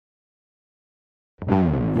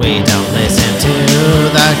We don't listen to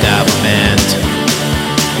the government.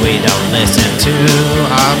 We don't listen to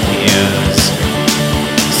our peers.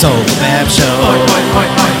 Sofa Bab Show.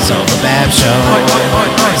 Sofa Bab Show.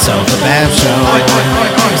 Sofa Bab Show.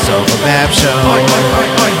 Sofa Bab Show.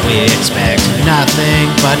 We expect nothing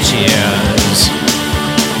but cheers.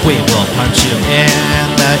 We will punch you in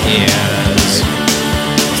the ears.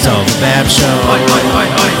 Sofa Bab Show.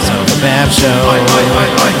 Sofa Bab Show.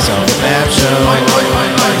 Sofa Bab Show.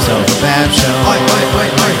 Sofa Bab Show.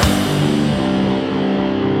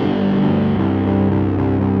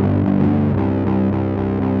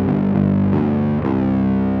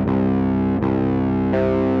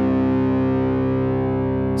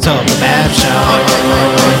 Sofa Bab Show.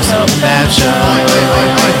 Sofa Bab Show.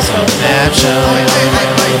 Sofa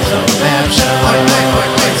Bab Show.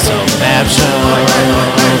 Sofa Bab Show.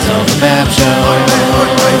 Sofa Bab Show. Sofa Bab Show.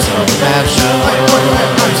 Sofa Bab Show.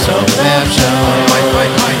 Sofa Bab Show.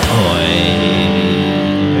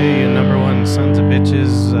 Hey, you number one sons of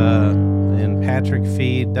bitches in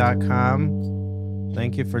patrickfeed.com.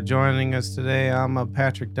 Thank you for joining us today. I'm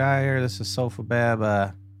Patrick Dyer. This is Sofa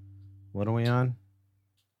Bab. What are we on?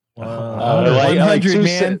 Like 100,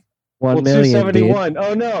 man. 1 million, 271.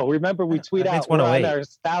 Oh no! Remember, we tweet I think out it's we're on 108.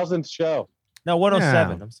 our 1000th show. No,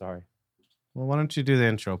 107. Yeah. I'm sorry. Well, why don't you do the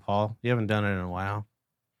intro, Paul? You haven't done it in a while.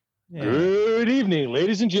 Yeah. Good evening,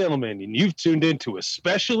 ladies and gentlemen, and you've tuned into a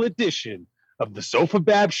special edition of the Sofa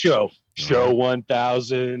Bab Show, Show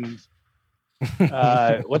 1000.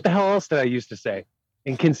 What the hell else did I used to say?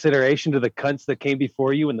 In consideration to the cunts that came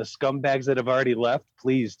before you and the scumbags that have already left,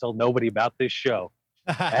 please tell nobody about this show.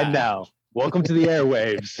 And now, welcome to the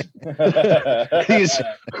airwaves. These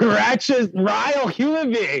ratchet, vile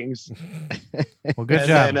human beings. Well, good And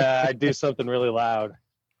job. then I do something really loud.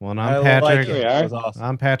 Well, and I I'm like Patrick. it. That was awesome.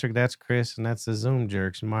 I'm Patrick. That's Chris, and that's the Zoom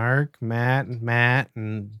jerks. Mark, Matt,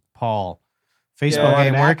 and Paul. Facebook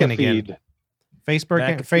ain't working again.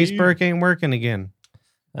 Facebook ain't working again.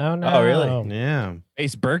 Oh no! Oh, really? Yeah.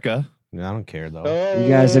 Ace Burka. I don't care though. Oh. You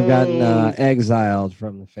guys have gotten exiled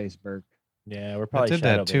from the Facebook. Yeah, we're I probably did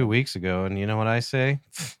that 2 weeks ago, and you know what I say?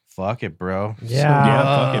 Fuck it, bro. Yeah. Yeah,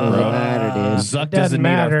 fuck it, bro. Doesn't matter, dude. It Zuck doesn't doesn't need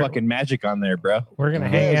matter. our fucking magic on there, bro. We're gonna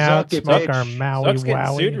Yeah, hang out, Zuck it, smoke bitch. our Maui Zuck's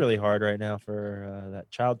getting sued Wowie. really hard right now for that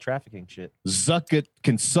child trafficking shit. Zuck it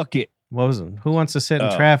can suck it. What was it? Who wants to sit in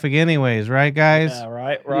Oh. traffic anyways, right, guys? Yeah,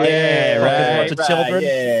 right. Yeah, Fucking right. bunch of children.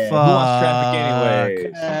 Yeah. Fuck. Who wants traffic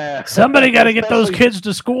anyway? Somebody got to get those kids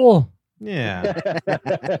to school. Yeah.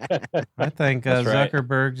 I think That's right.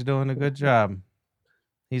 Zuckerberg's doing a good job.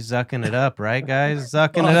 He's zucking it up, right, guys? Oh,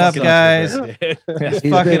 Zucking it up, guys. He's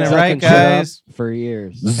Fucking been it right, sucking shit up guys. for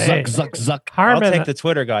years. Hey. Zuck. I'll Harmon, take the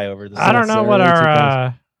Twitter guy over this. I don't know what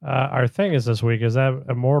Sarah, our thing is this week. Is that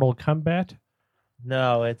Immortal Kombat?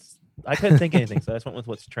 No, it's. I couldn't think of anything, so I just went with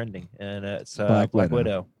what's trending, and it's Black Black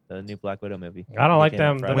Widow. Widow, the new Black Widow movie. I don't like Came out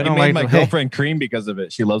them. Friday. We We don't made like- my hey. girlfriend cream because of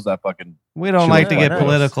it. She loves that fucking. We don't Sure. like to Oh, get nice.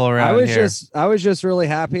 political around I was here. just really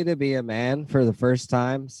happy to be a man for the first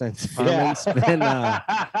time since Harmon's been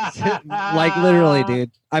like literally,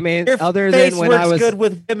 dude. I mean, Your other face than when I works was good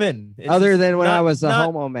with women. It's other just than when not- I was a not-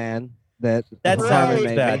 homo man that That Harmon sounds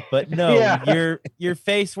made bad, me. but no, Yeah. your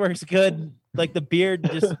face works good. Like the beard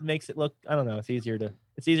just makes it look. I don't know. It's easier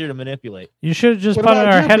to manipulate. You should have just What put about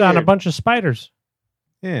our your head on a beard? bunch of spiders.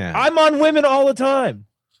 Yeah. I'm on women all the time.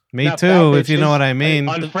 Me Not too, bad if you know bitches. what I mean.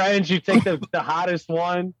 On Friends, you take the hottest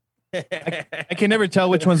one. I can never tell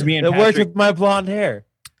which one's me and It works Patrick. with my blonde hair.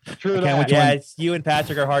 True can't that. which Yeah, one? it's you and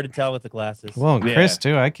Patrick are hard to tell with the glasses. Well, and Yeah. Chris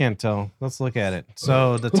too. I can't tell. Let's look at it.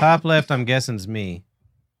 So the top left, I'm guessing, is me.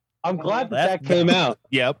 I'm glad Left? that came out.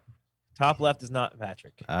 Yep. Top left is not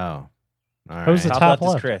Patrick. Oh. All right. Who's the Top, top left,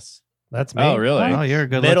 left? is Chris. That's me. Oh, really? Oh, you're a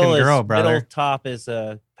good Middle looking is girl, brother. Middle top is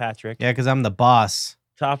Patrick. Yeah, because I'm the boss.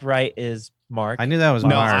 Top right is Mark. I knew that was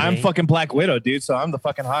No, Mark. I'm me. fucking Black Widow, dude. So I'm the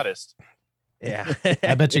fucking hottest. Yeah.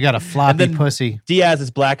 I bet you got a floppy then- pussy. Diaz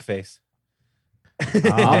is blackface. Oh,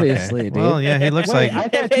 Obviously, dude. Well, yeah, he looks Wait,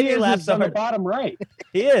 like. I thought He Diaz laughs was on the hard. bottom right.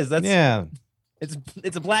 He is. That's Yeah.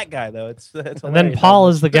 It's a black guy though. It's And then hilarious. Paul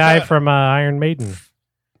is the guy from Iron Maiden.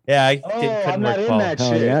 Yeah, I Oh, couldn't I'm not work in Paul. that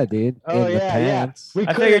Hell shit. yeah, dude. Oh, in the yeah, yeah. pants. We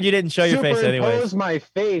I figured you didn't show your face anyways. superimpose my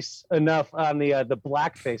face enough on the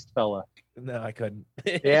black-faced fella. No, I couldn't.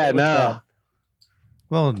 Yeah, It was no.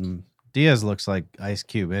 Well, Diaz looks like Ice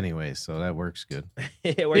Cube anyway, so that works good. bad.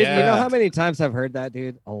 It works Dude, Yeah. you know how many times I've heard that,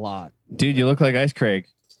 dude? A lot. Dude, you look like Ice Craig.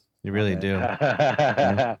 You really do.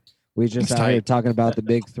 We just It's out here tight. talking about the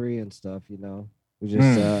big three and stuff, you know. We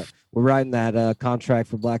just we're writing that contract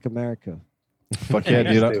for Black America. Fuck yeah,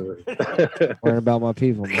 dude. Learn about my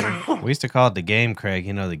people, man. We used to call it the game, Craig.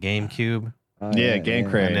 You know, the GameCube. Yeah, Game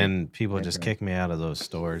Craig. And then people Game just Craig. kick me out of those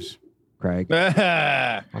stores. Craig.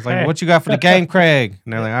 I was like, Hey. "What you got for the game, Craig?"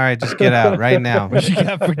 And they're like, "All right, just get out right now." What you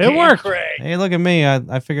got for It Game worked. Craig? Hey, look at me!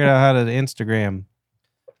 I figured out how to Instagram.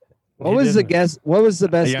 What You was the didn't. guess? What was the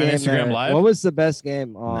best you on game? Instagram there? Live? What was the best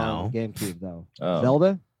game on No. GameCube though? Oh.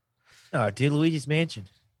 Zelda. Oh, dude, Luigi's Mansion.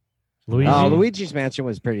 Luigi. Oh, Luigi's Mansion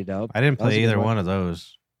was pretty dope. I didn't That was a play good either one of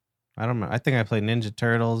those. I don't. I think I played Ninja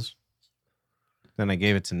Turtles. Then I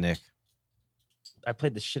gave it to Nick. I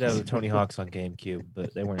played the shit out of the Tony Hawks on GameCube,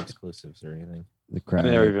 but they weren't exclusives or anything. The I crap.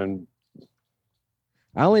 never even.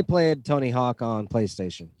 I only played Tony Hawk on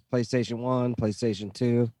PlayStation. PlayStation 1, PlayStation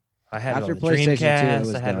 2. I had After it on the PlayStation 2, it Dreamcast.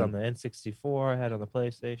 was I had it done. on the N64. I had it on the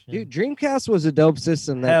PlayStation. Dude, Dreamcast was a dope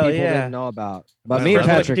system that Hell people yeah. didn't know about. But That's me and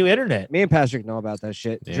right. Patrick, do internet. me and Patrick know about that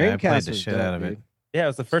shit. Yeah, I Dreamcast played the was shit dope, out of it. dude. Yeah, it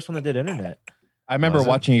was the first one that did internet, I remember Was it?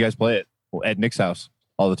 watching you guys play it at Nick's house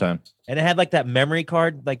all the time. and it had like that memory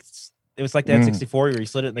card, like it was like the Mm. N64 where you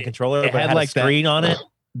slid it in the controller, It but it had, had like, a screen on it.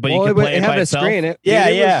 But Well, you it, could wa- play it it by had a itself. screen. Yeah,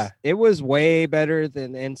 it yeah. Was, it was way better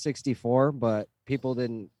than N64, but people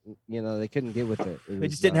didn't, they couldn't get with it. It They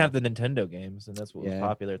was, just didn't have the Nintendo games, and that's what was yeah.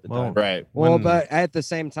 popular at the Well, time. Right. Well, When- but at the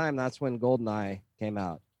same time, that's when GoldenEye came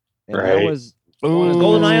out. And that Right. was Ooh.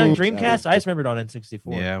 GoldenEye on Ooh. Dreamcast, I just remembered on N64.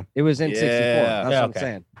 Yeah, it was N64. Yeah. That's Yeah, what okay. I'm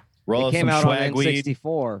saying. Roll It up came some out on swag weed.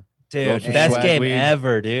 N64. Dude, Roll best swag game weed.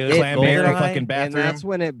 ever, dude. Clam buried GoldenEye. the fucking And bathroom. that's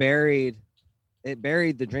when it buried the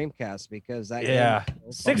Dreamcast because that Yeah. game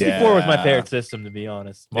was 64 was my Yeah. favorite system, to be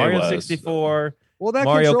honest. It Mario was. 64. Well, that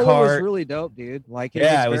Mario controller was Kart. really dope, dude. Like it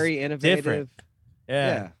Yeah, was it was very innovative. different.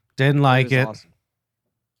 Yeah. didn't like was it. awesome.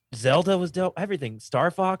 Zelda was dope. Everything.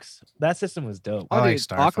 Star Fox. That system was dope. I like dude,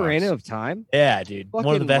 Star Fox. Ocarina of Time. Yeah, dude. One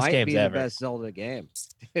of the Fucking best might games be ever. The best Zelda game.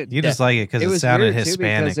 Dude, You just like it because it, was sounded weird, too,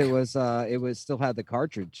 Hispanic. because it was still had the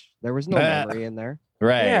cartridge. There was no memory in there.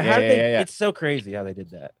 Right. Yeah, Yeah, how yeah, did they, yeah. it's so crazy how they did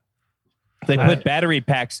that. They I- put battery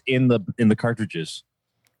packs in the cartridges.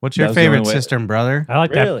 What's your that was the only favorite way- system, brother? I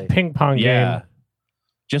like Really? that ping pong Yeah. game.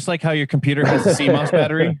 Just like how your computer has a CMOS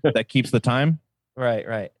battery that keeps the time. Right,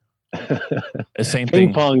 right. The same Ping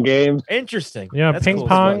thing. pong game. Interesting. Yeah, That's ping cool as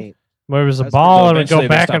pong. well. Neat. Where it was a That's ball pretty and it would eventually go they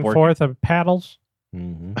back stopped and working. forth of paddles.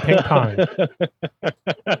 hmm Ping pong.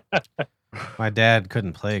 My dad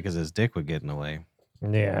couldn't play because his dick would get in the way.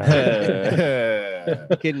 Yeah.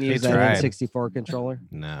 Couldn't use He that tried. N64 controller.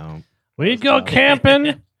 No, We'd go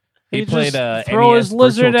camping. He He'd played just throw NES his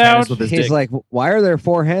lizard virtual tennis out. with his He's dick. like, why are there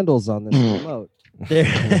 4 handles on this remote?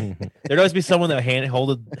 There'd always be someone that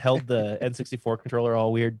held the N64 controller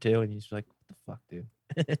all weird too, and you're just like, what the fuck,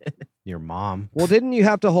 dude? your mom. Well, didn't you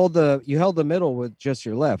have to you held the middle with just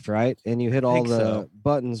your left, right? And you hit all think the so.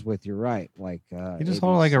 buttons with your right, like You just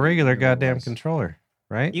hold it like a ABC, regular whatever it goddamn was. controller,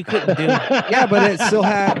 right? You couldn't do. Yeah, but it still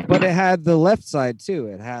had the left side too.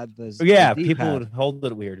 It had the Yeah, the people D-pad. would hold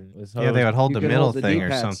it weird. And it was Yeah, they would hold You the could middle hold the thing or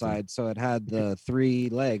D-pad something. side, so it had the 3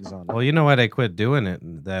 legs on it. Well, you know why they quit doing it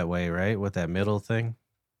that way, right? With that middle thing.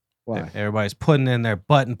 Why? Everybody's putting in their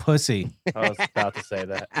butt and pussy. I was about to say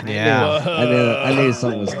that. Yeah, I knew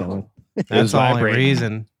something was coming. that's was the only vibrating.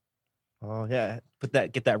 reason. Oh yeah,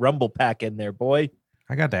 get that Rumble pack in there, boy.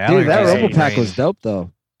 I got the allergies. Dude, that in Rumble my pack brain. was dope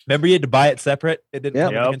though. Remember you had to buy it separate. It didn't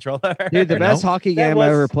Yep. come with the controller. Dude, the best Nope. hockey That game I was-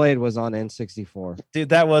 ever played was on N64. Dude,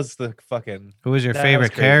 that was the fucking. Who was your That favorite was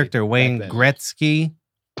crazy character? back Wayne then. Gretzky.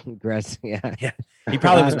 Grass, yeah. He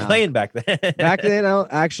probably was No. playing back then. Back then,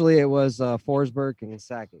 actually, it was Forsberg and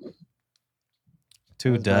Sakic.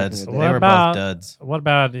 Two That was back in duds. the They day. were What about- both duds. What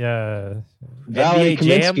about Valerie NBA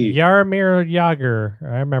Jam? Kaminsky. Yarmir Yager? I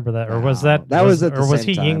remember that. Or was that That was at the or was same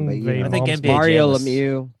he time, but, you Yingve know. I think Malmsteen? NBA Mario Jam was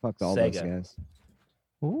Lemieux. Fuck all those Sega. guys.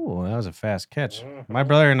 Ooh, that was a fast catch. My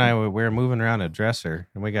brother and I we were moving around a dresser,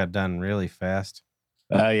 and we got done really fast.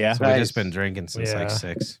 Yeah. So we've just Nice. been drinking since like Yeah.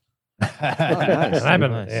 6. nice. And I've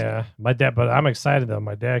been, Nice. yeah, my dad, but I'm excited though.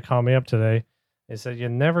 My dad called me up today. He said, "You're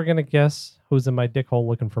never gonna guess who's in my dick hole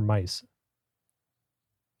looking for mice."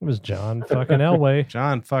 It was John fucking Elway.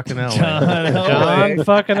 John fucking Elway. John Elway. John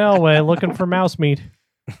fucking Elway looking for mouse meat.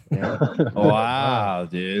 Yeah. Wow,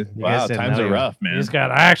 dude. You Wow, guys didn't times know are you- rough, man. I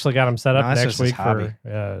actually got him set up No, that's next just his week for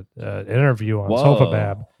interview on Whoa. Sofa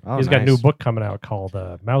Bab. Oh, He's got a nice. new book coming out called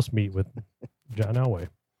Mouse Meat with John Elway.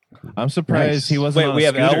 I'm surprised Nice. he wasn't. Wait, on we a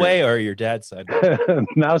have scooter. Elway or your dad's side?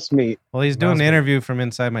 Mouse meat. Well, he's doing Mouse the meat. interview from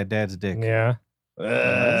inside my dad's dick. Yeah.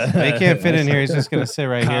 They can't fit in here. He's just gonna sit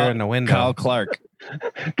right here in the window. Kyle Clark.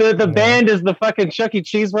 The band is the fucking Chuck E.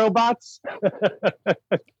 Cheese robots.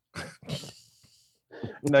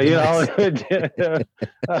 No, you know. Could I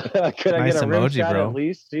Nice get a rim emoji, shot bro. at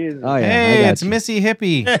least? Jesus. Oh yeah. Hey, I got it's you. Missy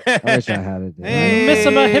Hippie. I wish I had it. dude. Hey,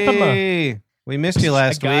 Missima Hippima. we missed you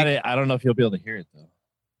last I got week. it. I don't know if you'll be able to hear it though.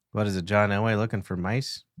 What is it, John Elway looking for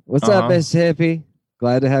mice? What's up, Uh-huh. Miss Hippie?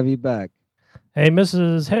 Glad to have you back. Hey,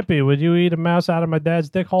 Mrs. Hippie, would you eat a mouse out of my dad's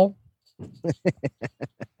dick hole?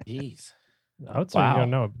 Jeez. I would say Wow. you don't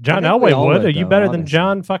know. John think we Elway all would. would, Are you though, better than honestly.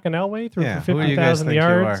 John fucking Elway through Yeah, for who do you guys 50,000 think you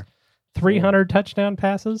yards, are? 300 touchdown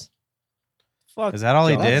passes? Fuck. Is that all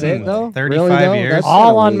he That's did it, in though? 35 Really, though? years? That's All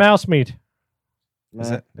kinda on weak. mouse meat. Is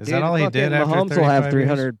that Dude, all he fucking did after Mahomes will have 35 years?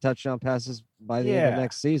 300 touchdown passes by the end of Yeah.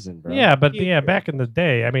 next season, bro. Yeah, but yeah, back in the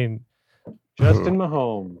day, I mean, Justin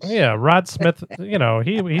Mahomes. yeah, Rod Smith,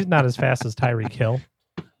 he's not as fast as Tyreek Hill.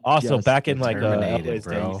 Also, Yes, back in like Terminated, Elway's day,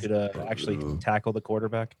 bro. you could actually tackle the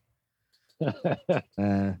quarterback.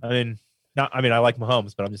 Uh, I mean, I like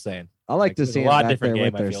Mahomes, but I'm just saying. I like to It's a see lot them back different there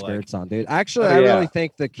with game, I their feel like. skirts on, dude. Actually, Oh, I yeah. really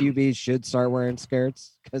think the QBs should start wearing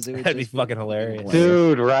skirts because it would That'd be just fucking hilarious.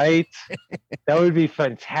 Dude, right? That would be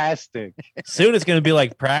fantastic. Soon it's gonna be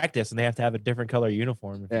like practice, and they have to have a different color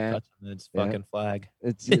uniform. If Yeah. you touch them, it's Yeah. fucking flag.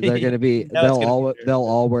 They're gonna be. No, it's gonna be They'll weird.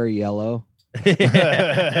 all wear yellow.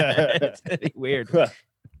 It's gonna be weird.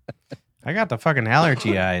 I got the fucking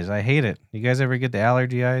allergy eyes. I hate it. You guys ever get the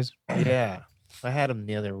allergy eyes? Yeah, I had them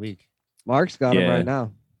the other week. Mark's got them Yeah. right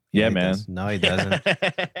now. Yeah, He man. does- No, he doesn't.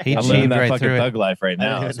 He I'm cheated living that right fucking through it. thug life right I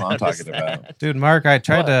now. didn't That's what I'm talking notice about. that. Dude, Mark, I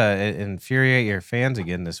tried What? to infuriate your fans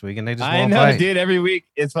again this week, and they just I won't know, play. dude. Every week,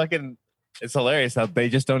 it's hilarious how they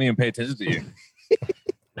just don't even pay attention to you.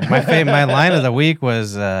 My line of the week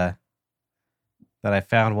was that I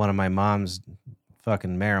found one of my mom's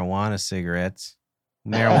fucking marijuana cigarettes.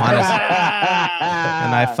 And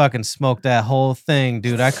I fucking smoked that whole thing,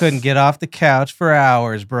 dude. I couldn't get off the couch for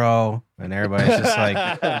hours, bro. And everybody's just like,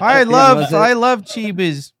 I Was it- love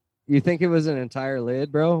Chibas. You think it was an entire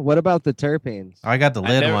lid, bro? What about the terpenes? I got the I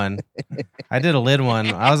lid never- one. I did a lid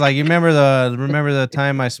one. I was like, you remember the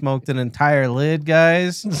time I smoked an entire lid,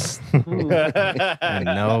 guys? And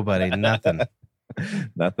nobody, nothing.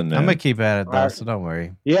 Nothing, man. I'm gonna keep at it though, Alright. so don't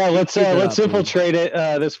worry. Yeah, let's Keep it up, dude. infiltrate it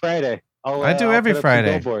this Friday. I do I'll every put up some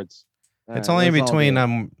Friday. billboards. It's only in between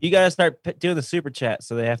You gotta start doing the super chat,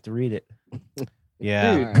 so they have to read it.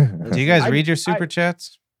 yeah. Dude, Do you guys I- read your super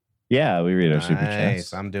chats? Yeah, we read our super Nice,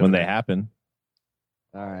 chats I'm doing when they it. happen.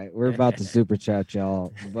 All right, we're about to super chat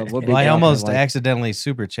y'all. But we'll be Well, I talking almost like- accidentally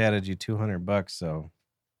super chatted you $200, so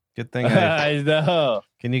good thing. I, I know.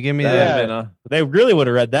 can you give me That that? would've been a- They really would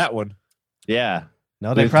have read that one. yeah.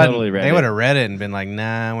 No, they We've probably totally read they it. would have read it and been like,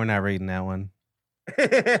 "Nah, we're not reading that one."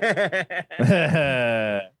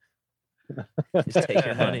 Just take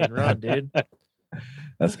your money and run, dude.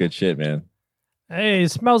 That's good shit, man. Hey,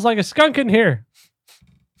 it smells like a skunk in here.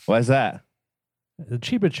 Why's that? The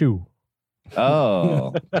Chiba Chew.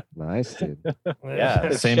 Oh, Nice, dude. yeah.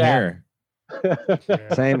 It's Same Shaq. here.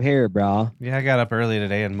 Same here, bro. Yeah, I got up early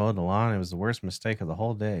today and mowed the lawn. It was the worst mistake of the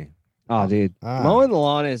whole day. Oh, dude, Ah. mowing the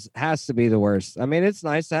lawn has to be the worst. I mean, it's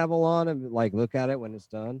nice to have a lawn and like look at it when it's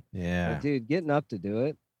done. Yeah, But dude, getting up to do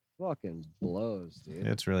it fucking blows, dude.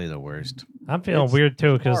 it's really the worst. I'm feeling It's weird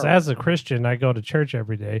too because horrible. as a Christian, I go to church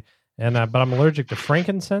every day, and but I'm allergic to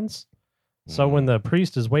frankincense. So when the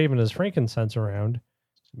priest is waving his frankincense around,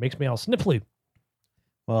 it makes me all sniffly.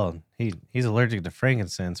 Well, he's allergic to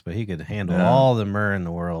frankincense, but he could handle Yeah. all the myrrh in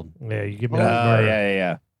the world. Yeah, you give me Oh, that.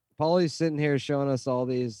 Yeah. Paulie's sitting here showing us all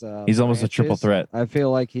these. He's almost a triple branches. threat. I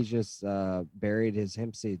feel like he's just buried his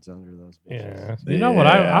hemp seeds under those. Yeah. bitches. You know what?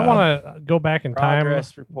 I Yeah. want to go back in time,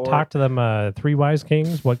 Progress report. talk to them three wise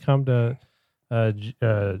kings, what come to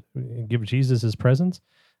give Jesus his presents.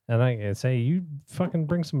 And I can say, you fucking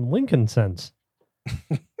bring some Lincoln sense.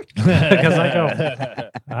 Because I go,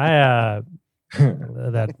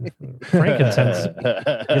 that frankincense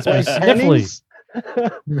gets me sniffly.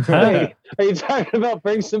 Wait, are you talking about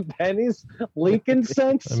bring some pennies? Lincoln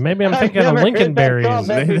cents? Maybe I'm I've thinking of never Lincoln heard that berries. called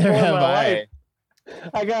that Neither before in have my I. life.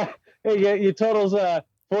 I got hey, your total's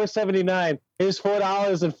 $4.79. Here's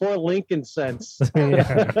 $4 and 4 Lincoln cents.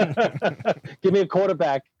 Give me a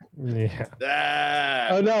quarterback. Yeah.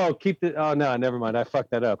 Oh no, keep the. Oh no, never mind. I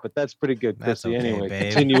fucked that up. But that's pretty good, That's Chrissy. okay, Anyway,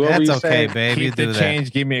 babe. continue. What were That's you okay, saying? babe. You Keep the do that.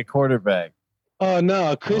 change. Give me a quarterback. Oh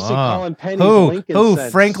no, Chrissy Oh. calling pennies Who? Lincoln Who?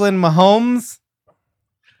 cents. Franklin Mahomes?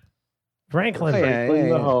 Franklin. Oh, yeah. Franklin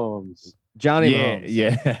Mahomes. Johnny Yeah, Mahomes.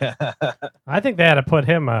 yeah. I think they had to put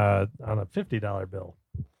him on a $50 bill.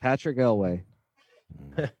 Patrick Elway.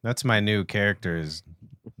 That's my new character. Is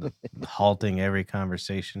halting every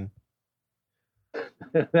conversation.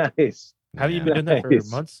 Nice. Have you been doing that for Nice.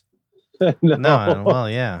 months? No, well,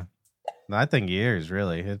 yeah. No, I think years,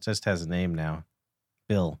 really. It just has a name now.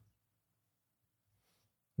 Bill.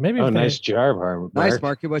 Maybe Oh, if they- nice job, Harvard. Nice,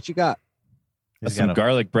 Marky. What you got? He's Some got a-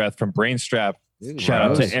 garlic breath from Brainstrap. Dude, Shout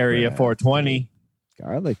out gross, to Area man. 420.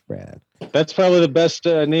 Garlic bread. That's probably the best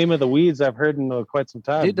name of the weeds I've heard in quite some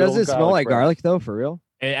time. Dude, does Good it old smell like bread. garlic though? For real?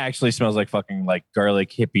 It actually smells like fucking like garlic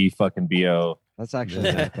hippie fucking bo. That's actually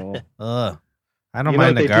Yeah. kinda cool. Ugh. I don't You know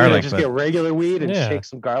mind what the they do? They garlic, just but get regular weed and Yeah. shake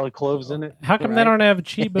some garlic cloves in it. How come they Right? don't have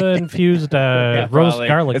Chiba infused roast Probably.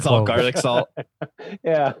 garlic It's all cloves? garlic salt.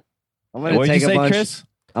 Yeah. I'm What gonna did take you a say, bunch. Chris?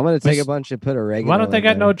 I'm gonna take a Miss- bunch and put a regular. Why don't they in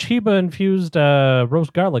got no there. Chiba infused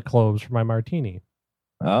roast garlic cloves for my martini?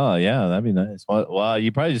 Oh yeah, that'd be nice. Well,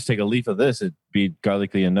 you probably just take a leaf of this. It'd be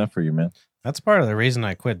garlicky enough for you, man. that's part of the reason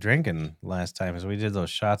I quit drinking last time is we did those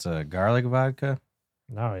shots of garlic vodka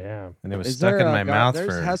Oh yeah. and it was Is stuck there in a my mouth There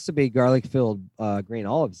for has to be garlic filled green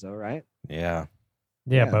olives though, right? yeah.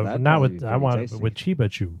 Yeah, Yeah, but that'd not probably with be I pretty want tasty. with Chiba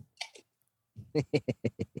Chew.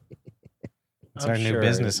 It's I'm our new sure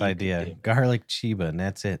business you could idea. do. Garlic Chiba, and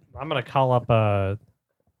that's it. I'm gonna call up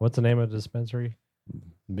what's the name of the dispensary?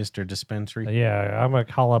 Mr. Dispensary. Yeah, I'm gonna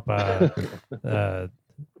call up Ookie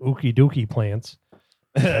Dookie plants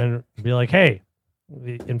and be like, hey,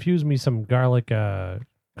 infuse me some garlic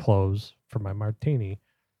cloves for my martini.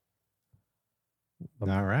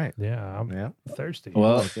 All right. Yeah, I'm Yeah. thirsty. I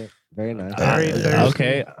Well, like it. Very nice. Very thirsty.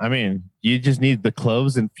 okay. I mean, you just need the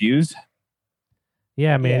cloves infused.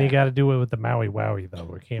 Yeah, man, Yeah. you got to do it with the Maui Wowie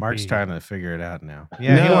though. It can't Mark's be. trying to figure it out now.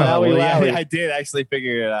 Yeah, he no, wants, Wowie yeah, wowie. I did actually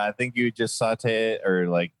figure it out. I think you just saute it or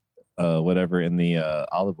like whatever in the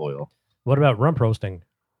olive oil. What about rump roasting?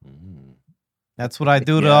 Mm. That's what I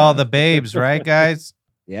do to Yeah. all the babes, right, guys?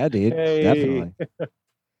 Yeah, dude. Hey. Definitely.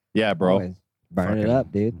 Yeah, bro. Always. Burn it Fucking-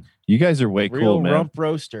 up, dude. You guys are way Real cool, man. rump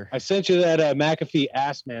roaster. I sent you that McAfee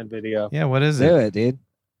Ass Man video. Yeah, what is Do it? it, dude.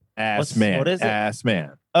 Ass What's- man. what is it? Ass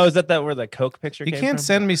man. Oh, is that where the Coke picture You came can't from?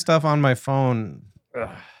 send me stuff on my phone.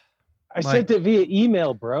 I sent it via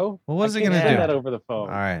email, bro. Well, what's I it can't gonna send do? that over the phone.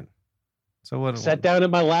 All right. So what? Sat down at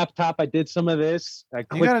my laptop. I did some of this. I You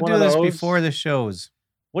clicked got to one do of this those. before the shows.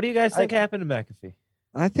 What do you guys think happened to McAfee?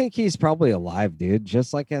 I think he's probably alive, dude.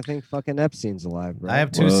 Just like I think fucking Epstein's alive, bro. I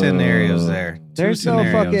have two scenarios there. Two There's no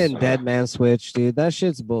scenarios. fucking dead man switch, dude. That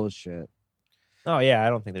shit's bullshit. Oh yeah, I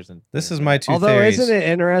don't think there's an. This is my two Although, theories. isn't it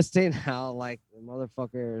interesting how like the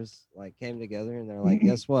motherfuckers like came together and they're like,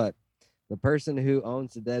 guess what? The person who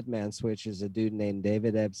owns the dead man switch is a dude named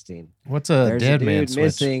David Epstein. What's a There's dead a dude man switch?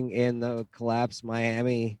 missing in the collapsed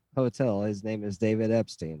Miami hotel. His name is David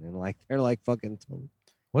Epstein, and like they're like fucking.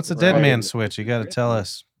 What's a dead Right. man switch? You got to tell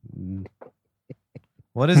us.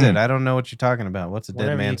 What is it? I don't know what you're talking about. What's a dead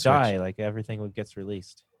Whenever man you switch? die, like everything gets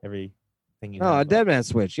released. Everything you. Oh, a have, dead man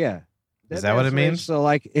switch, yeah. Is Dead that what man it switch, means? So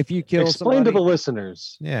like, if you kill Explain to the somebody,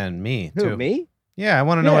 listeners. Yeah, and me who too. me? Yeah, I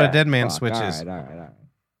want to know what a Yeah. dead man Fuck, switch all is. right, all right.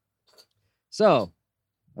 So,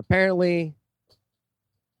 apparently,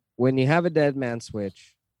 when you have a dead man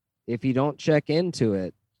switch, if you don't check into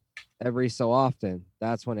it every so often,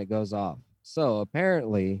 that's when it goes off. So,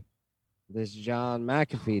 apparently, this John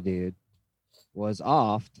McAfee dude was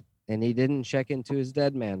offed and he didn't check into his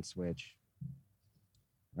dead man switch.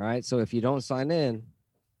 All right. So, if you don't sign in,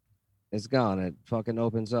 it's gone. It fucking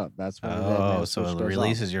opens up. That's when the dead man Oh, so switch it goes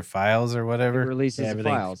releases off. your files or It whatever. releases Yeah, the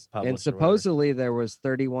everything's files, published and or whatever. supposedly there was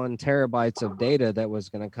 31 terabytes of data that was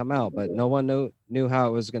going to come out, but no one knew how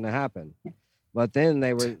it was going to happen. But then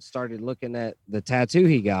they started looking at the tattoo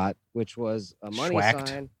he got, which was a money Schwacked.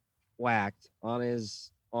 sign whacked on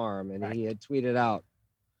his arm, and he had tweeted out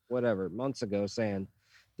months ago saying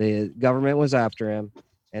the government was after him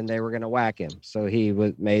and they were going to whack him. So he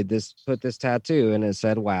put this tattoo and it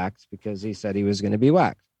said whacked because he said he was going to be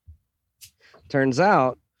whacked. Turns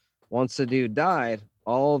out, once the dude died,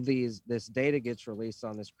 all of this data gets released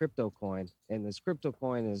on this crypto coin, and this crypto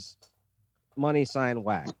coin is money sign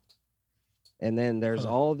whacked. And then there's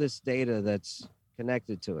all this data that's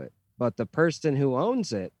connected to it. But the person who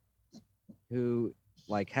owns it, who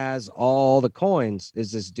like has all the coins,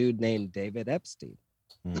 is this dude named David Epstein.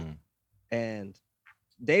 Hmm. And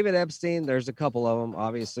David Epstein, there's a couple of them.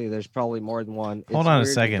 Obviously, there's probably more than one. Hold It's on a weird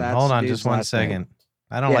that second. that's Hold the on dude's just one last name. second.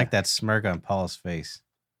 I don't Yeah. like that smirk on Paul's face.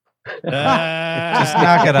 Just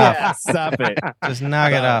knock it off. Stop it. Just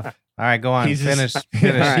knock it off. All right, go on. He's Finish. just-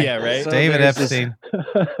 Finish. All right. Yeah, right. So David there's this-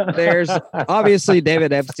 Epstein. There's obviously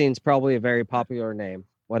David Epstein's probably a very popular name,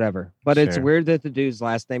 whatever. But it's Sure. weird that the dude's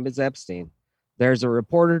last name is Epstein. There's a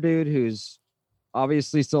reporter dude who's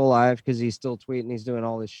obviously still alive because he's still tweeting, he's doing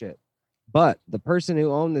all this shit. But the person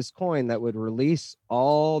who owned this coin that would release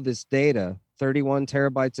all this data, 31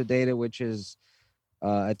 terabytes of data, which is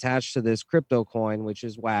attached to this crypto coin, which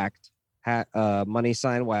is whacked, money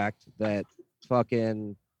sign whacked, that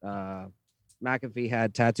fucking McAfee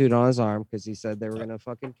had tattooed on his arm because he said they were gonna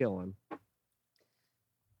fucking kill him.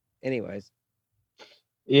 Anyways,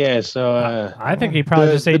 Yeah, so I think he probably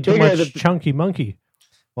the- just the ate too bigger much the- chunky monkey.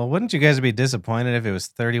 Well, wouldn't you guys be disappointed if it was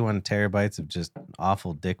 31 terabytes of just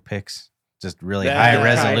awful dick pics? Just really That- high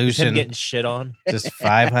just him resolution, getting shit on. just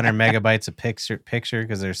 500 megabytes of picture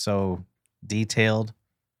because they're so detailed.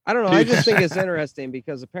 I don't know. I just think it's interesting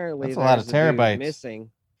because apparently That's a lot of there's dude terabytes.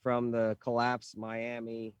 missing from the collapsed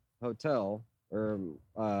Miami hotel or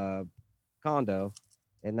condo,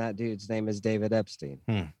 and that dude's name is David Epstein.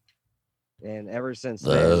 And ever since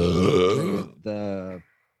then, the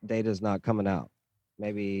data's not coming out.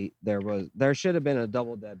 Maybe there should have been a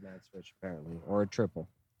double dead man switch apparently, or a triple.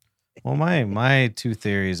 Well, my two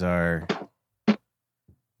theories are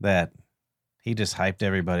that he just hyped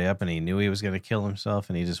everybody up and he knew he was going to kill himself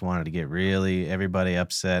and he just wanted to get really everybody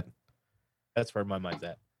upset. That's where my mind's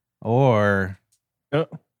at. Or, oh,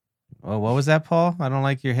 what was that, Paul? I don't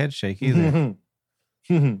like your head shake either.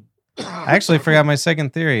 I actually forgot my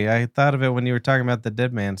second theory. I thought of it when you were talking about the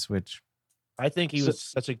dead man switch. I think he was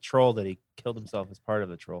such a troll that he killed himself as part of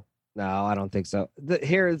the troll. No, I don't think so.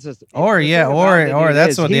 Here is just Or the yeah, thing about the or dude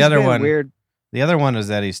that's is what the he's other been one. weird. The other one is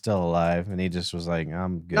that he's still alive and he just was like,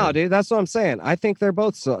 I'm good. No, dude, that's what I'm saying. I think they're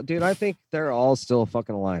both still, dude. I think they're all still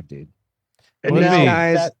fucking alive, dude. And These now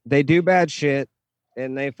guys, that- they do bad shit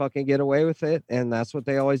and they fucking get away with it, and that's what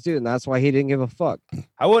they always do, and that's why he didn't give a fuck.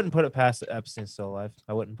 I wouldn't put it past Epstein still alive.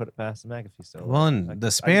 I wouldn't put it past McAfee still alive. Well, I in could the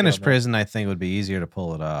get Spanish on that. prison, I think would be easier to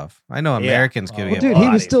pull it off. I know Yeah. Americans could Oh, Well, get dude, a he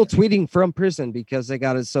lot was still easier. tweeting from prison because they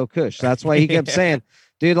got it so cush. That's why he kept saying,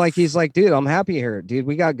 dude, like he's like, dude, I'm happy here, dude.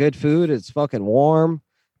 We got good food. It's fucking warm.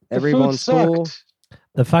 the food Everyone's cool. sucked.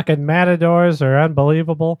 The fucking matadors are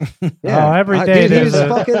unbelievable. Yeah, Oh, every day dude, he there's was a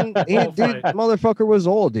fucking, bullfight. dude, motherfucker was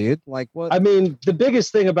old, dude. Like what? I mean, the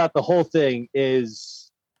biggest thing about the whole thing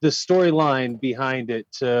is the storyline behind it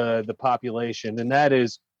to the population, and that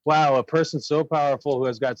is, wow, a person so powerful who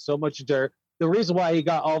has got so much dirt. The reason why he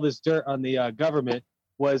got all this dirt on the government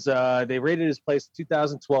was they raided his place in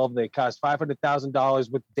 2012. They cost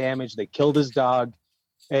 $500,000 with damage. They killed his dog,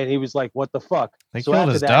 and he was like, "What the fuck?" They So killed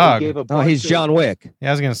after his that, dog. He gave a Oh, bunch he's of- John Wick. Yeah,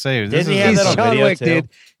 I was gonna say this Didn't he is have He's that on John video, Wick, too? dude.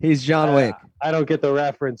 He's John Wick. I don't get the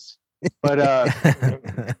reference, but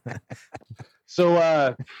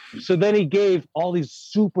so then he gave all these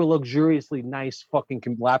super luxuriously nice fucking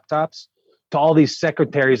laptops to all these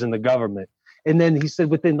secretaries in the government, and then he said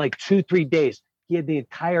within like 2-3 days he had the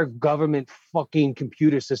entire government fucking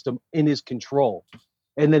computer system in his control,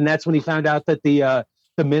 and then that's when he found out that the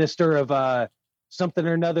minister of something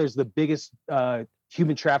or another is the biggest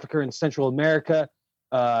human trafficker in Central America.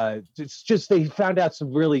 It's just they found out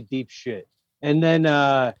some really deep shit, and then.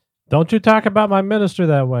 Don't you talk about my minister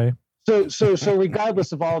that way. So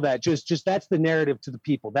regardless of all that, just that's the narrative to the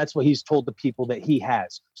people. That's what he's told the people that he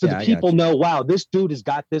has. So Yeah, I the got people you. know, wow, this dude has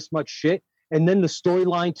got this much shit. And then the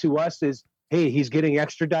storyline to us is, hey, he's getting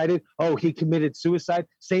extradited. Oh, he committed suicide.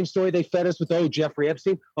 Same story they fed us with, oh, Jeffrey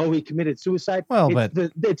Epstein. Oh, he committed suicide. Well,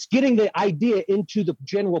 It's getting the idea into the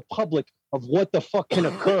general public of what the fuck can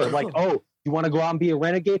occur. Like, oh, you want to go out and be a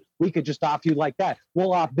renegade? We could just off you like that.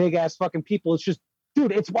 We'll off big ass fucking people. It's just,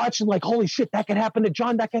 dude, it's watching like, holy shit, that could happen to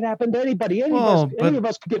John. That could happen to anybody. Any, Well, any of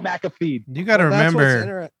us could get McAfeed. You got to Well, that's what's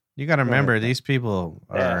remember. You got to Go ahead, remember, Paul. these people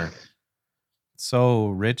Yeah. are so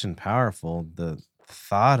rich and powerful. The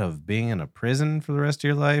thought of being in a prison for the rest of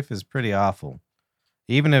your life is pretty awful.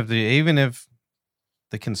 Even if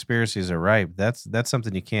the conspiracies are right, that's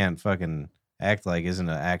something you can't fucking act like isn't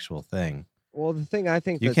an actual thing. Well, the thing I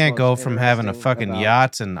think You that's can't go most from having a interesting fucking about-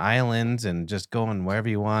 yachts and islands and just going wherever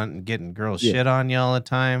you want and getting girls Yeah. shit on you all the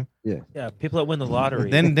time. Yeah, people that win the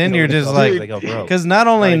lottery. Then kill you're just themselves like- as they go broke. Because not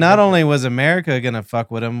Right, only was America gonna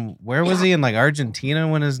fuck with him, where was he in like Argentina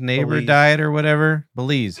when his neighbor Belize. died or whatever?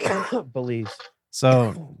 Belize. Belize.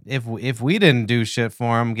 So if we didn't do shit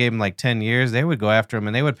for him, gave him like 10 years, they would go after him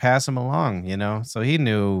and they would pass him along, you know. So he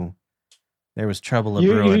knew there was trouble a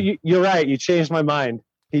brewing. You're right. You changed my mind.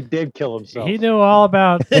 He did kill himself. He knew all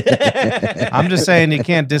about. I'm just saying you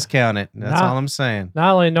can't discount it. That's Nah. all I'm saying.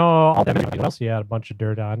 Not only know all that, what else he had a bunch of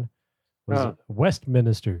dirt on was Huh.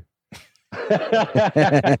 Westminster.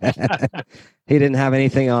 He didn't have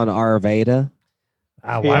anything on Arvada.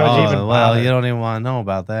 Why would Yeah. you Oh, even well, bother? you don't even want to know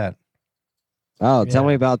about that. Oh, tell Yeah.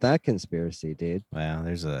 me about that conspiracy, dude. Well,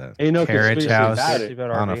 there's a Ain't no carriage conspiracy house about it.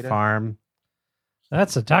 About on a Arvada. farm.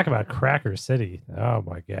 That's a talk about Cracker City. Oh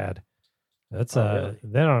my god, that's Oh,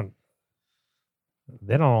 really?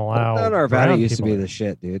 they don't allow. That Arvada brown used to people be in. the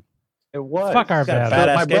shit, dude. It was. Fuck Got Arvada.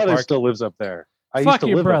 badass My skate brother park. still lives up there. I Fuck used to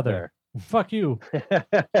your live brother. Fuck you. up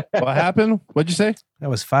there. What happened? What'd you say? That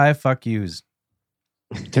was 5 fuck yous.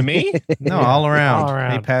 To me? No, all around. All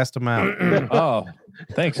around. He passed them out. Oh,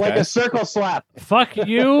 thanks, Like a guys. circle slap. Fuck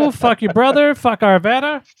you. Fuck your brother. Fuck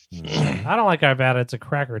Arvada. I don't like Arvada. It's a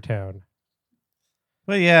cracker town.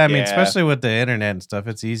 But yeah, I mean, Yeah. especially with the internet and stuff,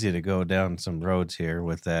 it's easy to go down some roads here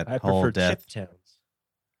with that I whole prefer death. chip towns.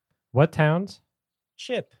 What towns?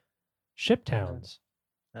 Chip. Ship towns.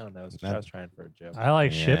 I don't know. I That- was trying for a joke. I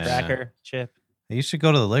like ships. Yeah. Cracker. Chip. You should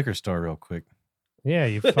go to the liquor store real quick. Yeah,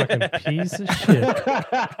 you fucking piece of shit.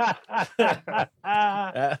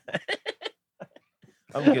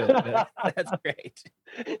 I'm good. That's great.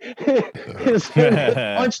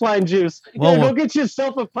 Punchline juice. Well, yeah, we'll- go get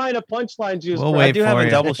yourself a pint of punchline juice. We'll bro. wait I do have for a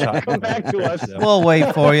you. double shot. Come back to us. We'll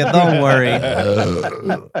wait for you. Don't worry.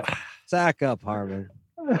 Sack up, Harmon.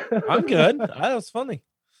 I'm good. That was funny.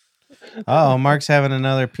 Oh, Mark's having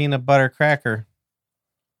another peanut butter cracker.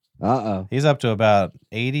 Uh He's up to about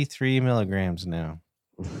 83 milligrams now.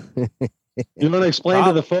 oh. You want to explain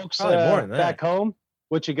to the folks probably more than that. back home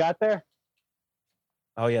what you got there?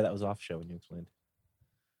 Oh yeah, that was off show when you explained.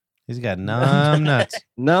 He's got numb nuts.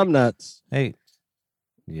 Numb nuts. Hey,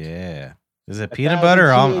 yeah. Is it 1,000 peanut butter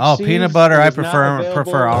or almond? Oh, THCs peanut butter. I is now prefer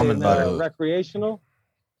available almond in, butter. recreational.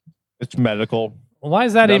 It's medical. Why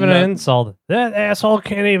is that Numb even nut. an insult? That asshole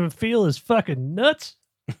can't even feel his fucking nuts.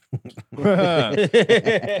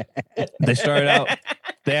 They started out.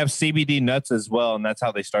 They have CBD nuts as well, and that's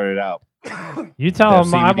how they started out. You They tell have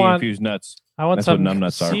him I CBD want infused nuts. That's some what numb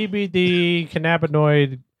nuts are. CBD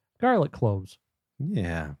cannabinoid garlic cloves.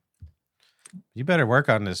 Yeah. You better work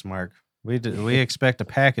on this, Mark. We expect a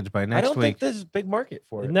package by I next don't week. think there's a big market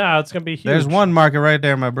for it. No, it's gonna be huge. There's one market right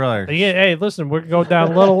there, my brother. Yeah, hey, listen, we're gonna go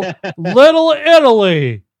down little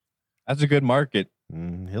Italy. That's a good market.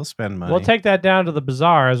 He'll spend money. We'll take that down to the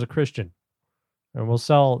bazaar as a Christian, and we'll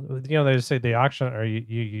sell. You know, they say the auction, or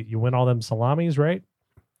you win all them salamis, right?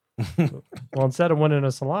 Well, instead of winning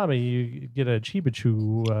a salami, you get a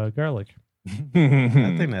Chibachu garlic. I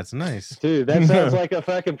think that's nice, Dude, that sounds like a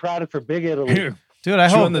fucking product for Big Italy. Here, dude. I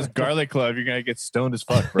chew hope on this garlic clove. You're gonna get stoned as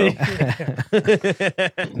fuck, bro.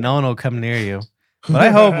 no one will come near you. But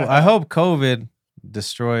I hope COVID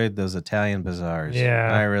destroyed those Italian bazaars.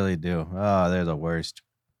 Yeah. I really do. Oh, they're the worst.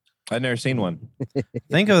 I've never seen one.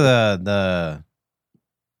 Think of the.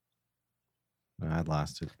 I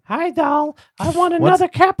lost it. Hi, doll. I want What's- another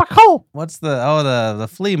capicola. What's the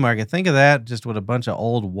flea market? Think of that, just with a bunch of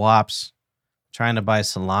old wops trying to buy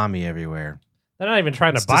salami everywhere. They're not even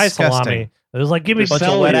trying It's to buy disgusting. salami. It was like, give me Just Bunch of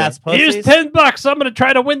sell wet you. ass here's pussies. $10. I'm gonna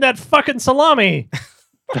try to win that fucking salami.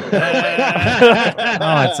 Oh,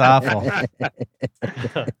 it's awful.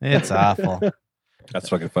 It's awful. That's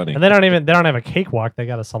fucking funny. And they don't have a cakewalk. They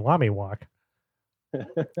got a salami walk.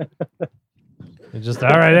 It's just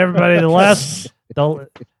all right, everybody.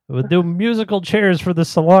 We'll do musical chairs for the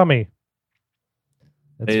salami.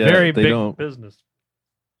 It's They, very they big don't- business.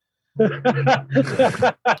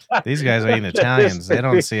 These guys are eating Italians. They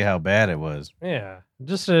don't see how bad it was. Yeah,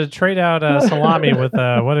 just to trade out salami with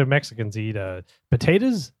what do Mexicans eat?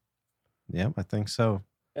 Potatoes. Yep, I think so.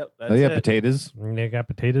 Yep, Oh yeah, that's it. potatoes. They got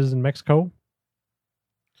potatoes in Mexico.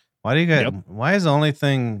 Why do you got? Yep. Why is the only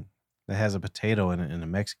thing that has a potato in it in a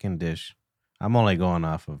Mexican dish? I'm only going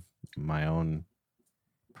off of my own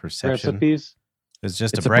perception. Recipes. It's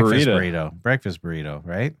just It's a a breakfast burrito. breakfast burrito,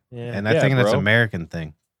 right? Yeah. And I Yeah, think that's an bro. American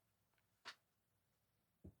thing.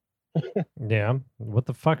 Yeah, what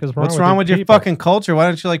the fuck is wrong? What's wrong with your people? fucking culture? Why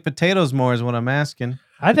don't you like potatoes more? Is what I'm asking.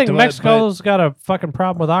 I think But- Mexico's got a fucking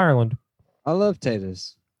problem with Ireland. I love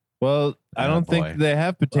potatoes. Well, I Oh, don't boy. think they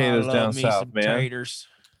have potatoes I love down me south, some man. taters.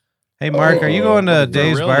 Hey, Mark, are you going to For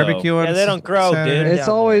Dave's real, barbecue? on Yeah, they don't grow, Saturday? dude. It's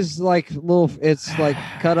down always like little. It's like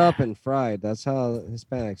cut up and fried. That's how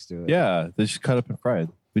Hispanics do it. Yeah, they just cut up and fried.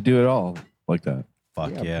 We do it all like that.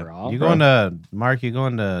 Fuck Yeah, yeah! bro. You going to Mark? You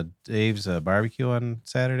going to Dave's barbecue on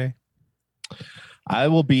Saturday? I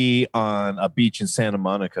will be on a beach in Santa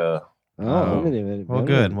Monica. Oh, Oh. I didn't even- Well, I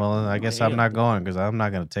good. didn't- Well, I guess I'm not going because I'm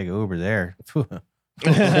not going to take an Uber there. you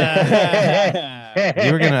You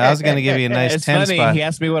were gonna. I was gonna give you a nice It's 10 funny. spot. He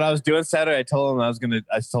asked me what I was doing Saturday. I told him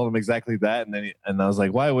I told him exactly that, and then I was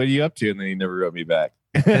like, "Why? What are you up to?" And then he never wrote me back.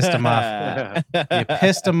 Pissed him off. You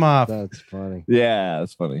pissed him off That's funny. Yeah,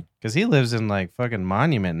 that's funny. because he lives in like fucking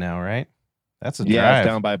Monument now, right? That's a Yeah, drive. it's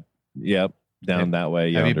down by. Yep, down that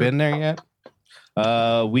way. Have you yonder. been there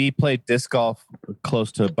yet? We played disc golf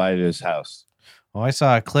close to by his house. Oh, I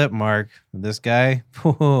saw a clip, Mark. This guy,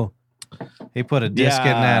 he put a disc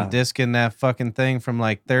in that fucking thing from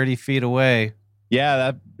like 30 feet away. Yeah,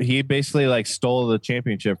 that he basically like stole the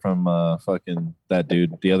championship from fucking that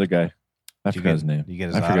dude, the other guy. I Did you forgot get- his name. you get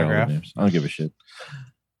his I forgot all autograph? the names. I don't give a shit.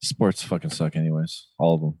 Sports fucking suck, anyways.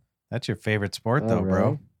 All of them. That's your favorite sport, Oh, though, bro.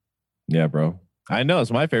 really? Yeah, bro. I know it's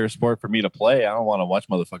my favorite sport for me to play. I don't want to watch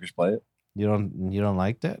motherfuckers play it. You don't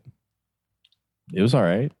like that? It was all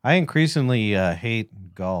right. I increasingly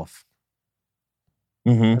hate golf.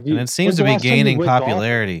 Mhm. Have you- And it seems when's to the be last time you gaining went golfing?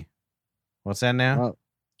 popularity. What's that now?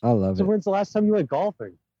 I love So it. when's the last time you went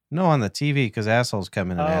golfing? No, on the TV because assholes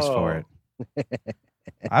come in and ask for Oh.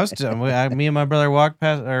 it. Me and my brother walked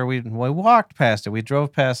past, or we walked past it. We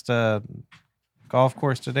drove past a golf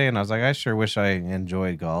course today, and I was like, I sure wish I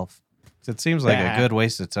enjoyed golf. 'Cause it seems like a Yeah. good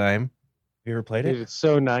waste of time. You ever played Dude, it? it's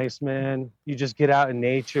so nice, man. You just get out in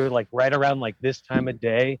nature, like right around like this time of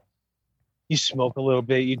day. You smoke a little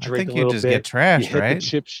bit, you I drink think a you little just bit. get trashed, you hit right? the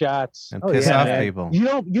chip shots And Oh, piss yeah, off man. people.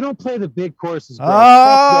 You don't play the big courses. Bro. Oh!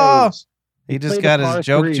 Fuck those. He You just play got the his par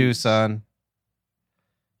joke threes. juice on.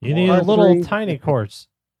 You need Par a little three. tiny course.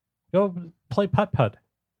 Go play putt putt.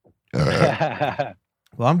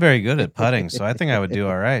 Well, I'm very good at putting, so I think I would do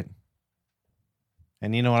all right.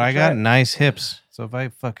 And you know what? I got Try it. nice hips. So if I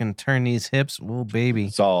fucking turn these hips, oh baby.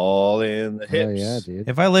 It's all in the hips. Oh yeah, dude.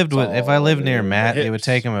 If I lived near all in Matt, the it would hips.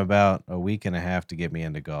 take him about a week and a half to get me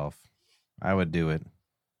into golf. I would do it.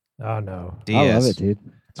 Oh no. I love DS. it, dude.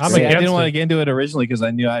 I'm See, I against didn't want to it. get into it originally because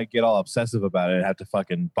I knew I'd get all obsessive about it. I'd have to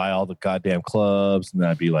fucking buy all the goddamn clubs, and then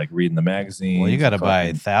I'd be like reading the magazines. Well, you got to and buy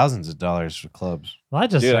fucking- thousands of dollars for clubs. Well, I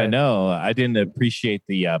just Dude, I know. I didn't appreciate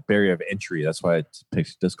the barrier of entry. That's why I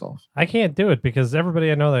picked disc golf. I can't do it because everybody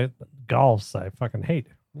I know that golfs I fucking hate.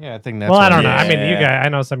 Yeah, I think that's. Well, I what don't it know. I is. mean, you Yeah. guys. I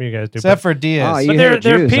know some of you guys do. Except for Diaz. Oh, but you there hate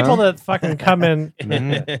are Jews, people huh? that fucking come in.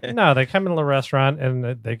 Mhm. No, they come into the restaurant and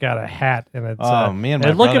they got a hat and it's. Oh, me and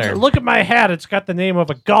my and look brother. at my hat. It's got the name of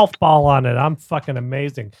a golf ball on it. I'm fucking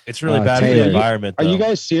amazing. It's really Oh, bad for the Taylor. environment. Are you though.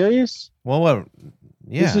 guys serious? Well, what?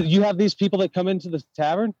 Yeah. You have these people that come into the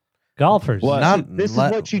tavern. Golfers. What? Not This is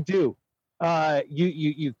let- what you do.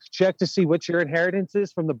 You check to see what your inheritance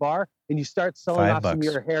is from the bar, and you start selling off some of $5.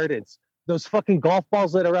 your inheritance. Those fucking golf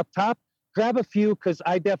balls that are up top, grab a few because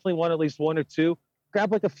I definitely want at least one or two.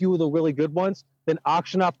 Grab like a few of the really good ones, then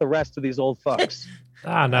auction off the rest of these old fucks.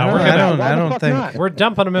 Ah, I no, don't- we're I gonna. don't- Why the don't fuck think- not? We're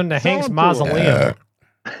dumping them into Sell Hank's 'em to 'em. mausoleum.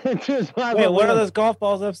 Just buy Wait, the what are ones. those golf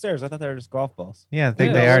balls upstairs? I thought they were just golf balls. Yeah, I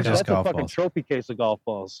think Yeah, they are that's just That's golf a fucking balls. trophy case of golf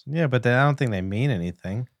balls. Yeah, but I don't think they mean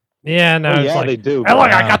anything. Yeah, no, Oh, it's yeah, like, they do. hey,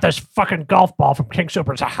 look, I Wow. got this fucking golf ball from King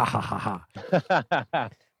Supers. Ha ha ha ha ha.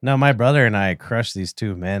 but No, my brother and I crushed these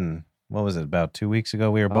two men. What was it? About 2 weeks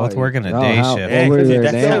ago, we were both yeah. working a Oh, day how- shift. What were their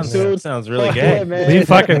that names? sounds really Fuck gay. yeah, man. We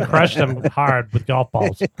fucking crushed them hard with golf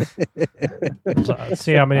balls. So,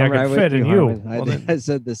 see how many I I'm right could with fit in you. Harmon. Well, then- I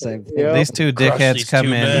said the same thing. Yeah. These two Crush dickheads these come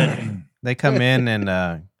two in. men. They come in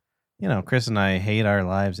and Chris and I hate our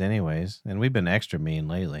lives anyways, and we've been extra mean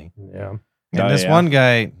lately. Yeah. And Oh, this yeah. one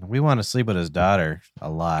guy, we want to sleep with his daughter a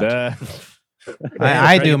lot. Uh, I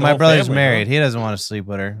Trying to do. get the My whole brother's family, married. huh? He doesn't want to sleep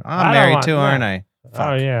with her. I I'm don't married want- too, yeah. aren't I? Oh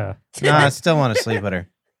Fuck. yeah. No, I still want to sleep with her.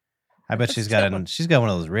 I bet she's got one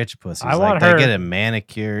of those rich pussies. I like want they her- get it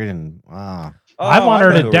manicured and I Oh, want her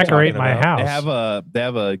know to who we're decorate talking my about. house. they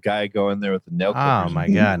have a guy go in there with the nail Oh clippers my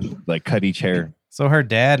and, god. like cut each hair. So her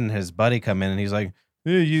dad and his buddy come in and he's like,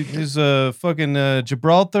 "Hey, is fucking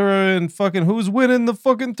Gibraltar and fucking who's winning the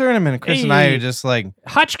fucking tournament?" And Chris and I Hey. are just like,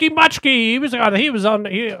 Hutchky Mutchky. He was on.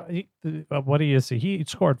 What do you see? He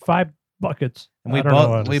scored 5 buckets. and we I don't know what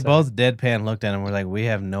both to we say. both deadpan looked at him. We're like, we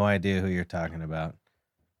have no idea who you're talking about.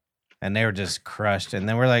 And they were just crushed. And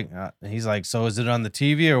then we're like, he's like, so is it on the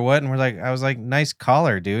TV or what? And we're like, I was like, nice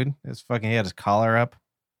collar, dude. It's fucking. He had his collar up.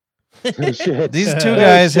 Shit. These two Oh,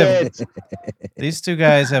 guys have shit. These two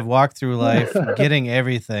guys have walked through life getting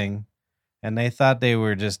everything, and they thought they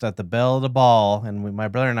were just at the bell of the ball. And my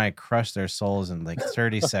brother and I crushed their souls in like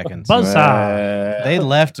 30 seconds. Buzzsaw. They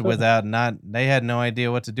left without They had no idea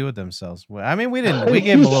what to do with themselves. Well, I mean, we didn't. We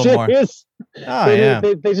gave them a little more. Serious? Oh They- yeah.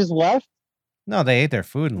 they just left. No, they ate their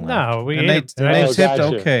food and left. No, we and ate they, it. they Oh, tipped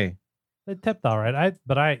gotcha. okay. They tipped all right.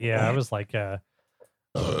 I was like, I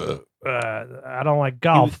don't like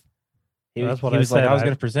golf. That's what he I was like, said. I was I-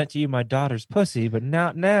 going to present to you my daughter's pussy, but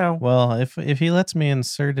not now. Well, if he lets me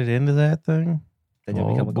insert it into that thing, Then you'll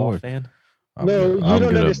Oh, become a boy. golf fan. No, you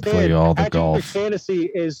don't understand. Patrick's fantasy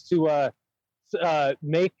is to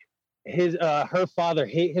make his her father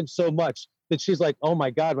hate him so much that she's like, "Oh my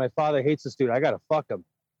god, my father hates this dude. I gotta fuck him."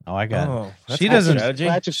 Oh, I got. Oh, that's She good doesn't- strategy.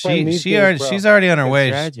 Patrick's playing these She games, already bro. she's already on her Good way.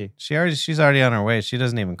 strategy. She's already on her way. She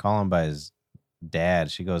doesn't even call him by his dad.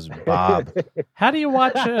 She goes Bob. How do you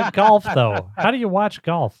watch golf though? How do you watch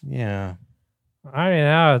golf? Yeah, I mean,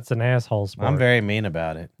 now it's an asshole sport. I'm very mean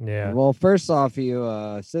about it. yeah, Well, first off,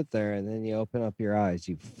 you sit there and then you open up your eyes.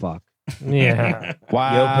 You fuck. yeah.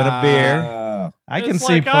 Wow. You open a beer. I can It's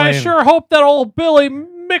see like, I playing. sure hope that old Billy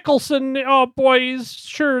Mickelson. Oh boy,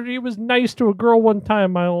 he was nice to a girl one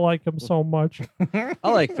time. I like him so much. I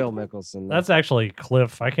like Phil Mickelson. That's actually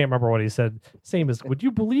Cliff. I can't remember what he said. Same as, would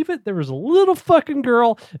you believe it? There was a little fucking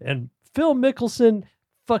girl, and Phil Mickelson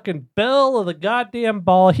fucking belle of the goddamn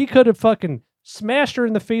ball. He could have fucking smashed her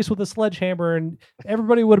in the face with a sledgehammer, and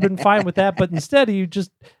everybody would have been fine with that. But instead, he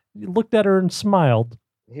just looked at her and smiled.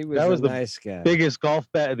 He was That was a the nice guy. Biggest golf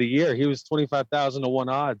bet of the year. He was 25,000 to 1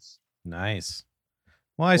 odds. Nice.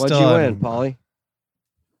 Well, I What'd still you win, Paulie?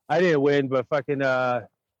 I didn't win, but fucking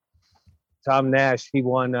Tom Nash, he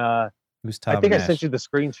won. Who's Tom I think Nash? I sent you the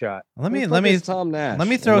screenshot. Let me Who the let fuck me is Tom Nash. let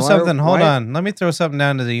me And throw why- something. Hold why- on. Let me throw something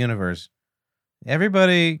down to the universe.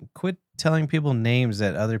 Everybody, quit telling people names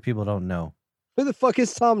that other people don't know. Who the fuck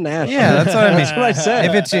is Tom Nash? Yeah, that's what I mean. That's what I said.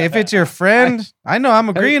 If it's your friend, I know I'm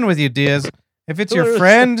agreeing with you, Diaz. If it's your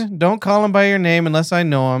friend, don't call him by your name unless I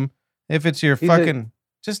know him. If it's your He's a- fucking,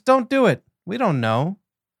 just don't do it. We don't know.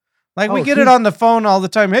 Like we Oh, get it he's- on the phone all the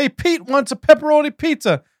time. Hey, Pete wants a pepperoni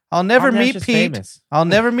pizza. I'll never Tom Nash meet is Pete. famous. I'll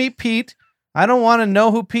never meet Pete. I don't want to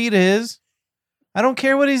know who Pete is. I don't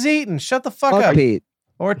care what he's eating. Shut the fuck Fuck up. Pete.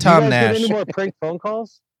 Or Do you Tom guys get Nash. any more prank phone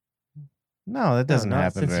calls? No, that doesn't No, not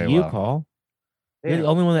happen since very you well. call. You're Damn. the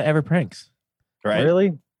only one that ever pranks. Right?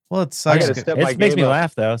 Really? Well, it I sucks. gotta step my It makes game me up.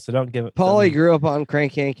 laugh though, so don't give it. Paulie don't- grew up on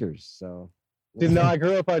Crank Yankers, so. Dude, no, I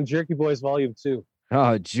grew up on Jerky Boys Volume 2.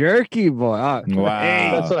 Oh, Jerky Boy. Oh,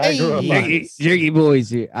 Wow. That's what I grew up on. Jerky Boys.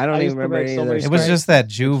 Here. I don't I even used to remember make any so of many those. It was Right. just that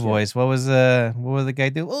Jew Shit. voice. What was the guy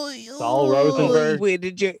do? Saul Rosenberg. Wait,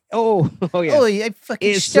 did you? Oh yeah. I fucking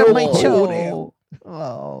It's stubbed so my toe. toe.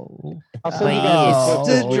 Oh. I'll send you Oh. guys It's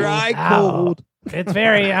a a clip. dry Ow. cold. It's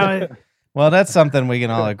very Well, that's something we can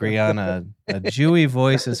all agree on. A Jewy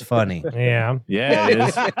voice is funny. yeah. Yeah, it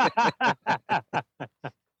is.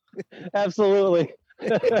 Absolutely.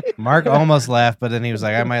 Mark almost laughed, but then he was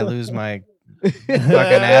like, I might lose my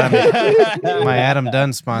Adam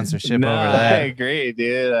Dunn sponsorship No, over I that. agree,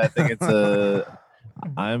 dude. I think it's a.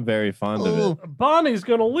 I'm very fond of it. Bonnie's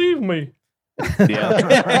gonna leave me.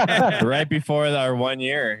 Yeah. Right before our 1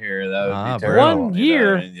 year here, that would Ah, be bro. terrible. 1 you know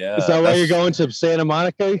year? what I mean? Yeah. Is that why that's- you're going to Santa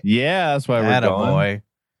Monica? Yeah, that's why we're Atta going. boy.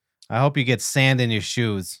 I hope you get sand in your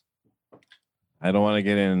shoes. I don't want to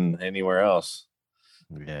get in anywhere else.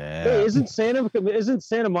 Hey, Yeah. isn't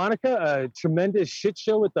Santa Monica a tremendous shit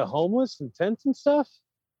show with the homeless and tents and stuff?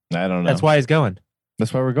 I don't know. That's why he's going.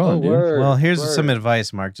 That's why we're going, dude. word, Well, here's word. some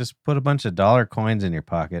advice, Mark. Just put a bunch of dollar coins in your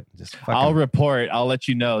pocket. Just fucking I'll report. I'll let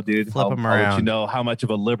you know, dude. Flip I'll, 'em I'll let you around. know how much of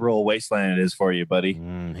a liberal wasteland it is for you, buddy.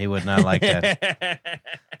 He would not like that.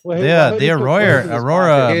 Wait, Yeah, why would the he put Aurora coins in his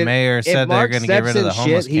Aurora pocket? Dude, mayor If said they're Mark going to get steps rid of in the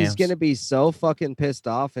homeless shit, he's camps. gonna be so fucking pissed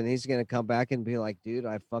off, and he's gonna come back and be like, "Dude,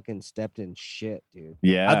 I fucking stepped in shit, dude."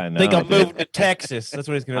 Yeah, I I know. think I'm dude. moving to Texas. That's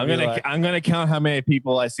what he's gonna I'm be gonna like. I'm gonna count how many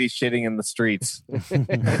people I see shitting in the streets.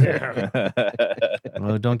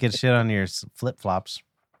 Well, don't get shit on your flip flops.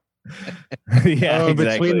 Yeah, Oh, between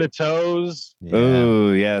exactly. the toes. Yeah.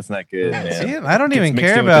 Ooh, yeah, it's not good, man. See, I don't Gets even mixed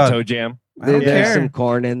care in with about. the toe jam. I don't Dude, there's care. some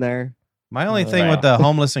corn in there. My only thing with the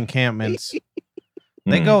homeless encampments,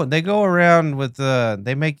 they Mm. go around with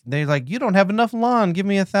they're like, you don't have enough lawn. Give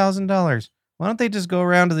me $1,000. Why don't they just go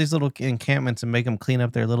around to these little encampments and make them clean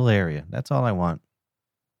up their little area? That's all I want.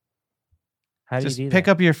 How do Just you do pick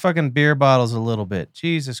that? up your fucking beer bottles a little bit.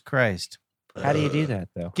 Jesus Christ. How do you do that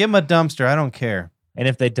though? Give them a dumpster. I don't care. And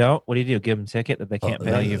if they don't, what do you do? Give them a ticket that they can't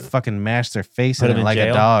No, pay? you fucking mash their face Put in 'em it in like a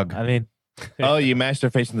jail? dog. I mean, Oh, you mashed their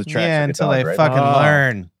face in the tracks. Yeah, like a until dog, they right? fucking Oh.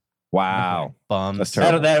 learn. Wow. Bums. That's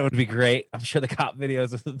terrible. that would be great. I'm sure the cop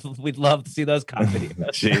videos. We'd love to see those cop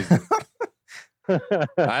videos. Jesus.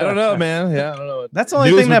 I don't know, man. Yeah, I don't know. That's the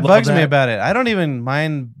only News thing that would love bugs me that. about it. I don't even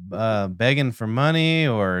mind begging for money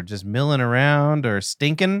or just milling around or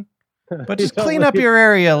stinking, but just You don't clean up like- your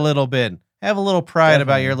area a little bit. Have a little pride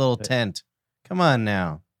about your Definitely. little tent. Come on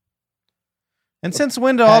now. And since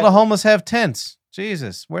when do all the homeless have tents?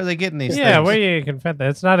 Jesus, where are they getting these Yeah, things? where you can fit that.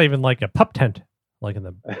 It's not even like a pup tent, like in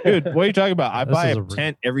the. Dude, what are you talking about? I This buy is a a re-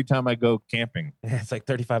 tent every time I go camping. It's like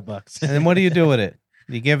 $35. And then what do you do with it?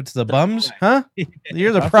 You give it to the bums? Huh?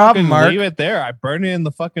 You're the I problem, fucking Mark. Leave it there. I burn it in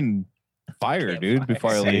the fucking fire, dude,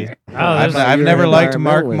 before I See? leave. Oh, I've, there's- I've you're never an liked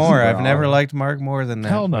Mark environmentalist, more. I've bro. never liked Mark more than that.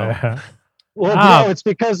 Hell no. Well, Ah. no, it's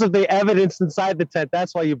because of the evidence inside the tent.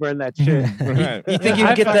 That's why you burn that shit. Right. You think you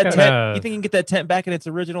I can get that fucking, tent? You think you can get that tent back in its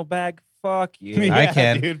original bag? Fuck you. I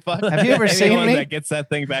can. Dude, fuck. Have you ever seen Anyone me? that gets that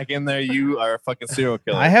thing back in there, you are a fucking serial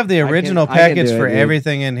killer. I have the I can- original I can package do it, for dude.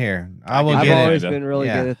 everything in here. I will I've get always it. been really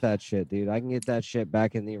Yeah. good at that shit, dude. I can get that shit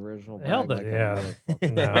back in the original. Hell, bag like a yeah.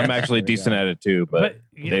 motherfucker. No. I'm actually decent at it too, but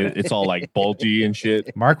it's all like bulgy and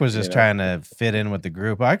shit. Mark was just Yeah. trying to fit in with the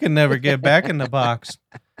group. I can never get back in the box.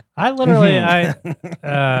 I literally,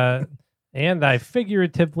 and I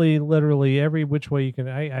figuratively, literally every which way you can.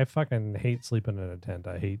 I fucking hate sleeping in a tent.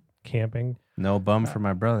 I hate camping. No bum for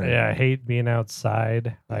my brother. Yeah, I hate being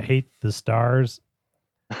outside. I hate the stars.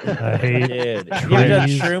 I hate. Dude, you ever done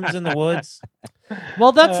trees. shrooms in the woods?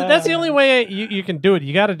 Well, that's the only way you can do it.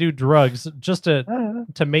 You got to do drugs just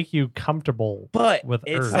to make you comfortable. But With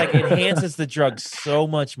it's Earth. like enhances the drug so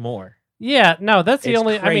much more. Yeah, no, that's the It's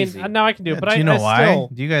only. crazy. I mean, now I can do it, but do I you know I why? Still,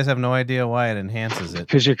 Do you guys have no idea why it enhances it?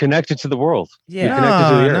 Because you're connected to the world. Yeah. No, connected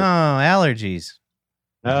to the earth. allergies.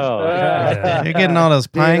 Oh, Yeah. You're getting all those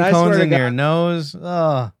Dude, pine I cones swear to in God. your nose.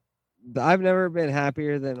 Oh, I've never been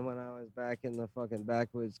happier than when I was back in the fucking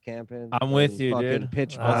backwoods camping. I'm with and you, fucking dude.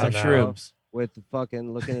 Pitch On On some black, some bro, shrooms. with the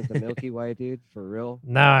fucking looking at the Milky Way, dude. For real.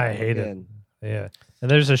 no, I hate it. Fucking- Yeah,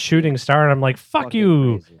 and there's a shooting star, and I'm like, fuck fucking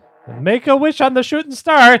you. crazy. Make a wish on the shooting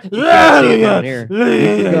star. You can't see it down here.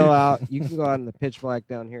 You can go out. You can go out in the pitch black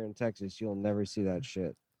down here in Texas. You'll never see that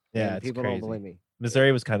shit. Yeah, And it's people crazy. don't believe me.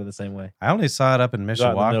 Missouri was kind of the same way. I only saw it up in Go out in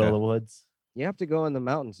the middle of the Mishawaka. woods. You have to go in the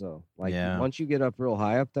mountains though. Like Yeah. once you get up real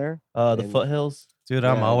high up there. The And- foothills. Dude,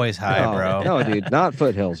 I'm Yeah. always high, no, bro. No, dude, not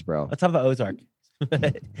foothills, bro. On top of the Ozark.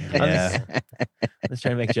 I'm Yeah. just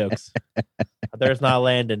trying to make jokes. There's not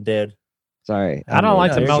landing, dude. Sorry. I don't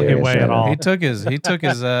like the Milky serious Way right at now. all. He took his they're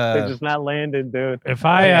just not landing, dude. If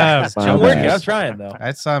I Fine, I'm man. working. I'm trying though.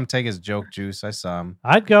 I saw him take his joke juice. I saw him.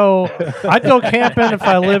 I'd go camping if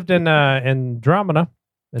I lived in Andromeda.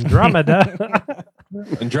 Andromeda.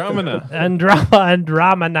 Andromeda.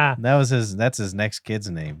 Andromeda. That's his next kid's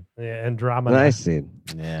name. Yeah, Andromeda. Nice, dude.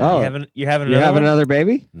 Yeah. Oh, You having you another have one? another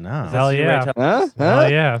baby? No. Hell yeah. Huh? Hell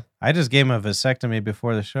yeah. I just gave him a vasectomy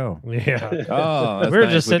before the show. Yeah. Oh, that's We were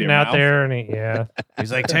nice just with sitting your out mouth. there, and yeah,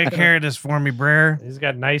 He's like, take care of this for me, Brer. he's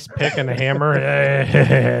got a nice pick and a hammer.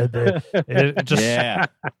 It just Yeah.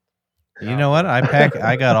 You know what?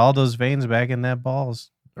 I got all those veins back in that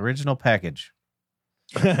balls. Original package.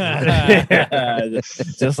 Just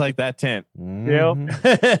like that tent.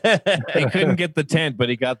 Mhm. He couldn't get the tent, but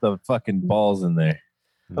he got the fucking balls in there.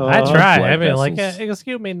 I tried. I Blood mean, like, vessels.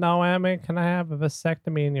 excuse me, Naomi, can I have a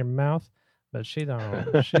vasectomy in your mouth? But she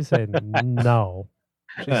don't. She said no.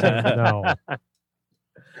 She said no.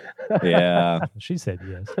 Yeah. She said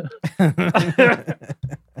yes.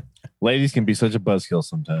 Ladies can be such a buzzkill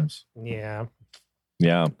sometimes. Yeah.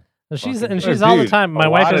 Yeah. And she's Fucking- and she's Oh, all the dude, time. My a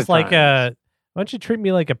wife lot is of like, times. why don't you treat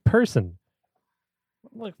me like a person?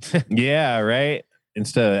 Look, Yeah, right?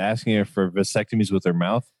 Instead of asking her for vasectomies with her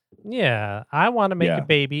mouth. yeah, I want to make Yeah. a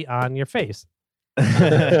baby on your face.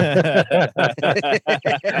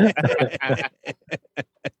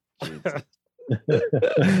 See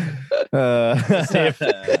if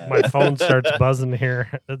my phone starts buzzing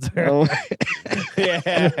here. That's Oh,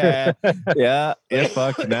 yeah. Yeah.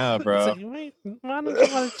 Fuck now, It's bro. like, wait, why don't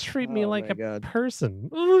you want to treat me Oh like my a God. person?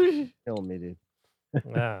 Ooh. kill me, dude.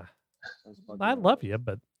 Ah, That's fucking I love you,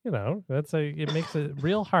 but you know it makes it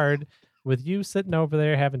real hard with you sitting over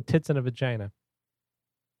there having tits and a vagina.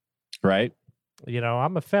 Right? You know,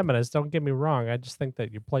 I'm a feminist. Don't get me wrong. I just think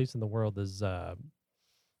that your place in the world is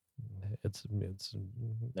it's The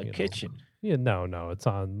you know, kitchen. Yeah, no, it's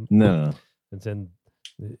on. No.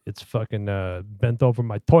 It's fucking bent over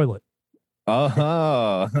my toilet.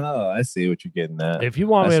 Oh, I see what you're getting at. If you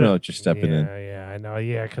want I me to, smell what you're stepping in. Yeah, I know.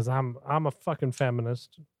 Yeah, because I'm a fucking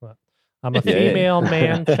feminist. I'm a Yeah. female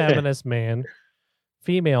man, feminist man,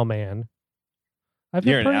 female man. I feel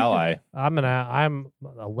You're an pretty good. ally. I'm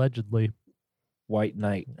allegedly. White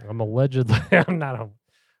knight. I'm allegedly. I'm not a.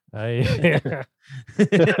 I,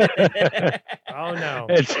 oh no.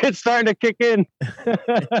 It's starting to kick in.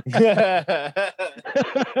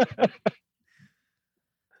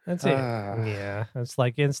 That's it. Yeah. It's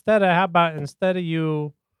like instead of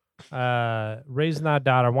you raising our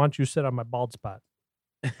daughter, why don't you sit on my bald spot?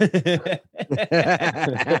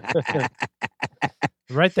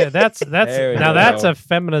 Right there. That's There we now go. that's a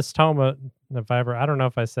feminist tone. If I don't know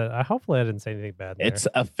if I said. Hopefully I didn't say anything bad. In It's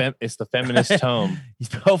the feminist tome.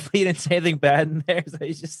 Hopefully you didn't say anything bad in there. So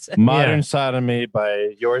you just said. Modern Yeah. Sodomy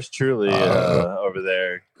by yours truly over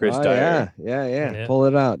there, Chris Oh, Dyer. yeah. Yeah. Pull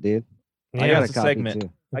it out, dude. there. I Yeah, got it's a a copy segment.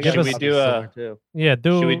 too. I Give got us- we do too. yeah.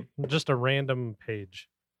 Do Should just a random page.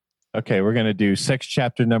 Okay, we're gonna do sex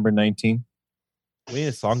chapter number 19. We need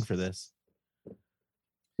a song for this.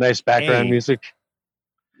 Nice background Hey. music.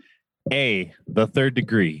 A, the third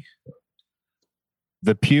degree.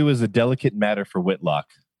 The pew is a delicate matter for Whitlock.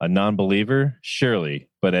 A non-believer, surely,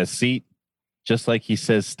 but as seat, just like he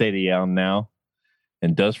says steady on now,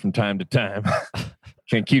 and does from time to time,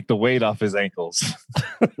 can keep the weight off his ankles.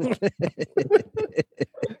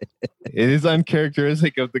 It is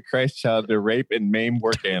uncharacteristic of the Christ child to rape and maim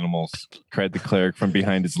work animals, cried the cleric from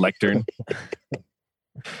behind his lectern.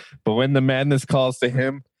 But when the madness calls to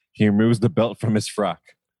him, he removes the belt from his frock,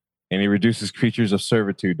 and he reduces creatures of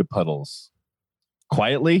servitude to puddles.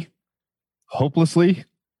 Quietly, hopelessly,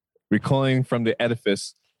 recoiling from the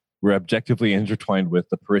edifice we're objectively intertwined with,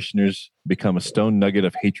 the parishioners become a stone nugget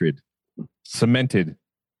of hatred, cemented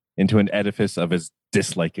into an edifice of his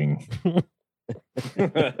disliking.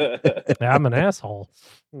 I'm an asshole.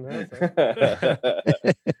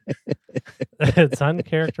 It's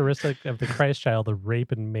uncharacteristic of the Christ child to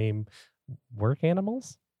rape and maim work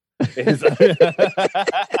animals.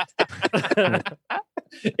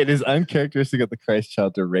 It is uncharacteristic of the Christ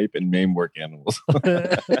child to rape and maim work animals.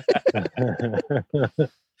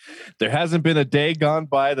 There hasn't been a day gone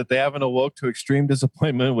by that they haven't awoke to extreme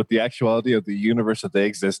disappointment with the actuality of the universe that they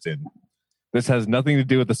exist in. This has nothing to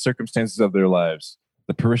do with the circumstances of their lives.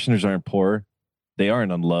 The parishioners aren't poor. They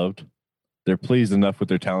aren't unloved. They're pleased enough with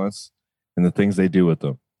their talents and the things they do with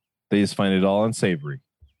them. They just find it all unsavory.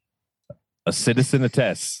 A citizen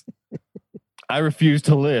attests. I refuse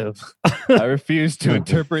to live. I refuse to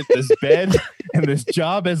interpret this bed and this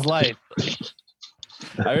job as life.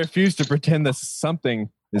 I refuse to pretend that something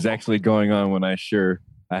is actually going on when I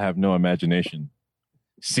have no imagination.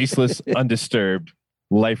 Ceaseless, undisturbed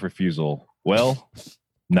life refusal. Well,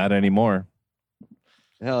 not anymore.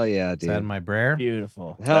 Hell yeah, Is that dude. my brer?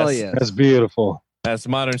 Beautiful. Hell That's- yeah. That's beautiful. That's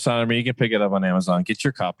Modern Sodomy. You can pick it up on Amazon. Get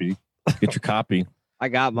your copy. Get your copy. I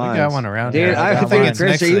got We mine. got one around Dude, here. I think think it's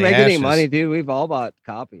Chris, next are to you the making any ashes. money, dude? We've all bought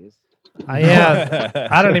copies. Yeah,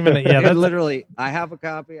 I don't even. Yeah, Dude, that's literally, I have a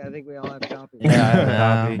copy. I think we all have copies. Yeah, I have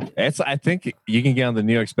a Um, copy. I think you can get on the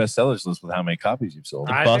New York bestsellers list with how many copies you've sold.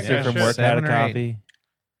 I think Buster I from should. work had a 7 or 8. copy. He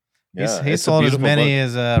Yeah, he it's a sold as beautiful many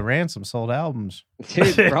book. as Ransom sold albums.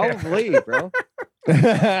 Dude, probably, bro.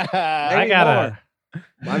 I Maybe gotta.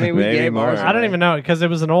 I mean, we Maybe gave more. ours. I don't away. even know because it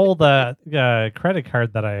was an old credit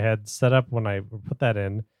card that I had set up when I put that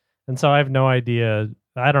in, and so I have no idea.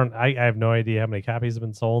 I have no idea how many copies have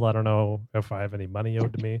been sold. I don't know if I have any money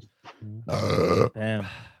owed to me. Damn.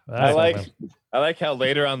 That's I not like how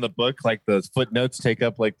later on the book, like the footnotes take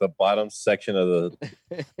up like the bottom section of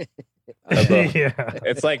the. bad. Yeah.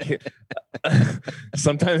 It's like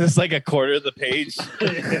sometimes it's like a quarter of the page.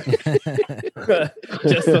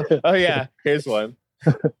 Oh yeah, here's one.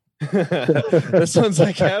 This one's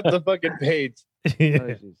like half the fucking page. Oh,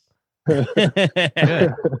 jeez.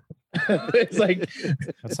 Good. It's like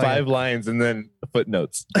That's 5 lines and then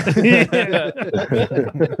footnotes.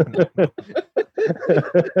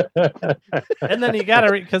 And then you got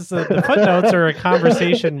to read because the footnotes are a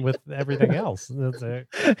conversation with everything else. That's it.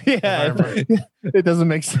 Yeah, it doesn't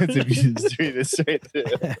make sense if you just read it straight through.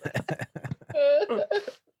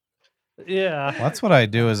 Yeah. That's what I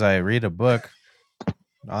do is I read a book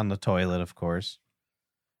on the toilet, of course.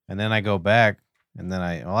 And then I go back and then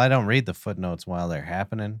I don't read the footnotes while they're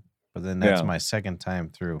happening, but then that's Yeah. my second time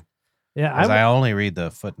through. Yeah. Because I only read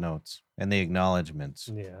the footnotes and the acknowledgments.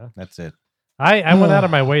 Yeah. That's it. I went out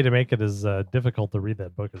of my way to make it as difficult to read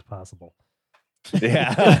that book as possible.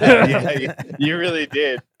 Yeah, you really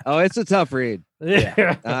did. Oh, it's a tough read.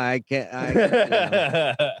 Yeah. I can't.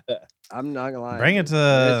 I'm not gonna lie. Bring it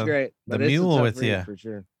to It's great. the but it's a mule tough with read ya. for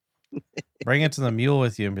sure. Bring it to the mule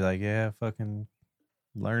with you and be like, yeah, fucking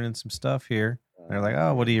learning some stuff here. And they're like,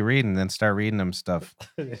 oh, what are you reading? Then start reading them stuff.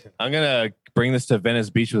 I'm gonna bring this to Venice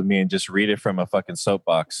Beach with me and just read it from a fucking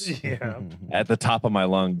soapbox Yeah. at the top of my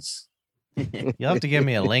lungs. You'll have to give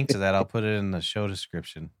me a link to that. I'll put it in the show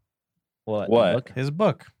description. What? What? Look, His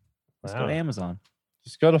book. let's go to Amazon.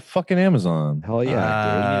 Just go to fucking Amazon. Hell yeah,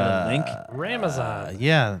 Uh, link? Ramazon.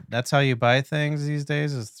 Yeah, that's how you buy things these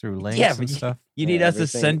days is through links Yeah, and but stuff. You need Yeah, us to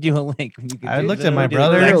everything- send you a link. You can I do looked the- at my do the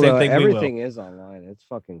brother. exact dude. same thing we will. Everything is online. It's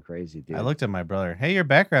fucking crazy, dude. I looked at my brother. Hey, your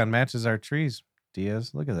background matches our trees,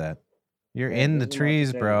 Diaz. Look at that. You're Yeah, in the those are my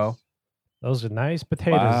trees, bro. potatoes. Those are nice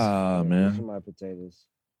potatoes. Wow, Those are man. my potatoes.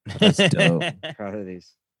 That's dope. Proud of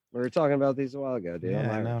these. We were talking about these a while ago, dude. I'm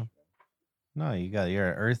Yeah, I Irish. know. No, you're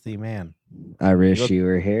an earthy man. I wish Look- you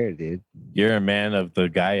were here, dude. You're a man of the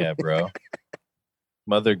Gaia, bro.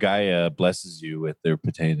 Mother Gaia blesses you with their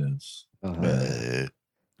potatoes. Who's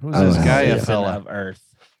Oh, this hell guy, yeah. a fella? of Earth.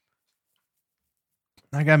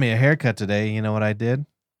 I got me a haircut today. You know what I did?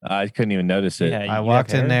 I couldn't even notice it. Yeah, I you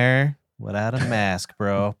walked have in hair? there without a mask,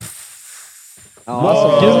 bro. Awesome.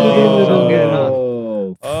 Whoa. So good, huh?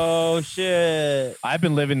 Oh shit! I've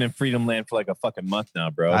been living in Freedom Land for like a fucking month now,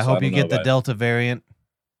 bro. I so hope don't you know get the about- Delta variant.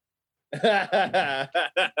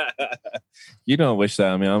 You don't wish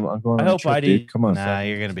that. I mean, I'm going. I on a hope trip, I dude. did. Come on. Nah,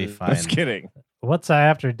 you're gonna be fine. Just kidding. What's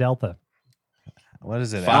after Delta? What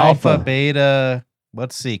is it? Phi. Alpha, beta.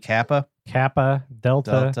 Let's see. Kappa, Kappa,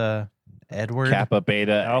 Delta, Delta, Edward, Kappa,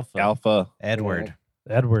 Beta, Alpha. Alpha, Edward.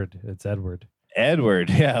 Edward. It's Edward. Edward.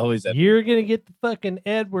 Yeah, always. Edward. You're gonna get the fucking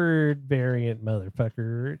Edward variant,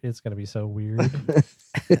 motherfucker. It's gonna be so weird.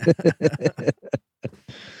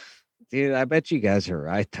 Dude, I bet you guys are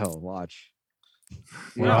right though. Watch.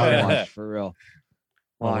 You We're all- gotta watch for real.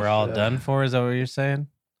 Well, we're Watch, all dude. done for. Is that what you're saying?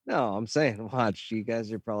 No, I'm saying watch. You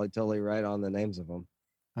guys are probably totally right on the names of them.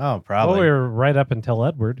 Oh, Well, probably. we were right up until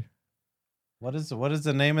Edward. What is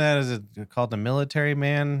the name of that? Is it called the military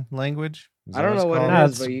man language? Is I that don't know it's what called? it No,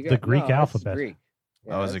 is, it's but you the got Greek no, it's alphabet. Greek.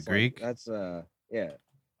 Oh, is it that's Greek? That's yeah.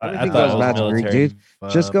 I Everything thought goes it was back to Greek, military. dude.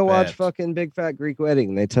 Just go watch Bet. fucking Big Fat Greek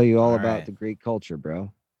Wedding. They tell you all about Alright. the Greek culture,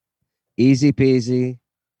 bro. Easy peasy.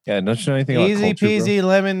 Yeah, don't you know anything about Easy culture, bro? peasy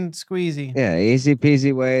lemon squeezy. Yeah, easy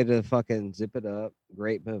peasy way to fucking zip it up.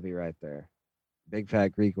 Great movie right there. Big Fat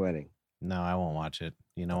Greek Wedding. No, I won't watch it.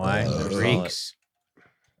 You know why? Never saw Greeks.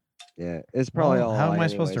 Yeah, it's probably Well, all. how am lie I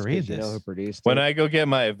supposed to anyways, 'cause read You know this? who produced When it? I go get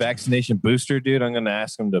my vaccination booster, dude, I'm gonna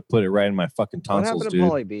ask them to put it right in my fucking What tonsils, happened to dude,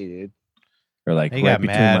 Pauly B, dude? or like He right got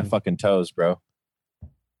between mad. my fucking toes, bro.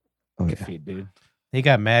 Oh Good feed, dude. He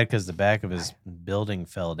got mad because the back of his building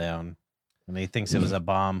fell down, and he thinks it was a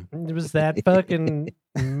bomb. It was that fucking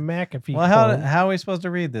McAfee. Well, how clone. how are we supposed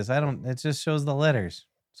to read this? I don't. It just shows the letters.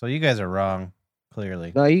 So you guys are wrong,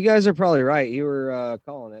 clearly. No, you guys are probably right. You were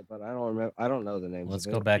calling it, but I don't remember. I don't know the names. Let's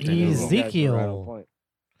of go it. back to You guys were right on Ezekiel. point.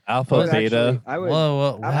 Alpha, I would beta. actually- I would.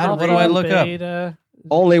 Whoa, I'm how, not what do I reading look up? Beta.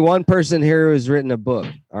 Only one person here who's written a book.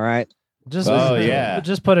 All right. Just Oh, yeah.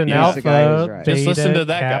 Just put an He's alpha, the guy who's right. beta, Just listen to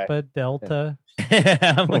that guy. kappa, delta.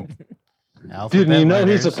 I'm like, Alphabet Dude, you know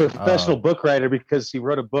he's a letters? professional Oh. book writer because he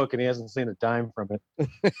wrote a book and he hasn't seen a dime from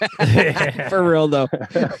it. For real though.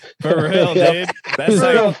 For real, dude. That's It's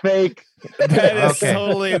so like fake, that is Okay.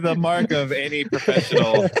 totally the mark of any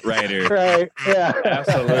professional writer. right? Yeah,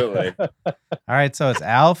 Absolutely. All right, so it's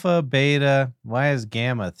alpha, beta. Why is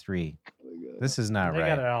gamma 3? This is not They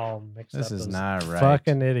got it right. all mixed up. This is those not right.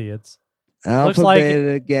 Fucking idiots. Alpha, like-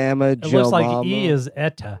 beta, gamma, It looks like Jomama. E is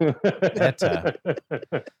eta. Eta.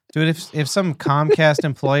 Dude, if some Comcast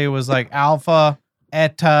employee was like alpha,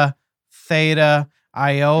 eta, theta,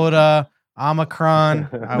 iota, omicron,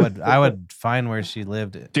 I would find where she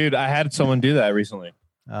lived. Dude, I had someone do that recently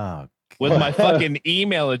Oh, with my fucking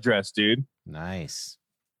email address, dude. nice.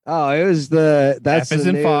 Oh, it was that's F is the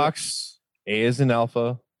in new- Fox, A is in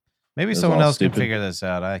Alpha. Maybe That's someone all else can stupid. figure this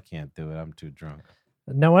out. I can't do it. I'm too drunk.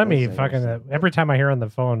 Noemi, Those fucking. things. Every time I hear on the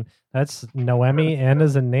phone, that's Noemi, N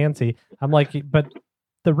is in Nancy. I'm like, but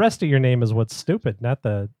the rest of your name is what's stupid, not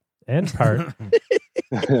the end part.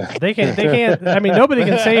 They can't. I mean, nobody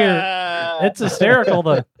can say you're. It's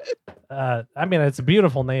hysterical. I mean, it's a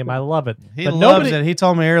beautiful name. I love it. He But loves nobody- it. He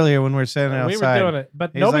told me earlier when we were sitting We were outside. doing it,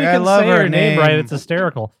 but He's nobody like, "I can love say her her name right. name." It's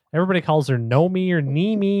hysterical. Everybody calls her Nomi or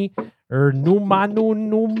Nimi or Numanu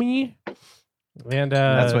Numi. And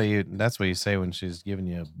That's what you say when she's giving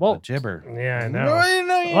you a Well, gibber. yeah, I know. No, you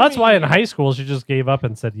know you Well, that's why in mean. high school she just gave up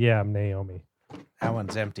and said, "Yeah, I'm Naomi." That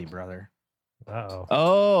one's empty, brother. Uh-oh.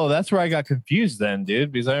 Oh, that's where I got confused then,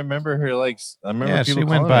 dude. Because I remember her like I remember Yeah, people she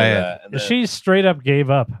went calling by her it. that. and then- She straight up gave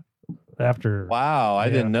up after. wow, I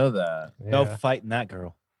Yeah. didn't know that. no Yeah. fighting that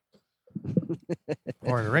girl.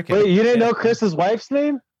 Or Rick. Wait, you didn't know Chris's wife's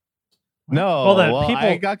name? No, Well, that I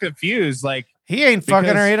people- got confused. Like He ain't fucking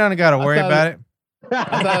her. Because He don't got to I worry thought about it.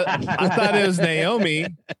 I thought it was Naomi,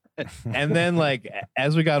 and then like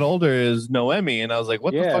as we got older, it was Noemi, and I was like,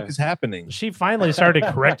 "What the Yeah. fuck is happening?" She finally started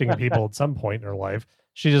correcting people at some point in her life.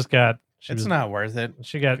 She just got. She It's was, not worth it.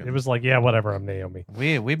 She got. It was like, yeah, whatever. I'm Naomi.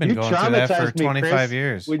 We've been You going through that for traumatized me, 25 Chris.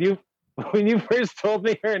 years. When you first told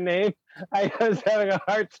me her name, I was having a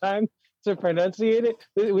hard time to pronunciate it.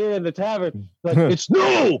 We were in the tavern, like it's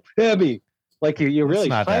no Abby. Like you're It's really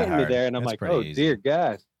not that fighting me hard. there, and I'm It's like, pretty oh easy. dear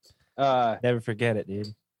God. Never forget it, dude.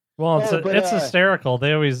 Well, it's, Oh, but, it's uh, hysterical.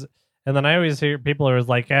 They always. And then I always hear people are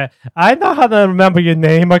like, I know how to remember your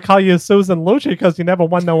name. I call you Susan Lucci because you never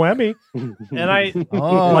won no Emmy. And I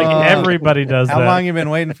Oh, like everybody does How that. long you been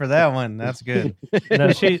waiting for that one? That's good. No,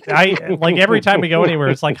 I like every time we go anywhere,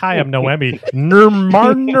 it's like, hi, I'm Noemi.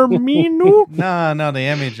 Nermarnerminu. No, the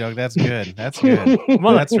Emmy joke. That's good. That's good.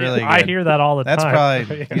 Well, That's really I good. hear that all the That's time.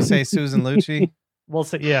 probably you say Susan Lucci. We'll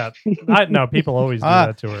say, yeah. No, people always do Ah,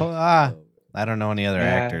 that to her. I don't know any other Yeah.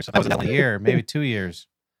 actors. That was a year, maybe 2 years.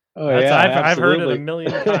 Oh That's, yeah, I've heard it a absolutely.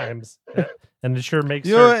 million times, and it sure makes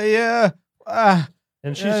her. Yeah.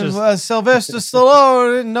 And she's just Sylvester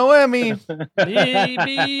Stallone, Noemi.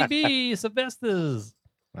 B Sylvester's.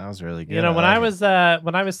 That was really good. You know, when I like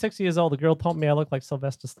it. was 6 years old, the girl told me I looked like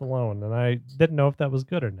Sylvester Stallone, and I didn't know if that was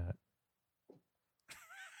good or not.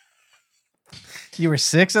 You were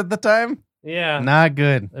 6 at the time. Yeah, Not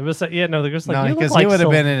good. it was. Yeah, no, the girl's like, No, you look because like he would have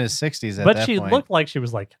Syl-" been in his 60s at But that she point. looked like she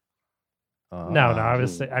was like, Oh. no, I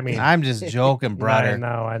was. I mean, I'm just joking, brother.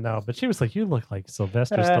 I know. But she was like, you look like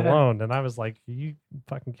Sylvester Stallone, and I was like, you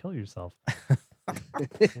fucking kill yourself.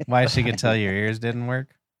 Why she could tell your ears didn't work?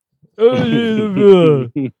 I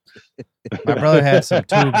My brother had some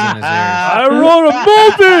tubes in his ears. wrote a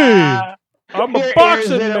movie. I'm Your a ears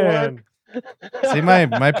boxing didn't man. work. See,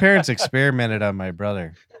 my parents experimented on my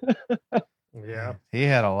brother. Yeah. He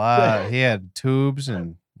had a lot. He had tubes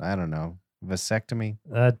and I don't know, vasectomy.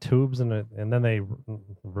 Tubes and then they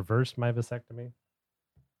reversed my vasectomy.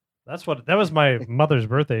 That was my mother's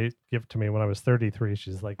birthday gift to me when I was 33.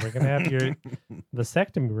 She's like, "We're gonna have your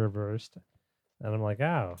vasectomy reversed," and I'm like,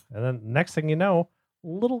 "Oh!" And then next thing you know,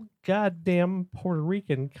 little goddamn Puerto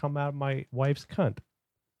Rican come out of my wife's cunt.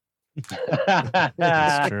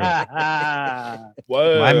 That's true.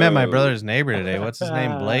 Whoa. I met my brother's neighbor today. What's his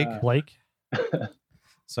name? Blake. Blake.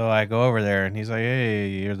 So I go over there and he's like, "Hey,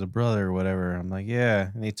 you're the brother or whatever." I'm like, "Yeah."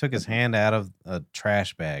 And he took his hand out of a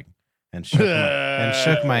trash bag and shook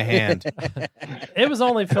my hand. It was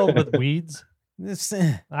only filled with weeds. This-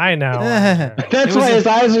 I know. That's why his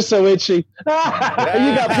eyes are so itchy. You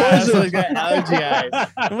got poison.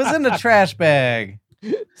 It was in the trash bag.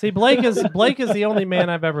 See, Blake is the only man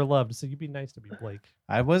I've ever loved. So you'd be nice to be Blake.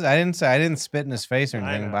 I didn't spit in his face or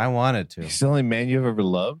I anything, know. but I wanted to. He's the only man you've ever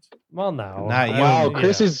loved. Well, no, Not you. Wow, Yeah.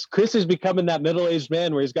 Chris is becoming that middle-aged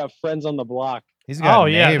man where he's got friends on the block. He's got Oh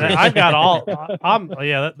yeah, neighbors. I've got all.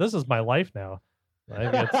 This is my life now.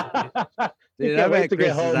 Like, Dude, I bet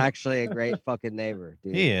Chris is actually a great fucking neighbor.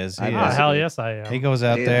 Dude. He is. He I is. oh bet hell he- yes, I am. He goes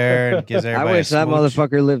out Yeah. there and gives I everybody. wish that a smooch.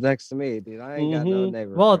 motherfucker lived next to me, dude. I ain't got no Mhm.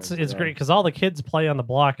 neighbor. Well, it's friends, man. great because all the kids play on the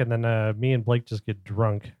block, and then me and Blake just get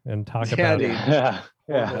drunk and talk Yeah, about dude. Yeah.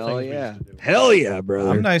 horrible Hell things we yeah. used to do. Hell yeah, brother.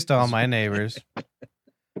 I'm nice to all my neighbors.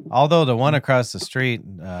 Although the one across the street,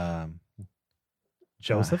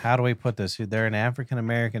 Joseph. how do we put this? They're an African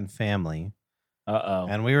American family, Uh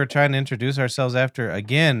and we were trying to introduce ourselves after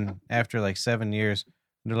like 7 years.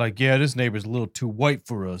 And they're like, "Yeah, this neighbor's a little too white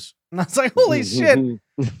for us." And I was like, "Holy shit!"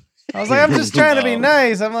 I was like, "I'm just trying to be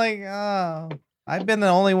nice." I'm like, "Oh, I've been the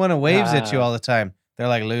only one who waves at you all the time." They're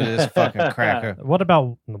like, "Look at this fucking cracker." What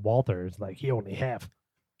about Walter? It's like he only half.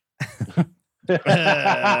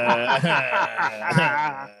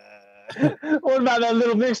 What about that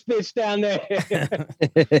little mixed bitch down there?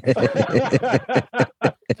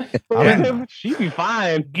 She'd be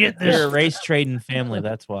fine. Get They're a this. race trading family.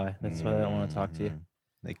 That's why. That's why they don't want to talk to you.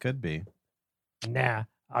 They could be. Nah,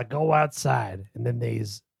 I go outside, and then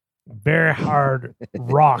there's very hard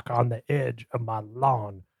rock on the edge of my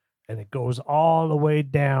lawn, and it goes all the way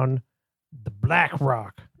down the black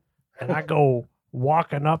rock, and I go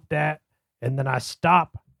walking up that, and then I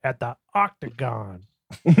stop at the octagon.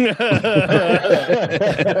 I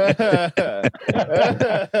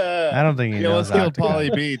don't think he Yeah, knows. let's kill Octagon.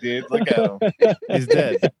 Pauly B, dude. Look at him. He's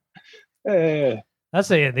dead. That's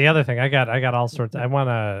the other thing. I got all sorts. I want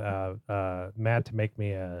Matt to make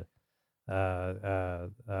me a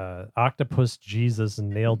octopus Jesus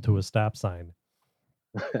nailed to a stop sign.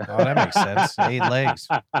 Oh, that makes sense. 8 legs.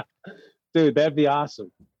 Dude, that'd be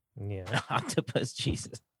awesome. Yeah, Octopus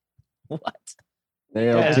Jesus. What?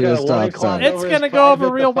 Nailed Yeah, to it's a got a stop loincloth sign. it's over his gonna go over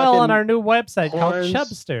private, real the well on fucking our new website called horns.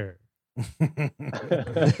 Chubster.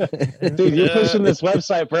 Dude, you're pushing this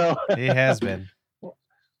website, bro. He has been.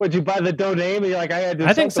 Would you buy the domain? And you're like, I had to do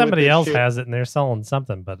I think something with somebody this else shit. has it and they're selling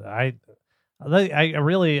something, but I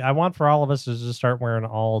want for all of us to just start wearing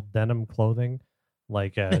all denim clothing,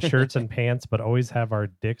 like shirts and pants, but always have our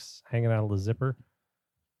dicks hanging out of the zipper.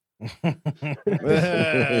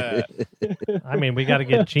 I mean, we got to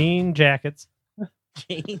get jean jackets,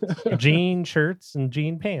 jean shirts, and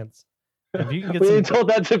jean pants. If you can get When you some, told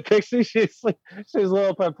that to Pixie, she's a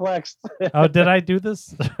little perplexed. oh, did I do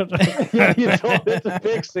this? Yeah, you told it to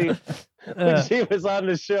Pixie when Uh, she was on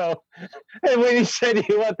the show. And when you said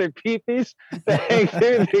you want their peepees to hang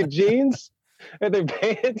through their jeans and their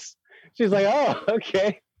pants, she's like, oh,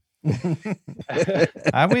 okay.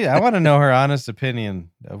 I want to know her honest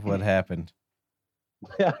opinion of what happened.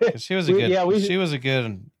 'Cause She was a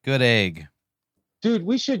good egg. Dude,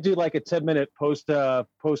 we should do like a 10-minute post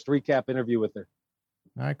recap interview with her.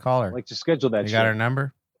 I call her. Like to schedule that You shit. got her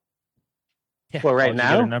number? Yeah. Well, right did you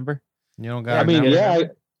get now? her number? You don't got I her mean, number? yeah,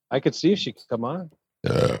 I could see if she could come on.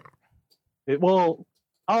 Well,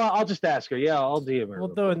 I'll just ask her. Yeah, I'll DM her. we'll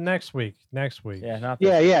real do it quick. next week. Next week. Yeah, not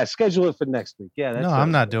Yeah, this. yeah. Schedule it for next week. Yeah, that's No,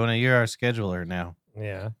 I'm not doing it. You're our scheduler now.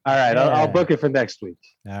 Yeah. All right, I'll Yeah. book it for next week.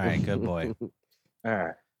 All right, good boy. All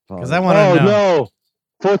right. Because I want to Oh know. no,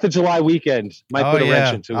 4th of July weekend might Oh put a wrench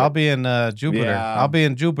yeah, into I'll it. be in Jupiter. Yeah. I'll be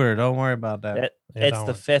in Jupiter. Don't worry about that. Yeah, It's the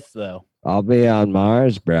don't. 5th, though. I'll be on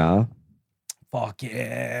Mars, bro. Fuck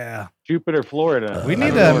yeah. Jupiter, Florida. We I need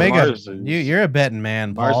don't know to where make Mars a. is. You're a betting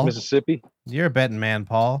man, Mars, Paul. Mississippi. You're a betting man,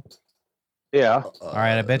 Paul. Yeah. All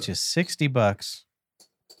right, I bet you $60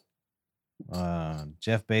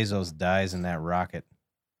 Jeff Bezos dies in that rocket.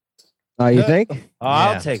 Oh, you think? Oh, Yeah.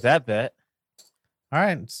 I'll take that bet. All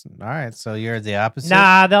right. So you're the opposite.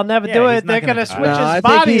 Nah, they'll never Yeah, do he's it. not They're gonna gonna die. switch No, his I think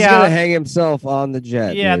body he's out. gonna hang himself on the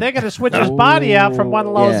jet. Yeah, dude. they're gonna switch his body out from one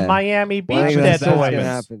of those Yeah. Miami I Beach think dead that's what's toys. gonna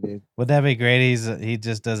happen, dude. Would that be great? He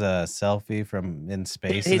just does a selfie from in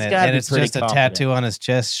space, He's and, gotta be it's pretty just a confident. tattoo on his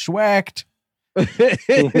chest. Schwacked. and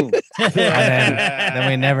Then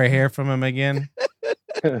we never hear from him again.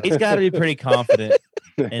 He's got to be pretty confident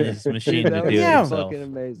in his machine Dude, to that do would it Yeah. be himself. fucking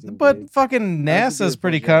amazing. But dude. fucking That's a NASA's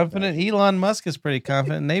pretty beautiful job, confident. Elon Musk is pretty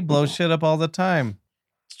confident, and they blow shit up all the time.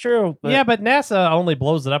 It's true. But Yeah, but NASA only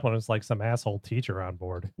blows it up when it's like some asshole teacher on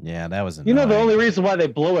board. Yeah, that was You know, the annoying. only reason why they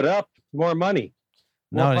blow it up, more money.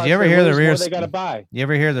 No, More did parts you ever they hear the lose, real more they got to buy. You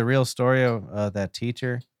ever hear the real story of that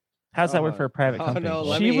teacher? how's that work for a private Oh, company? no,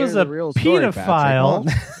 let She me hear was the a real story, Patrick. pedophile.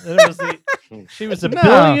 It was she was a No.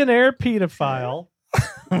 billionaire pedophile.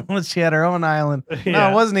 She had her own island. No, Yeah.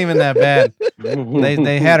 it wasn't even that bad.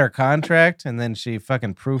 They had her contract, and then she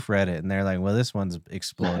fucking proofread it, and they're like, "Well, this one's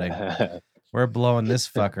exploding. We're blowing this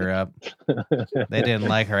fucker up." They didn't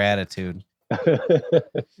like her attitude.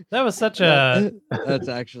 That was such a. That's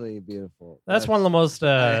actually beautiful. That's one of the most.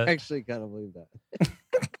 I actually kind of believe that.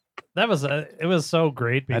 That was. It was so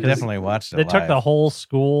great I because definitely watched it. they took the live. whole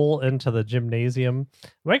school into the gymnasium.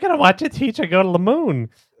 We're gonna watch a teacher go to the moon,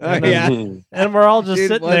 Oh, And then- yeah. and we're all just Dude,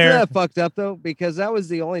 sitting wasn't there. that fucked up though? Because that was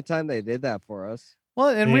the only time they did that for us. Well,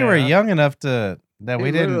 and we were Yeah. young enough that we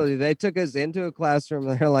Dude, didn't. literally, they took us into a classroom.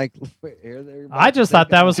 And they're like, "Here, they're about I to just take thought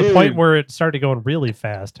that off." was the point Dude. where it started going really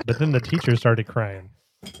fast, but then the teacher started crying.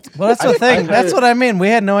 Well, that's the thing. That's what I mean. We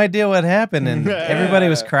had no idea what happened, and Yeah. everybody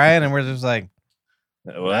was crying, and we're just like,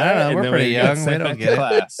 What? I don't know, And we're then pretty we got young, we sent don't back to get it.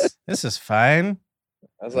 class. "This is fine."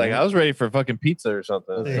 I was like, I was ready for fucking pizza or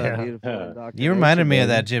something. That's Yeah. that beautiful Yeah. indoctrination, You reminded me of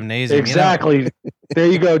baby. that gymnasium. Exactly. There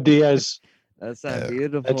you go, Diaz. That's that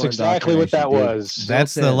beautiful. That's exactly what that indoctrination, dude. was.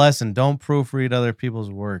 That's the Built in. lesson. Don't proofread other people's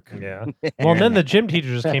work. Yeah. Well, and then the gym teacher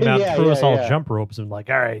just came out Yeah, and threw us all yeah. jump ropes and like,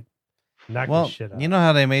 all right, knock Well, this shit out. you know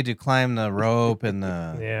how they made you climb the rope and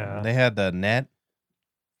the Yeah. they had the net.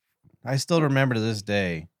 I still remember to this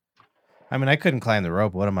day. I mean, I couldn't climb the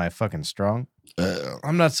rope. What am I, fucking strong?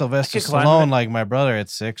 I'm not Sylvester could climb Stallone it. like my brother at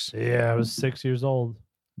 6. Yeah, I was 6 years old.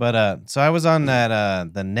 But so I was on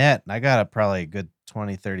that the net, and I got up probably a good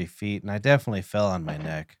 20, 30 feet, and I definitely fell on my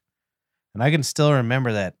neck. And I can still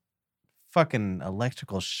remember that fucking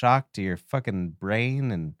electrical shock to your fucking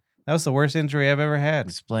brain, and that was the worst injury I've ever had.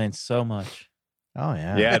 Explains so much. Oh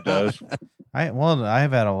yeah. Yeah, it does.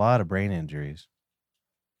 I've had a lot of brain injuries.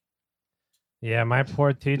 Yeah, my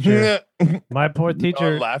poor teacher. My poor I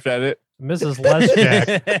teacher, laughed at it. Mrs.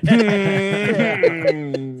 Lesjack.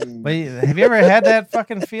 But have you ever had that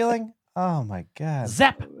fucking feeling? Oh my god.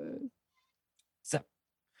 Zap.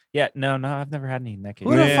 Yeah, no, I've never had any neck Who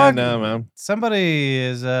the injuries. fuck- No, man. Somebody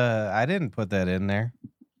is I didn't put that in there.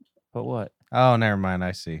 But what? Oh, never mind.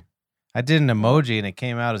 I see. I did an emoji and it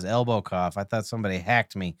came out as elbow cough. I thought somebody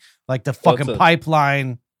hacked me. Like the Well, it's fucking a-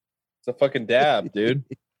 pipeline. It's a fucking dab, dude.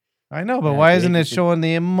 I know, but Yeah, why dude, isn't you it should- showing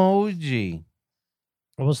the emoji?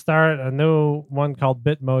 We'll start a new one called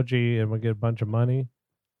Bitmoji and we'll get a bunch of money.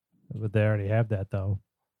 But they already have that though.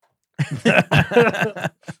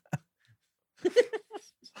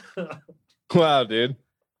 Wow, dude.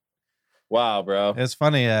 Wow, bro. It's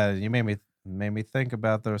funny. You made me think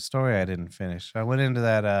about the story I didn't finish. I went into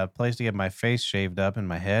that place to get my face shaved up in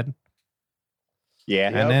my head. Yeah.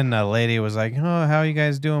 And then the lady was like, "Oh, how you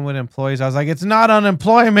guys doing with employees?" I was like, "It's not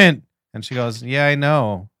unemployment." And she goes, "Yeah, I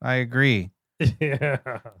know. I agree." Yeah.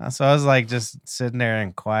 So I was like just sitting there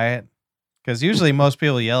and quiet. Because usually most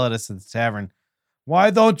people yell at us at the tavern,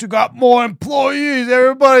 "Why don't you got more employees?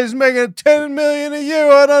 Everybody's making 10 million a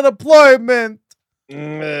year on unemployment."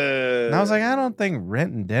 And I was like, I don't think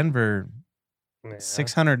rent in Denver,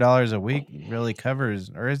 $600 a week really covers,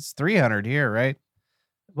 or it's $300 here, right?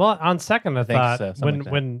 Well, on second think thought, so, something like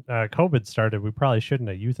that. when COVID started, we probably shouldn't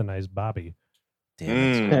have euthanized Bobby.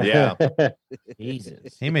 Damn it. Yeah.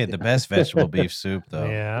 Jesus. He made the best vegetable beef soup, though.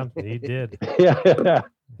 Yeah, he did. yeah,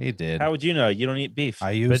 He did. How would you know? You don't eat beef.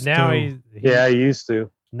 I But used now to. he I used to.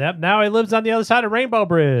 now he lives on the other side of Rainbow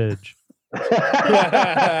Bridge.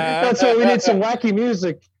 That's why we need some wacky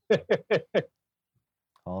music.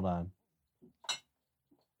 Hold on.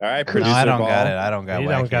 All right, No, producer I don't Ball. got it. I don't got He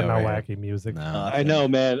wacky don't got no over here. wacky music. No. I know,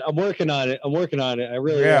 man. I'm working on it. I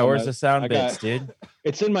really Yeah, am. where's the sound I bits, got- dude?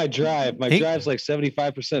 It's in my drive. My He- drive's like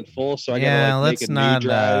 75% full, so I Yeah, gotta like let's make a not new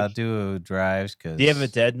drive. do drives because Do you have a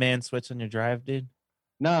dead man switch on your drive, dude?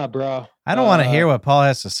 Nah, bro. I don't want to Uh, hear what Paul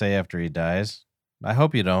has to say after he dies. I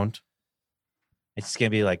hope you don't. It's just gonna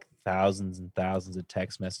be like thousands and thousands of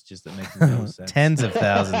text messages that make no sense. Tens of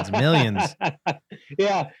thousands, millions.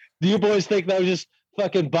 Yeah. Do you boys think that was just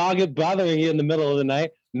fucking bothering you in the middle of the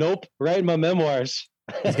night? Nope. Writing my memoirs.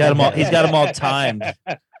 He's got them all. He's got them all timed.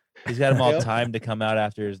 He's got them all Yep. timed to come out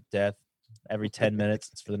after his death every 10 minutes.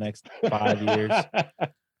 It's for the next 5 years.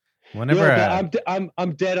 Whenever Yeah,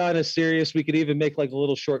 I'm dead on a serious. We could even make like a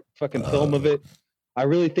little short fucking film of it. I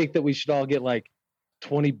really think that we should all get like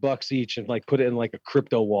 $20 each and like put it in like a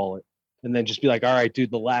crypto wallet, and then just be like, all right, dude,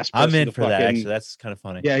 the last. I'm person in to for that. fucking- Actually, that's kind of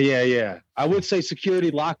funny. Yeah. I would say security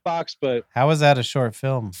lockbox, but how was that a short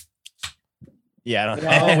film? Yeah, I don't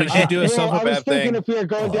Oh, we should do a Sofa I was Bab thinking thing. if we were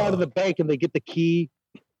going down to the bank and they get the key,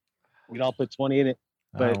 we'd all put 20 in it.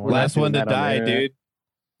 But Oh, we're not Last doing one to that on die, the internet. dude.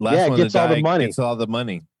 Last Yeah, it one to gets all the die money. gets all the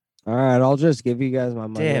money. All right, I'll just give you guys my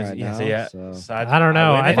money Damn. right Yeah. now. So yeah. So. So I don't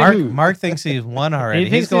know. I win think- it. Mark thinks he's won already. He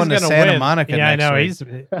He's thinks going to gonna Santa win. Monica Yeah, I next know.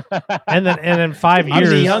 week. And then 5 I'm the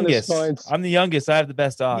years. youngest. Coins. I'm the youngest. I have the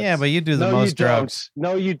best odds. Yeah, but you do the No, most you drugs. don't.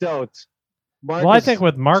 No, you don't. Mark Well, I is think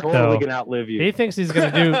with Mark totally though, gonna outlive you. he thinks he's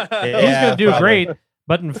gonna do. He's Yeah, gonna do probably. great.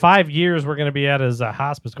 But in 5 years, we're gonna be at his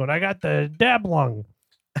hospice going, I got the dab lung.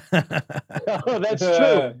 Oh, that's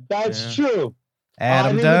true. That's true. Adam I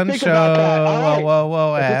didn't even Dunn think Show. about that. All right.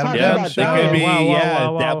 Whoa. If we're Adam talking Dunn about Show. That could be, Wow, yeah,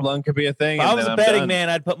 wow. dab lung could be a thing. If I and was then a I'm betting done. man,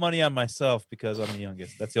 I'd put money on myself because I'm the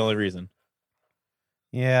youngest. That's the only reason.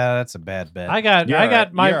 Yeah, that's a bad bet. I got You're all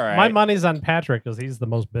right. my You're all my right. money's on Patrick because he's the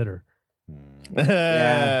most bitter.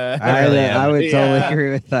 Yeah, I really I am. would totally Yeah.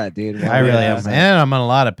 agree with that, dude. I really Yeah. am. And I'm in a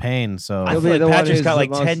lot of pain, so I He'll feel be the like one Patrick's who's got the like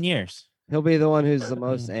most- 10 years. He'll be the one who's the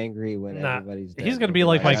most angry when Nah, everybody's dead. he's gonna He'll be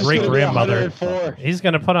like my It's great gonna be grandmother. 104. He's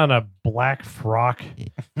gonna put on a black frock.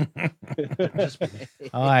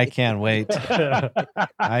 oh, I can't wait.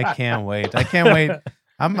 I can't wait. I can't wait.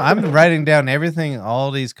 I'm writing down everything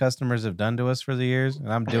all these customers have done to us for the years,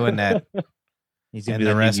 and I'm doing that. He's gonna In be the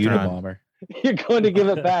the new restaurant. Unabomber. You're going to give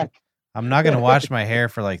it back. I'm not gonna wash my hair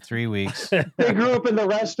for like 3 weeks. They grew up in the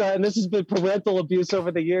restaurant, and this has been parental abuse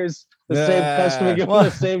over the years. The same customer giving Well-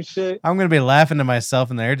 the same shit. I'm gonna be laughing to myself,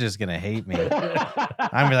 and they're just gonna hate me. I'm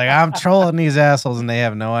gonna be like, I'm trolling these assholes, and they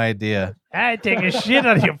have no idea. I take a shit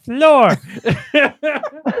on your floor.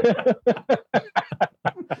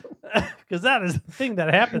 Because that is the thing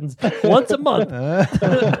that happens once a month.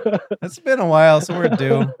 It's been a while, so we're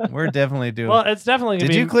due. We're definitely due. Well, it's definitely gonna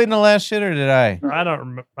Did be. you clean the last shit, or did I? I don't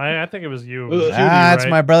remember. I think it was you. It Ah, was Judy, It's right?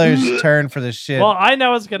 my brother's turn for the shit. Well, I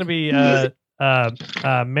know it's gonna be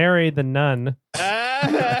Mary the nun.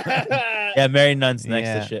 Yeah, Mary Nunn's next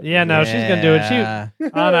Yeah. to shit. Yeah, no, she's gonna do it. Yeah.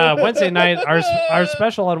 On Wednesday night, our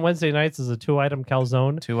special on Wednesday nights is a 2-item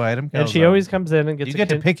calzone, 2-item. and she calzone. always comes in and gets You a get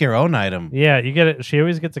to pick your own item. Yeah, you get it. She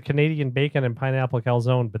always gets a Canadian bacon and pineapple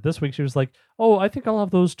calzone. But this week she was like, "Oh, I think I'll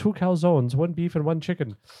have those 2 calzones, 1 beef and 1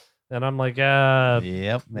 chicken." And I'm like, Yep,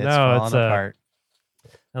 it's no, falling it's, apart.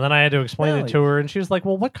 And then I had to explain Really? it to her, and she was like,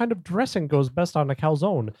 "Well, what kind of dressing goes best on a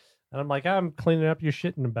calzone?" And I'm like, "I'm cleaning up your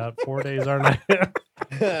shit in about 4 days, aren't I?"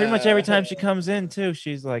 Pretty much every time she comes in, too,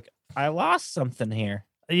 she's like, I lost something here.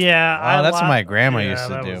 Yeah, Oh, that's what lo- my grandma yeah, used to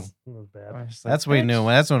that do. that was bad. I was like, That's we "Bitch." knew.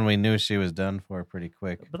 That's when we knew she was done for pretty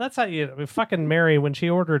quick. But that's how you fucking Mary when she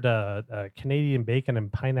ordered a Canadian bacon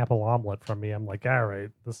and pineapple omelet from me. I'm like, all right,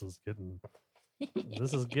 this is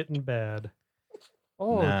getting bad.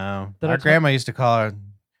 Oh, No, did I our tell- grandma used to call her.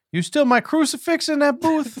 You still my crucifix in that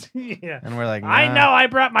booth? yeah. And we're like, I nah. know. I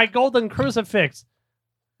brought my golden crucifix.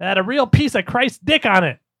 It had a real piece of Christ's dick on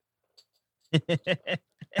it.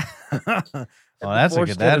 Oh, that's a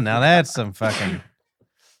Forced good. That it. now that's some fucking.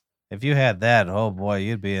 If you had that, oh boy,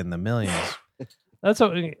 you'd be in the millions. That's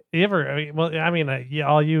what you ever. Yeah,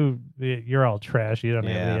 all you're all trash. You don't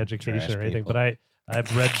have Yeah, any education trash or anything. people. But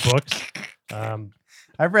I've read books.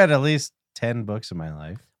 I've read at least 10 books in my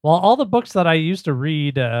life. Well, all the books that I used to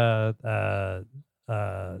read, when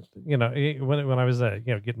I was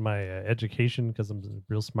getting my education because I'm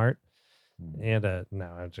real smart. And no,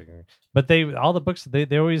 I'm joking. But all the books they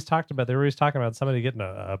always talked about. They were always talking about somebody getting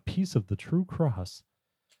a piece of the true cross.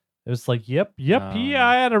 It was like, yep, yeah,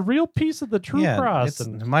 I had a real piece of the true cross.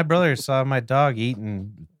 And My brother saw my dog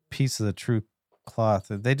eating a piece of the true cloth.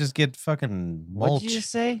 They just get fucking mulch. What did you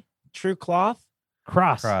say? True cloth?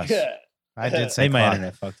 cross. Cross. I did say Say my cloth.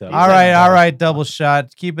 internet fucked up. All right, double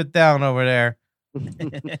shot. Keep it down over there.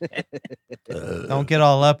 Don't get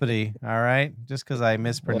all uppity. All right, just because I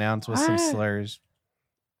mispronounce with some slurs.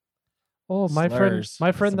 Oh, my Slurs.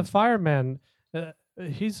 friend, the fireman.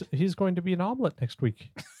 He's going to be an omelet next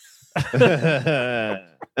week. I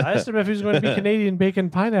asked him if he was going to be Canadian bacon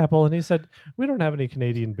pineapple, and he said, "We don't have any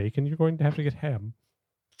Canadian bacon. You're going to have to get ham."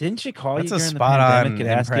 Didn't she call That's you a during the spot-on pandemic and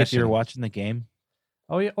ask you if you were impression. watching the game?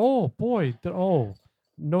 Oh yeah. Oh boy.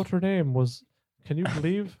 Notre Dame was. Can you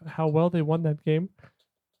believe how well they won that game?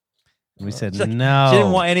 We said It's like, no. She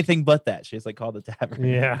didn't want anything but that. She was like, called the tavern.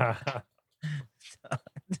 Yeah.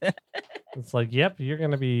 It's like, yep, you're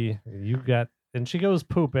gonna be. You got, and she goes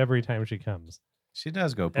poop every time she comes. She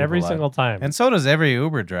does go poop Every a lot. single time. And so does every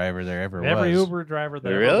Uber driver there ever every was. Uber driver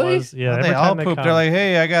there Really? was. Yeah, Well, every they all time poop. come. They're like,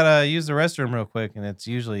 hey, I gotta use the restroom real quick, and it's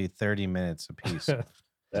usually 30 minutes a piece.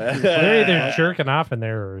 they're either jerking off in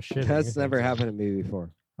there or shit. That's never happened to me before.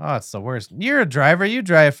 Oh, it's the worst. You're a driver. You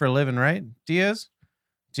drive for a living, right, Diaz?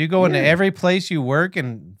 Do you go into Yeah. every place you work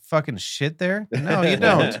and fucking shit there? No, you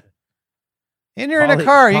don't. And you're in a Polly-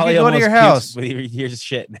 car. You Polly can go to your almost house. pukes when he hears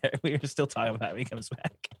shit in there. We were still talking about it when he comes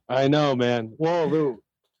back. I know, man. Whoa, Lou.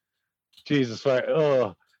 Jesus, right?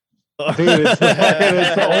 Oh, dude, it's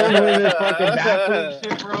the old women fucking bathroom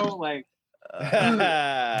shit, bro. Like,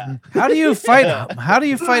 How do you fight? How do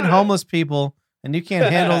you fight homeless people and you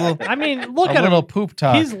can't handle I mean, look a at little him. poop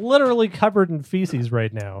talk? He's literally covered in feces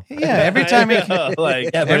right now. Yeah, every time he like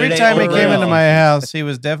Yeah, but every it ain't time he old came into lady. my house, he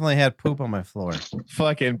was definitely had poop on my floor.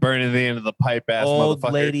 fucking burning the end of the pipe ass Old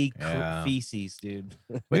motherfucker. lady Yeah. feces, dude.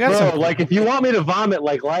 We got bro, some. like if you want me to vomit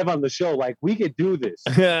like live on the show, like we could do this.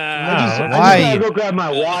 I Wow. Why just gotta you- go grab my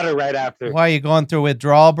water right after. Why are you going through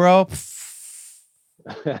withdrawal, bro?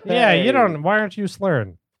 Yeah, you Hey. don't. Why aren't you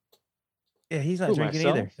slurring? Yeah, he's not Who, drinking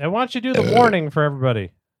myself? either. I want you to do the warning for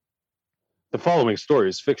everybody. The following story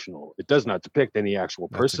is fictional. It does not depict any actual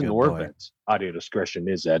That's a person good or boy. event. Audio discretion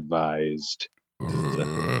is advised.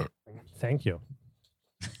 Thank you.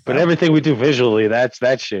 But everything we do visually, that's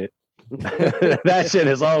that shit. That shit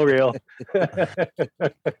is all real.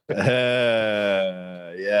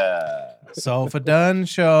 Yeah. Sofa Dunn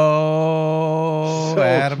Show. Sofa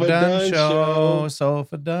Adam Dunn Dunn Show. Show.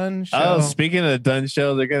 Sofa Dunn Show. Oh, speaking of Dun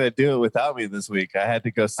Show, they're gonna do it without me this week. I had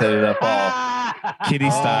to go set it up all kitty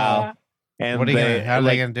style. And What are you gonna- how are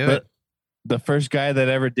they gonna do it? The first guy that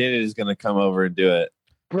ever did it is gonna come over and do it.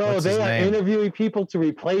 Bro, What's they his are name? interviewing people to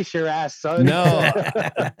replace your ass, son. No,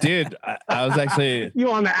 dude, I was actually, You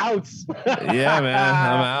on the outs. yeah, man,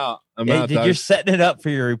 I'm out. I'm Yeah, out. dude, dog. you're setting it up for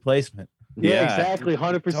your replacement. Yeah, Yeah. exactly.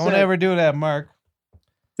 100%. Don't ever do that, Mark.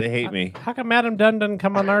 They hate me. How come Adam Dunn doesn't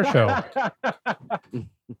come on our show?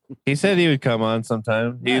 He said he would come on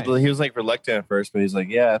sometime. Nice. He was like reluctant at first, but he's like,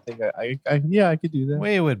 yeah, I think I could do that.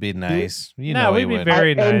 We would be nice. You No, know we'd we be would.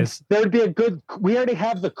 very And nice. There'd be a good. We already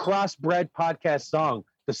have the Crossbred podcast song,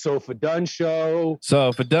 the Sofa Dunn Show.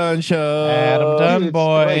 So for Dun Show, Adam Dunn it's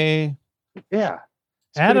boy. Yeah,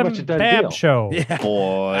 it's pretty Adam much a done Bab deal. Show. Yeah.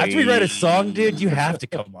 boy. After we write a song, dude, you have to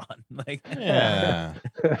come on. Like, Yeah.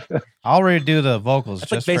 I'll redo the vocals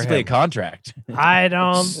that's like just basically a for him. contract. I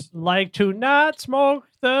don't like to not smoke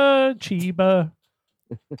the Chiba.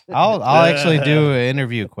 I'll actually do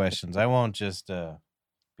interview questions. I won't just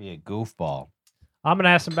be a goofball. I'm gonna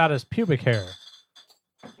ask him about his pubic hair.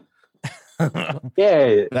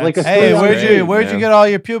 Yeah, like a Hey, split on where'd the- you man. get all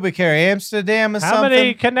your pubic hair? Amsterdam or How something?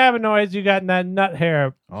 many cannabinoids you got in that nut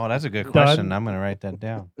hair? Oh, that's a good Done. question. I'm gonna write that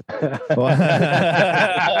down.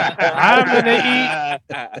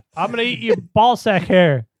 I'm gonna eat your ball sack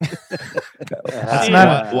hair. That's Yeah.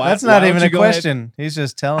 not Why- that's why not don't even you a go ahead- question. He's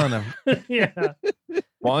just telling him. Yeah.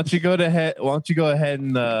 Why don't you go ahead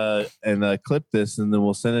and clip this, and then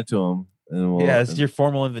we'll send it to him. And we'll, Yeah, it's your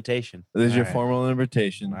formal invitation. this is your Alright. formal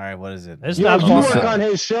invitation. All right, what is it? It's Yeah, not you ball work sack. on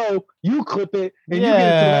his show, you clip it, and you Yeah. get it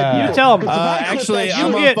to the right You people. tell him. 'Cause if I clip Actually, that I'm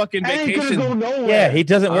shit, on get- fucking it ain't gonna vacation. go nowhere. Yeah, he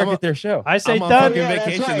doesn't work I'm a- at their show. I say I'm on done. fucking Yeah, that's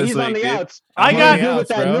vacation right. this He's on week, the dude. outs. I I'm got- gonna do with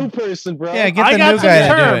that bro. new person, bro. Yeah, get I the got new some guy to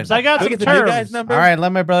do terms. it. I got Look some at the new guy's terms. number. All right,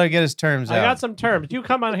 let my brother get his terms I out. got some terms. You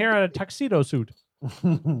come on here in a tuxedo suit,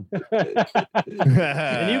 and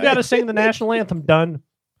you got to sing the national anthem. Done.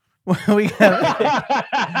 we got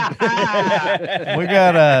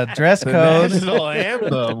a dress The code national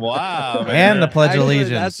anthem. Wow, and man. the Pledge of Actually,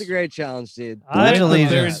 Allegiance. That's a great challenge, dude. Pledge I- of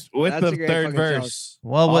Allegiance. With That's the a great third fucking verse.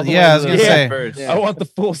 Well, All the yeah, I way was to gonna the say. third verse. Yeah. I want the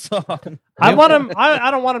full song. I want him.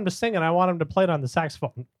 I don't want him to sing it. I want him to play it on the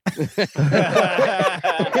saxophone. In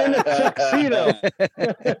a tuxedo.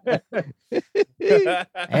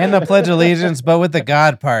 And the Pledge of Allegiance, but with the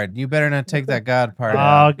God part. You better not take that God part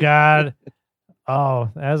out. Oh God. Oh,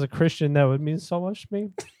 as a Christian, that would mean so much to me.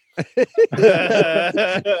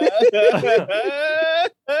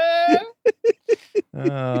 Oh,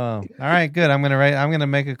 all right, good. I'm gonna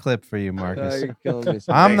make a clip for you, Oh, Marcus. you're killing me.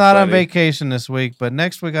 I'm Thanks, not on buddy. vacation this week, but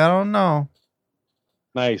next week I don't know.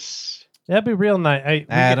 Nice. That'd be real nice. We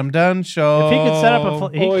could- Adam Dunn Show. if he could set up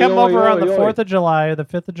a, he'd Oi, come oi, over on oi, the oi. 4th of July or the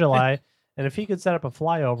 5th of July, and if he could set up a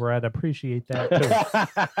flyover, I'd appreciate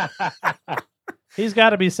that too. He's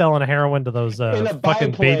got to be selling heroin to those In a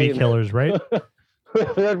fucking baby biplane. killers, right?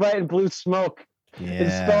 Red, white, and blue smoke.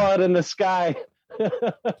 and spell it in the sky.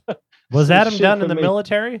 Was Some Adam shit Dunn for in the me.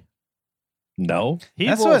 military? No. He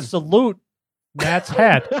That's will what- salute Matt's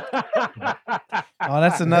hat. Oh,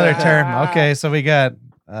 that's another term. Okay, so we got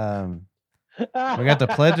the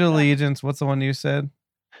Pledge of Allegiance. What's the one you said?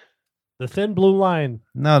 The thin blue line.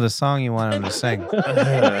 No, the song you wanted him to sing.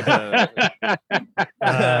 The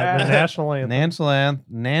national anthem. National anthem.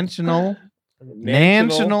 National? The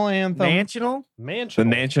Mansion.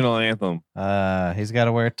 national anthem. He's got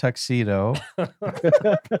to wear a tuxedo. What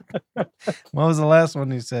was the last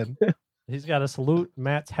one you said? He's got to salute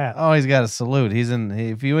Matt's hat. Oh, he's got a salute.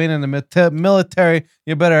 If you ain't in the military,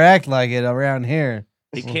 you better act like it around here.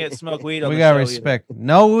 He can't smoke weed on We the got show respect.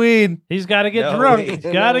 No weed. He's got to get No drunk. weed.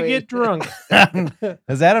 He's got to No get weed. drunk.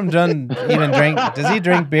 Has Adam Dunn even drink? Does he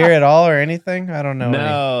drink beer at all or anything? I don't know.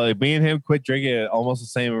 No, me and him quit drinking at almost the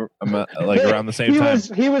same amount, like around the same time.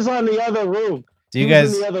 He was on the other room. Do you He was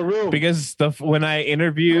guys? in the other room? Because when I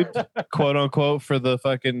interviewed, quote unquote, for the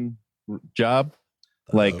fucking job,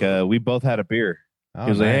 like we both had a beer. Oh, He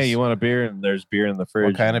was like, nice. "Hey, you want a beer?" And there's beer in the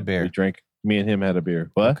fridge. kind of and beer? We drank. Me and him had a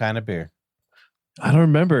beer. What What? kind of beer? I don't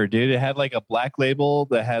remember, dude. It had like a black label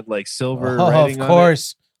that had like silver. Oh, writing of on it.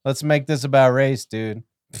 course. Let's make this about race, dude.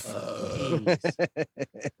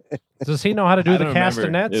 Does he know how to do I the don't castanets?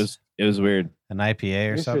 remember. It was weird. An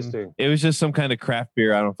IPA or something. Interesting. It was just some kind of craft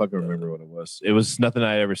beer. I don't fucking remember what it was. It was nothing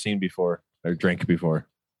I'd ever seen before or drank before.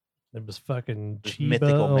 It was fucking This Chiba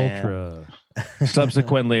mythical man. Ultra.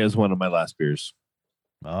 Subsequently, as one of my last beers.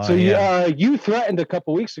 Oh, So yeah. you threatened a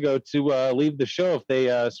couple weeks ago to leave the show if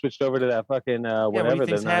they switched over to that fucking what do you whatever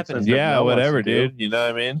think's the happening? nonsense that Yeah, Mel wants whatever, to do. dude. You know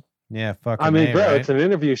what I mean? Yeah, fucking I mean, A, bro, right? it's an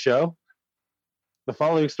interview show. The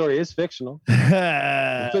following story is fictional.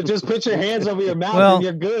 So just put your hands over your mouth Well, and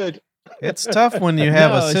you're good. It's tough when you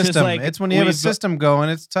have No, a it's just system. like It's when you have a we've- system going.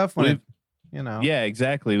 It's tough when it, we've- you know. Yeah,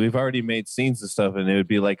 exactly. We've already made scenes and stuff, and it would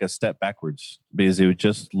be like a step backwards because it would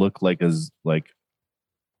just look like like.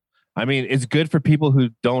 I mean, it's good for people who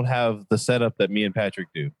don't have the setup that me and Patrick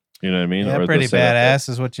do. You know what I mean? Yeah, Or the pretty setup that- badass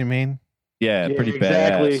is what you mean. Yeah, pretty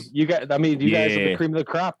exactly. badass. You got. I mean, you guys are the Yeah. cream of the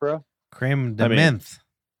crop, bro. Cream de I mean, mint.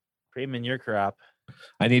 Cream in your crop.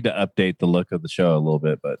 I need to update the look of the show a little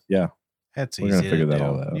bit, but yeah, That's we're easy gonna figure to that do.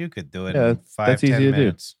 all out. You could do it Yeah, in 5, that's easy 10 to do.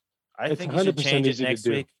 minutes. I It's think you should 100% change it easy to next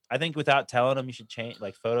do. week. I think without telling him, you should change,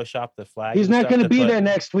 like Photoshop the flag. He's and not stuff going to to be put- there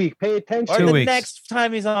next week. Pay attention. Or 2 the weeks. next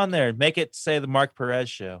time he's on there, make it say the Mark Perez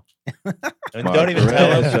show. And Mark don't even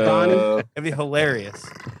tell Perez us. show. It'd be hilarious.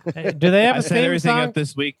 Hey, do they have I a set theme everything song? up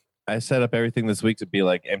this week. I set up everything this week to be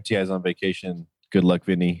like MTI's on vacation. Good luck,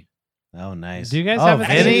 Vinny. Oh, nice. Do you guys oh, have a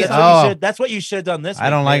Actually, Vinny? that's, what Oh, you should, that's what you should have done this week. I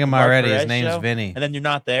don't like make him the Mark already. His Perez name's show, Vinny. And then you're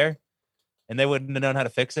not there. And they wouldn't have known how to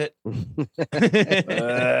fix it.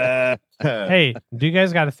 Hey, do you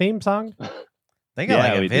guys got a theme song? They got Yeah,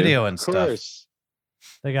 like a we do. video and Of stuff. course.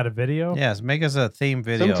 They got a video? Yes, make us a theme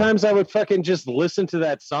video. Sometimes I would fucking just listen to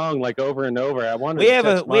that song like over and over. I wanted. we to have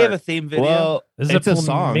a text we have a Mark. theme video. Well, Is it it's a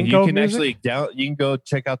song. You flamenco can music? actually you can go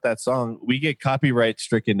check out that song. We get copyright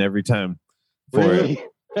stricken every time for Really?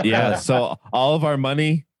 it. Yeah. So all of our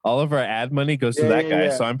money, all of our ad money goes to Yeah, that yeah, guy.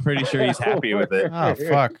 yeah. So I'm pretty sure he's happy with it. Oh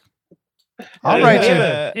fuck! I'll Yeah, write you.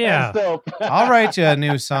 yeah. Yeah. That's dope. I'll write you a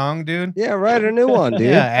new song, dude. Yeah, write a new one, dude.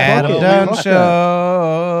 Yeah, Adam Fuck it. Dunn Fuck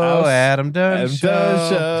Show. was- Adam Dunn I'm Show. done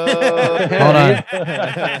show. that.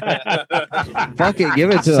 Fuck it, give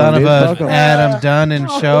it to Son him, of dude. a Fuck 'em. Adam Dunn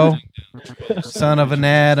Show. Son of an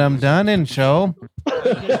Adam Dunn Show.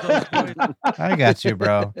 I got you,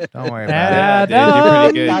 bro. Don't worry about it.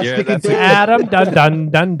 Yeah, dude, you're pretty good. Adam. You're- that's Adam. Adam dun dun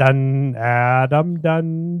dun dun. Adam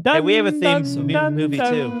dun dun. Hey, we have a theme dun, dun, movie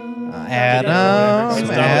dun. too.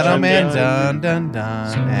 Adam and Dun Dun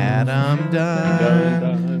Dun. Adam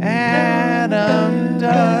Dunn. Adam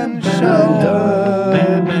Dunn Show.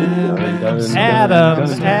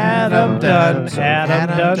 Adam Dunn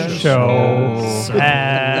Show.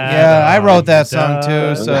 Yeah, I wrote that song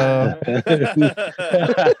too, so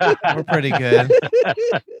we're pretty good.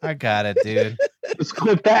 I got it, dude. Let's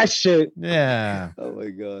clip that shit. Yeah. Oh my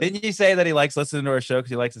god. Didn't you say that he likes listening to our show because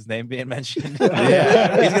he likes his name being mentioned?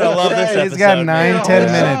 Yeah. He's gonna love this episode. He's got 9, man. 10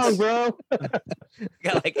 Whole minutes. song, bro. He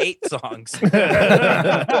got like 8 songs.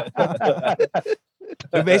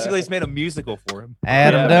 We basically just made a musical for him.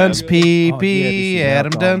 Adam Yeah, Dunn's man. pee-pee.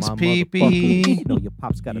 Adam Dunn's pee-pee. No, your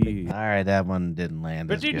pop's got a big All right, that one didn't land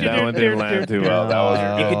as good. That one didn't land too well. That was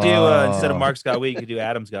You could do instead of Mark's got weed, you could do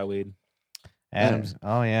Adam's got weed. Adam's.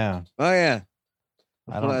 Oh, yeah. Oh yeah.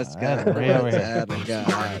 I don't Let's go. Adam, way over here. Adam got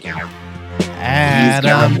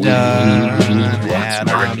Adam Dunn.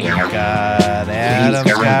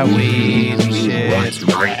 Adam's got weed and shit.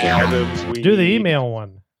 Adam's weed. Do the email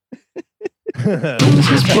one. Adam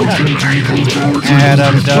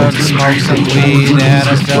done smoke some weed.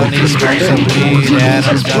 Adam done he smoke some weed.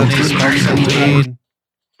 Adam done he smoke some weed.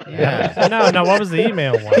 Yeah. No. What was the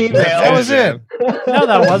email one? That was it. No,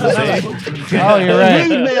 that wasn't. Oh, you're right.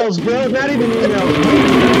 Weed mails, bro. Not even emails.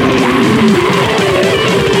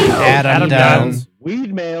 Adam Dunn. Dunn.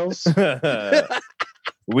 Weed mails.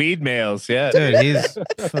 Weed mails, yeah. Dude,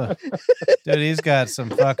 he's got some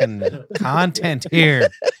fucking content here.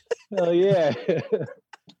 Hell yeah.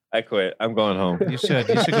 I quit. I'm going home. You should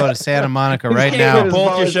go to Santa Monica right He's now. giving his Both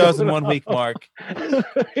your balls shows in going 1 week, Mark.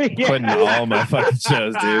 Quitting all my fucking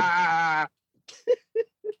shows, dude.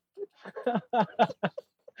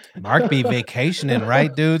 Mark be vacationing,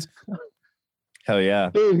 right, dudes? Hell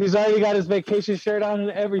yeah. Dude, he's already got his vacation shirt on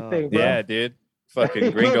and everything, bro. Yeah, dude.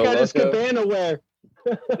 Fucking Gringo Look at his Loco. cabana wear.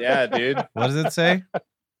 Yeah, dude. What does it say?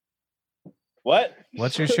 What?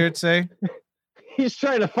 What's your shirt say? He's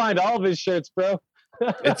trying to find all of his shirts, bro.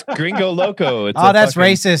 It's Gringo Loco. It's Oh, a that's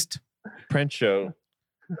fucking racist. print show.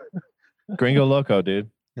 Gringo Loco, dude.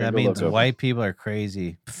 That Gringo means Loco. white people are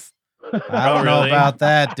crazy. Pff, I don't know really? about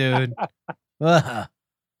that, dude. Ugh.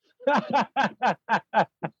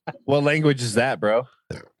 What language is that, bro?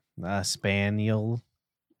 Spaniel.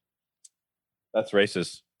 That's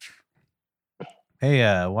racist.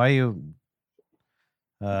 Hey, why you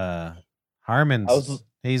Harmon's I was-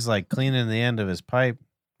 he's like cleaning the end of his pipe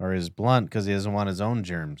or his blunt because he doesn't want his own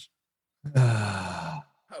germs.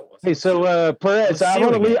 Hey, so Perez, I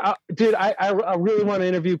want to Sealing leave, dude. I really want to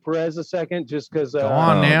interview Perez a second, just because. Go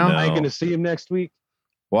on Oh, now. no. I ain't gonna see him next week.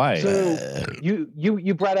 Why? So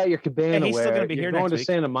you brought out your cabana. Hey, he's still wear. gonna be You're here going next to week.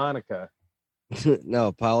 Santa Monica.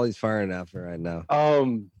 No, Polly's firing after right now.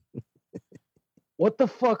 What the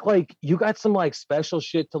fuck? Like, you got some like special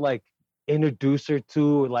shit to like introduce her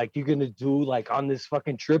to, like you're gonna do like on this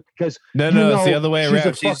fucking trip? Because No, you no, it's the know other way she's around.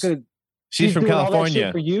 a fucking- She's from doing all that shit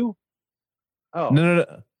California. for you. Oh, No.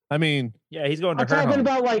 I mean, Yeah, he's going to I'm her talking home.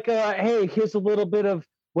 about like, hey, here's a little bit of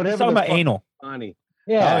whatever. He's talking the about fuck anal. Bonnie.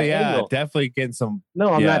 Yeah. oh yeah, anal. definitely getting some.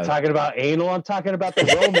 No, I'm Yeah. not talking about anal. I'm talking about the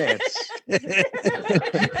romance.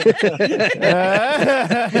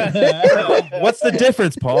 What's the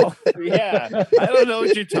difference, Paul? Yeah, I don't know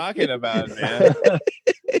what you're talking about, man.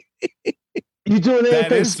 You doing That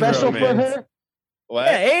anything is special for romance. her? What?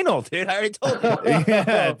 Yeah, anal, dude. I already told you.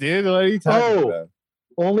 Yeah, dude. What are you talking Oh. about?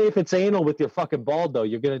 Only if it's anal with your fucking ball, though.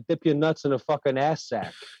 You're gonna dip your nuts in a fucking ass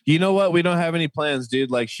sack. You know what? We don't have any plans,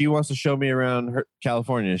 dude. Like, she wants to show me around her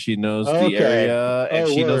California. She knows Okay. the area and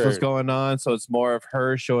Oh, she knows what's word. going on. So it's more of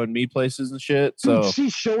her showing me places and shit. Dude, So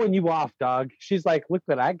she's showing you off, dog. She's like, "Look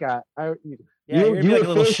what I got." Yeah, you're gonna be like a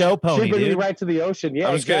little show pony, She's bringing me dude. right to the ocean. Yeah,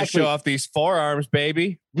 I'm just gonna exactly. show off these forearms,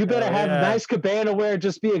 baby. You better Hell have yeah. nice cabana wear.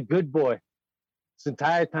 Just be a good boy this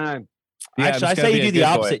entire time. Yeah, I'm Actually, I just gonna say you be a do the good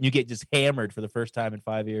boy. opposite and you get just hammered for the first time in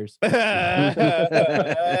 5 years. Interact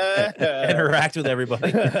with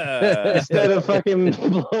everybody. Instead of fucking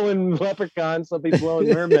blowing leprechauns, they'll be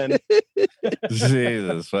blowing mermen.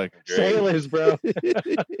 Jesus fucking great. Sailors, bro.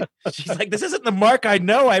 She's like, this isn't the Mark I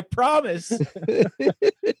know, I promise.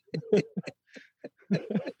 That's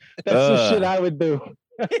the shit I would do.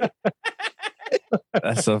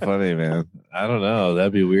 That's so funny, man. I don't know.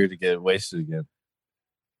 That'd be weird to get wasted again.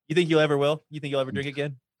 You think you'll ever will? You think you'll ever drink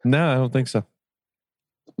again? No, I don't think so.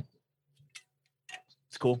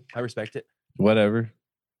 It's cool. I respect it. Whatever.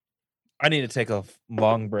 I need to take a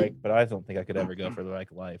long break, but I don't think I could ever go for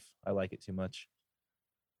like life. I like it too much.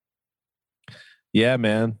 Yeah,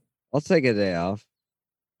 man. I'll take a day off.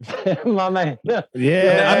 My man. Yeah.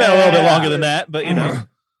 I meant a little bit longer than that, but you know.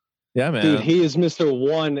 Yeah, man. Dude, he is Mr.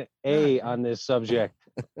 1A on this subject.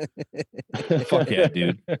 Fuck yeah,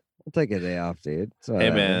 dude. I'll take a day off, dude. So, Hey,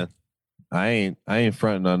 man. I ain't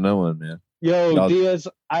fronting on no one, man. Yo, Y'all- Diaz,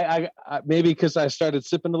 I maybe because I started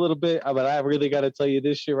sipping a little bit, but I really got to tell you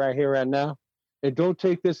this shit right here, right now. And don't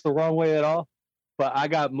take this the wrong way at all, but I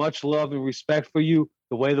got much love and respect for you,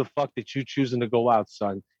 the way the fuck that you choosing to go out,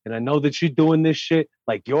 son. And I know that you're doing this shit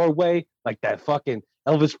like your way, like that fucking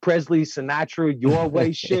Elvis Presley, Sinatra, your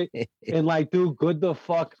way shit. And like, dude, good the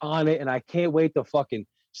fuck on it. And I can't wait to fucking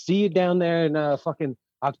see you down there in fucking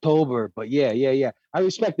October. But yeah. I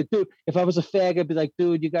respect it, dude. If I was a fag, I'd be like,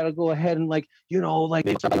 dude, you gotta go ahead and like, you know, like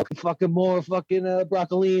fucking more fucking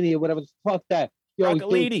broccolini or whatever. Fuck that. Yo, dude,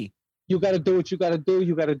 Broccolini. you gotta do what you gotta do.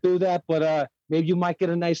 You gotta do that. But maybe you might get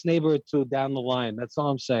a nice neighbor or two down the line. That's all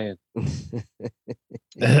I'm saying.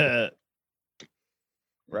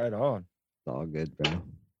 Right on. It's all good, bro.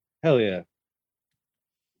 Hell yeah.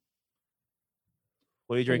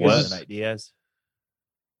 What are you drinking What? tonight, Diaz?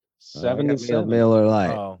 I 7 got and 7. Miller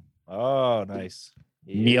Lite. Oh, nice.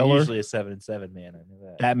 You're Mueller? usually a 7 and 7 man. I know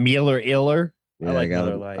that. That Mueller Iller. Yeah, like got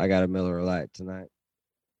Miller a, Lite. I got a Miller Lite tonight.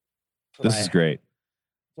 This is great.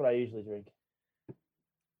 That's what I usually drink.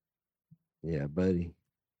 Yeah, buddy.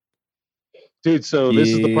 Dude, so this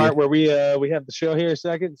is the Yeah. part where we have the show here a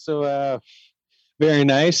second. So very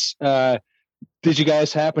nice. Did you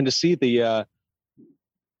guys happen to see the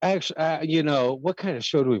actually you know, what kind of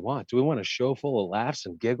show do we want? Do we want a show full of laughs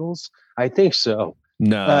and giggles? I think so.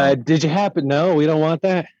 No, Did you happen? No, we don't want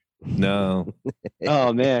that. no.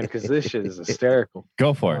 Oh man, because this shit is hysterical.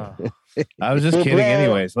 Go for it. Oh. I was just Well, kidding, bro.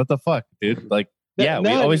 anyways. What the fuck, dude? Like, yeah, we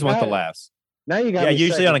No, always want the no. laughs. Now you got Yeah, me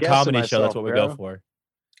usually on a second-guessing comedy show, that's myself, what we bro. go for.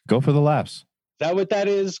 Go for the laughs. Is that what that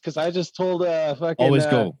is? Because I just told fucking Always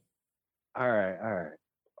go. All right.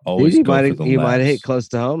 Always Dude, go for you the might have hit laughs. close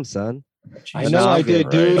to home, son. I Jesus know I I'm good, did,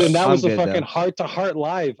 dude, Christ. and that I'm was a good, though. fucking heart to heart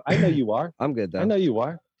live. I know you are. I'm good though. I know you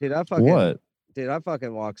are. Dude, I fucking What? Dude, I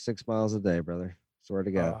fucking walk 6 miles a day, brother. Swear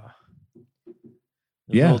to God.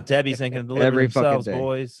 Yeah. Little Debbie's ain't gonna deliver Every fucking themselves, day.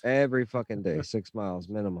 boys. Every fucking day, 6 miles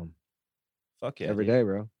minimum. Fuck yeah. Every dude. day,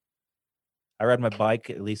 bro. I ride my bike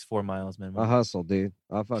at least 4 miles minimum. I hustle, dude.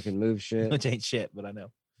 I fucking move shit. Which ain't shit, but I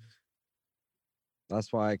know.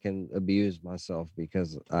 That's why I can abuse myself,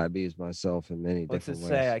 because I abuse myself in many What's it different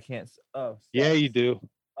say? ways. I can't. Oh, Yeah, you do.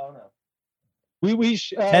 Oh no. We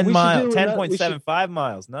 10 we miles. should do another- we should- 10.75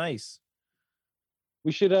 miles. Nice.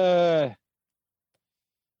 We should I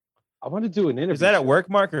want to do an interview. Is that at show. work,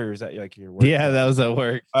 Mark, or is that like your work? Yeah, that was at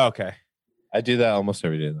work. Oh, okay. I do that almost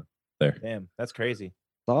every day, though. There. Damn, that's crazy.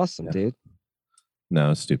 It's awesome, Yeah. dude. No,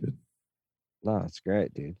 it's stupid. No, it's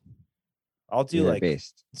great, dude. I'll do You're a like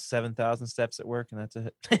beast. 7,000 steps at work, and that's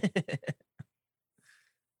it.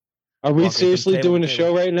 Are we Walking from seriously table to doing a table.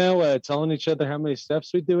 show right now, telling each other how many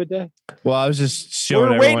steps we do a day? Well, I was just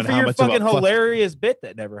showing We're waiting everyone for how your much of fucking a fuck- hilarious bit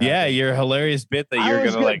that never happened. Yeah, your hilarious bit that I you're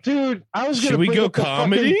was gonna like. dude. I was Should gonna we bring go up the fucking-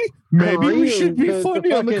 comedy? Maybe we should be Korean- the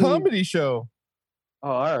funny on the fucking- comedy show. Oh,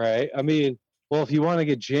 all right. I mean, well, if you want to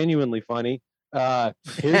get genuinely funny,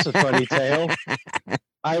 here's a funny tale.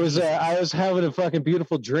 I was having a fucking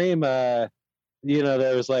beautiful dream. You know,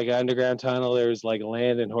 there was like an underground tunnel, there was like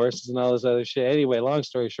land and horses and all this other shit. Anyway, long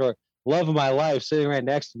story short, love of my life sitting right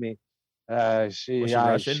next to me. Was she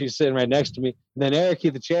Russian? She's sitting right next to me. And then Eric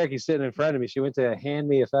the Cherokee sitting in front of me. She went to hand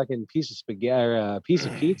me a fucking piece of spaghetti or a piece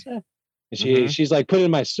of pizza. And she's like, put it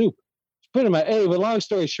in my soup. Put it in my but long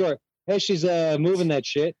story short, as she's moving that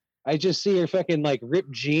shit, I just see her fucking like ripped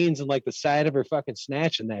jeans and like the side of her fucking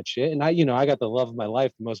snatch and that shit. And I got the love of my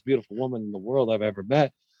life, the most beautiful woman in the world I've ever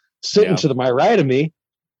met, sitting Yeah. to my right of me.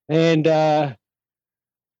 And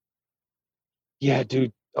yeah,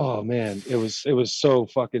 dude. Oh man, it was so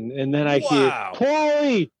fucking. And then I Wow.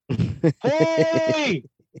 hear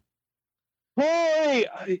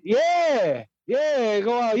Paulie, yeah,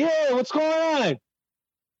 go out, yeah. What's going on?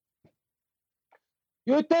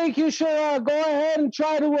 You think you should go ahead and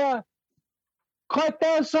try to cut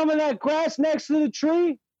down some of that grass next to the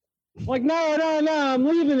tree? Like, no, I'm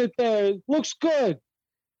leaving it there. It looks good.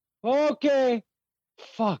 Okay.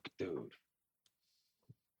 Fuck, dude.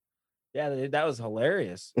 Yeah, that was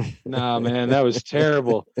hilarious. Nah, man, that was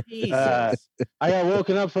terrible. Jesus. I got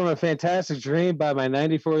woken up from a fantastic dream by my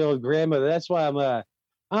 94-year-old grandmother. That's why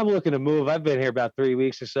I'm looking to move. I've been here about 3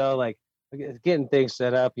 weeks or so, like getting things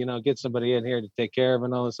set up, get somebody in here to take care of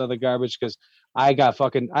and all this other garbage. Cause I got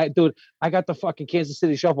the fucking Kansas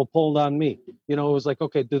City Shuffle pulled on me. It was like,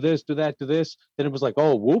 okay, do this, do that, do this. Then it was like,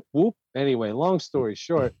 oh, whoop, whoop. Anyway, long story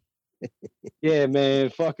short. Yeah, man,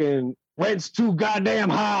 fucking rent's too goddamn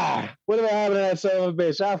high. Whatever happened to that son of a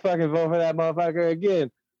bitch? I fucking vote for that motherfucker again.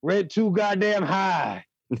 Rent too goddamn high.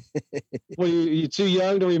 Well, you too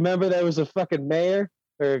young to remember there was a fucking mayor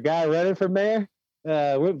or a guy running for mayor?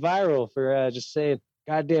 Went viral for just saying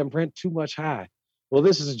goddamn rent too much high. Well,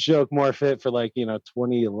 this is a joke more fit for like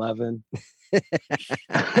 2011.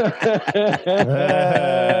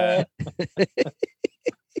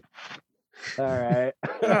 All right.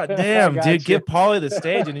 God I damn, got dude, you. give Paulie the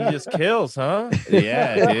stage and he just kills, huh?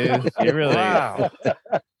 Yeah, dude. You really. Wow.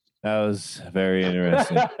 That was very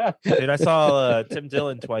interesting. Dude, I saw Tim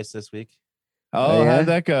Dillon twice this week. Oh, yeah? how'd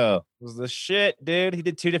that go? It was the shit, dude. He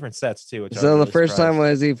did 2 different sets too. Which I was So the really first time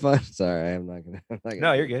surprised. was he fun? Sorry, I'm not gonna.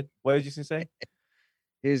 No, you're good. What did you say?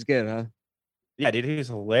 He was good, huh? Yeah, dude, he was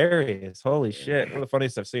hilarious. Holy shit. One of the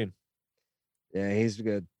funniest I've seen. Yeah, he's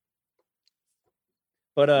good.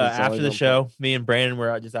 But He's after always the on show, me and Brandon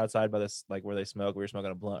were just outside by this, like where they smoke. We were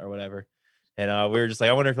smoking a blunt or whatever. And we were just like,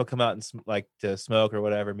 I wonder if he'll come out and to smoke or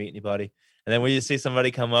whatever, meet anybody. And then we just see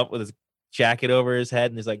somebody come up with his jacket over his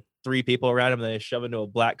head and there's like 3 people around him and they shove into a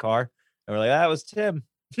black car. And we're like, that was Tim.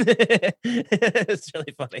 It's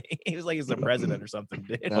really funny. He was like he's the president or something,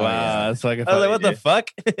 dude. Oh, Wow, yeah. that's like a I was like, funny what the dude.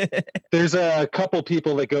 fuck? There's a couple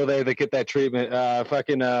people that go there that get that treatment.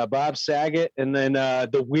 Fucking Bob Saget, and then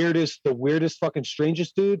the weirdest fucking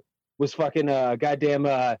strangest dude was fucking goddamn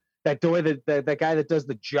that guy that does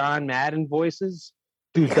the John Madden voices.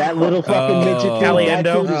 Dude, that little fucking Oh. midget dude, that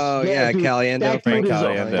Caliendo? dude is- Oh yeah, dude, Caliendo. that Frank dude is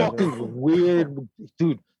Caliendo. a fucking weird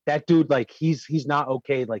dude. That dude, like, he's not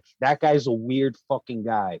okay. Like, that guy's a weird fucking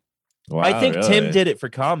guy. Wow, I think Tim really? did it for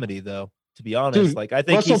comedy, though. To be honest, Dude, like I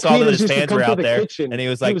think Russell he saw that Peters his used to fans come were to out the there, kitchen. and he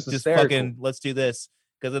was He like, was "Just hysterical. fucking let's do this,"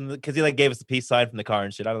 because he like gave us the peace sign from the car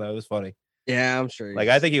and shit. I don't know, it was funny. Yeah, I'm sure. Like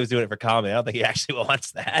I think he was doing it for comedy. I don't think he actually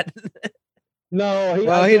wants that. No,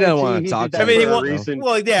 Well, I he doesn't guarantee wanna he talk did to that I mean, he for a won't- reason.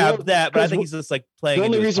 well, yeah, Well, that, but I because think he's just like playing. The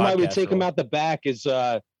only into his reason why we podcast take him role. out the back is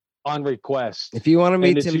on request. If you want to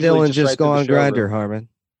meet it's Tim usually Dillon, just just right go through the on Grinder, showroom. Harmon.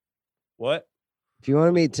 What? If you want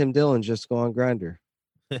to meet Tim Dillon, just go on Grinder.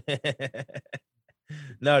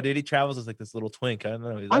 No, dude, he travels as like this little twink. I don't know.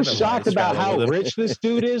 I don't I'm know why shocked he's about traveling how with him. rich this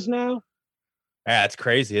dude is now. Yeah, it's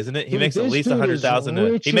crazy, isn't it? He Dude, makes at this least dude is 100,000.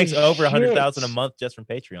 rich He makes as over 100,000 a shit. month just from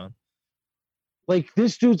Patreon. Like,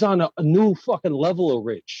 this dude's on a new fucking level of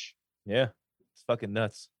rich. Yeah, it's fucking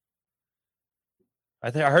nuts. I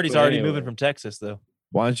heard he's But already anyway. moving from Texas though.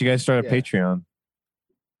 Why don't you guys start a Yeah. Patreon?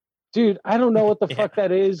 Dude, I don't know what the Yeah. fuck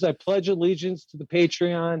that is. I pledge allegiance to the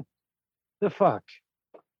Patreon. The fuck?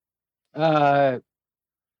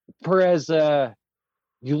 Perez,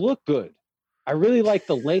 you look good. I really like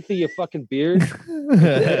the length of your fucking beard.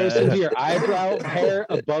 Comparison to your eyebrow hair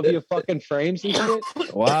above your fucking frames and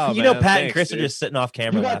shit. Wow, You know, man, Pat and thanks, Chris are dude. just sitting off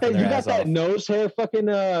camera You got laughing that, their you got ass that off. nose hair fucking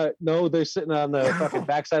no, they're sitting on the fucking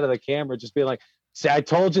backside of the camera just being like, see, I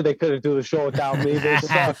told you they couldn't do the show without me. They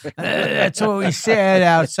suck. That's what we said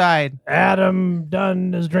outside. Adam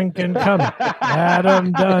Dunn is drinking cum.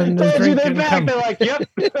 Adam Dunn is Told you they're drinking back. cum. They're like, yep.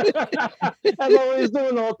 That's what he's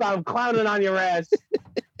doing the whole time, clowning on your ass.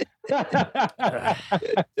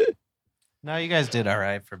 No, you guys did all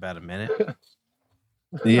right for about a minute.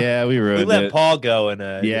 Yeah, we We ruined let it. Paul go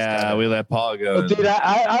and Yeah, we let Paul go. Dude,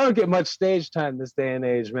 I don't get much stage time this day and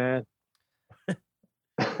age, man.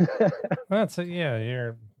 That's it. Yeah,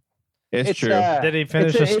 you're. it's true. Did he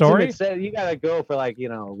finish it's the a- it's an story? exce- you gotta go for like, a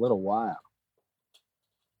little while.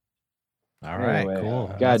 All right, Anyway, cool.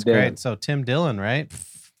 God That's damn. great. So Tim Dillon, right?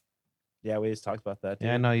 Yeah, we just talked about that. Yeah,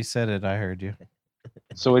 I dude. know you said it. I heard you.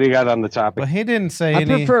 So what do you got on the topic? But he didn't say I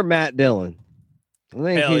any. prefer Matt Dillon. I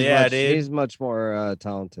think Hell yeah, dude. he's much more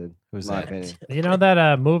talented. Who's in my that? opinion. You know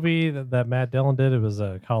that movie that Matt Dillon did? It was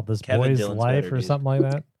called This Kevin Boy's Dillon's Life better, or dude. something like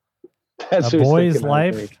that. That's A who he's Boy's thinking of, I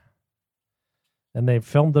Life. think. And they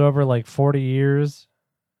filmed it over like 40 years.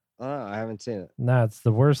 Oh, I haven't seen it. No, it's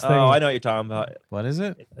the worst thing. Oh, I know what you're talking about. What is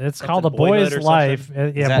it? It's Something called A Boyhood Boy's or Life. something?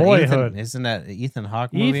 Is Yeah, that Boyhood. Ethan, isn't that Ethan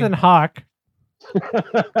Hawke movie? Ethan Hawke.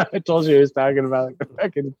 I told you he was talking about the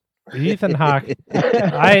fucking. Ethan Hawke.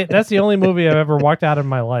 That's the only movie I've ever walked out of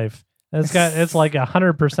my life. And it's like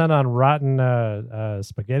 100% on rotten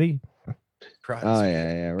spaghetti. Oh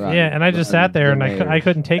yeah, right. Yeah, and I just sat there and I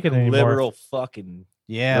couldn't take it anymore. Liberal fucking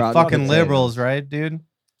Yeah, Rotten fucking potatoes. liberals, right, dude?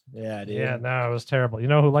 yeah, dude. Yeah, no, it was terrible. You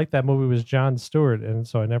know who liked that movie was Jon Stewart, and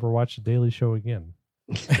so I never watched The Daily Show again.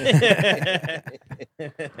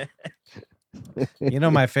 You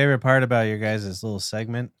know, my favorite part about your guys' little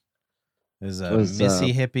segment is Was,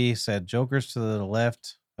 Missy Hippie said, "Jokers to the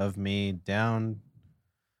left of me, down,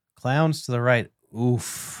 clowns to the right."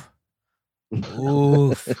 Oof,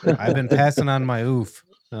 oof. I've been passing on my oof,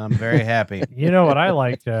 and I'm very happy. You know what I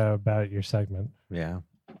liked about your segment? Yeah.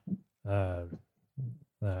 I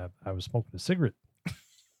was smoking a cigarette.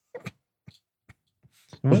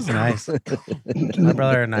 It was nice. My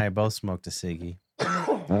brother and I both smoked a ciggy.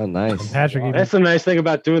 Oh, And nice. Patrick even, That's the nice thing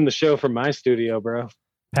about doing the show from my studio, bro.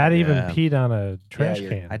 Pat even Yeah. peed on a trash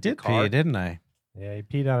you're- can. I did car. pee, didn't I? Yeah, he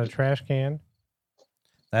peed on a trash can.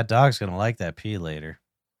 That dog's gonna like that pee later.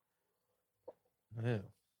 Ew.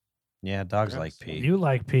 Yeah, dogs Gross. like pee. You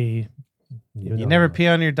like pee. You know never that. pee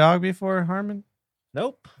on your dog before, Harmon?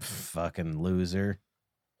 Nope. Fucking loser.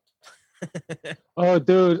 Oh,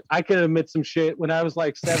 dude, I can admit some shit. When I was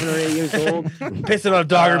like 7 or 8 years old, Pissing on a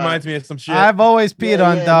dog reminds me of some shit. I've always peed Yeah,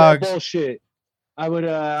 on yeah, no dogs. bullshit.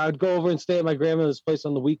 I'd go over and stay at my grandmother's place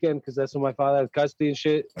on the weekend because that's when my father had custody and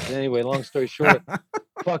shit. And anyway, long story short,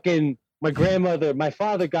 fucking my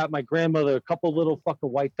father got my grandmother a couple little fucking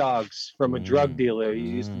white dogs from a drug dealer. He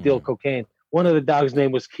used to deal cocaine. One of the dogs'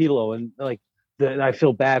 name was Kilo, and I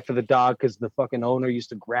feel bad for the dog because the fucking owner used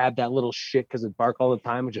to grab that little shit because it bark all the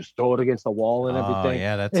time and just throw it against the wall and Oh, everything.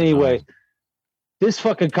 yeah, that's Anyway, annoying. this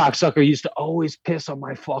fucking cocksucker used to always piss on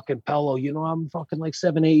my fucking pillow. You know, I'm fucking like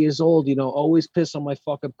 7, 8 years old. You know, always piss on my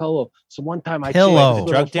fucking pillow. So one time I Pillow. changed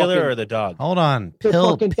The drug dealer or the dog? Hold on. The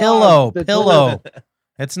fucking Pillow. dog, the Pillow.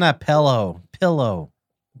 It's not pillow. Pillow.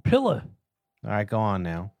 Pillar. All right, go on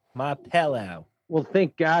now. My pillow. Well,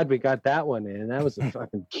 thank God we got that one in. That was a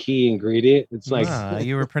fucking key ingredient. It's like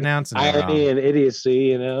You were pronouncing it irony wrong. and idiocy.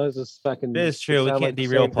 You know, it's just fucking. It is true. We sound can't like the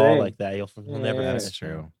derail same Paul thing. like that. He'll never Yeah. finish. That's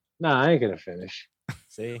true. No, I ain't gonna finish.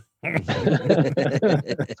 See? Yeah,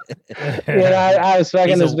 I was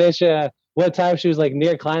fucking He's this bitch. One time she was like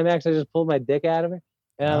near climax. I just pulled my dick out of her,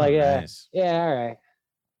 and I'm Oh, like, yeah, nice. yeah, all right.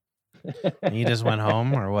 And you just went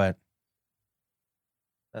home or what?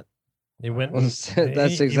 He went. Well, and- that's he went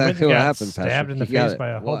and exactly what got happened, Stabbed Patrick. in the You got face it. by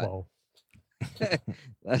a What? hobo.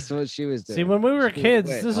 That's what she was doing. See, when we were kids,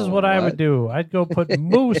 Wait, this is hold what on, I what? would do. I'd go put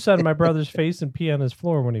moose on my brother's face and pee on his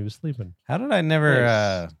floor when he was sleeping. How did I never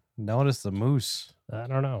Nice. notice the moose? I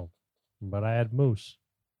don't know, but I had moose.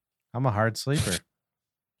 I'm a hard sleeper.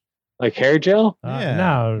 Like hair gel? Yeah,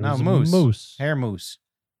 no, it no, was moose. Moose. Hair moose.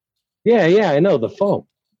 Yeah, I know the foam.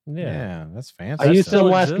 Yeah. That's fancy. I used still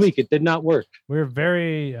them last exists? week. It did not work. We were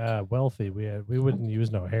very wealthy. We wouldn't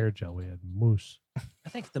use no hair gel. We had moose. I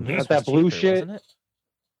think the Got moose that was blue cheaper, shit? wasn't it?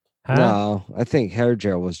 Huh? No, I think hair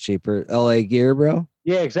gel was cheaper. LA Gear, bro.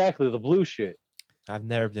 Yeah, exactly. The blue shit. I've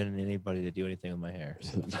never been anybody to do anything with my hair.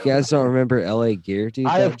 so- You guys don't remember LA Gear, dude?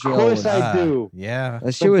 I, That of gel course was- I do. Yeah,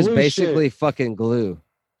 That shit was blue basically fucking glue.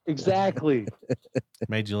 Exactly.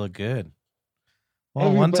 made you look good. Well,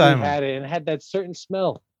 one Everybody time, had it and had that certain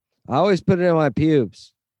smell. I always put it in my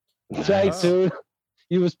pubes. Right, dude.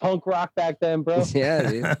 You was punk rock back then, bro. Yeah,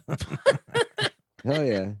 dude. Hell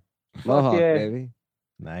yeah. Mohawk, yeah. baby.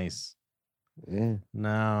 nice. Yeah.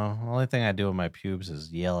 No, only thing I do with my pubes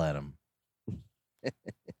is yell at them.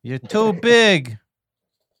 You're too big.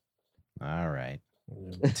 All right.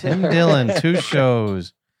 Tim Dillon, 2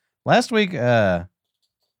 shows. Last week, Yeah.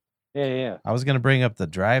 I was gonna bring up the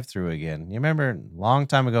drive-through again. You remember a long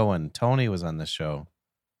time ago when Tony was on the show?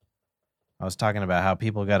 I was talking about how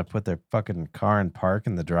people got to put their fucking car in park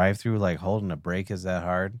in the drive-through, like holding a brake is that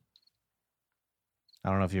hard. I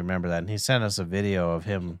don't know if you remember that. And he sent us a video of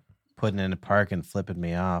him putting in a park and flipping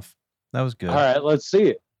me off. That was good. All right, let's see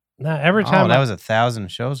it. Now every Oh, time that was 1,000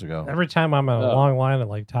 shows ago. every time I'm in a Oh. long line at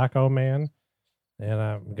like Taco Man, and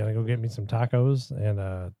I'm gonna go get me some tacos, and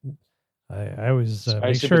I always make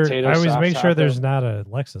Spicy sure potato I always sauce make sure taco. there's not a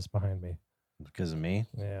Lexus behind me. Because of me.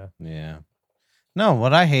 Yeah. Yeah. No,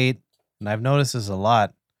 what I hate, and I've noticed this a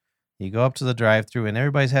lot, you go up to the drive-through and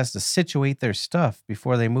everybody has to situate their stuff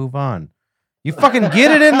before they move on. You fucking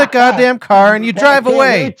get it in the goddamn car and you drive I can't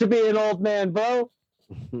away. wait to be an old man, bro.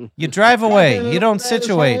 You drive I've been away. an You old don't man this whole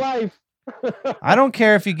situate. life. I don't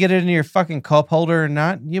care if you get it in your fucking cup holder or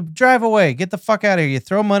not. You drive away. Get the fuck out of here. You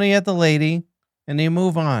throw money at the lady and you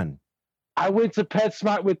move on. I went to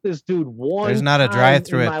PetSmart with this dude one There's not a time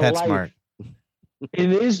drive-through in at my PetSmart. life.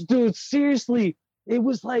 And this dude, seriously, it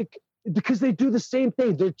was like, because they do the same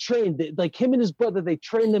thing. They're trained. Like him and his brother, they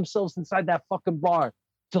train themselves inside that fucking bar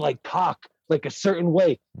to like talk like a certain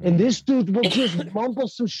way. And this dude will just mumble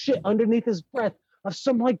some shit underneath his breath of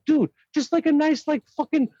some like dude, just like a nice like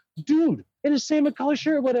fucking dude in a salmon color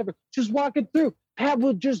shirt or whatever, just walking through. Pat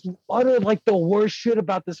will just utter like the worst shit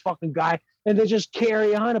about this fucking guy, and they just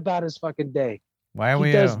carry on about his fucking day. Why are He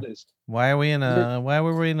we? does this. Why were we in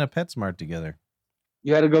a PetSmart together?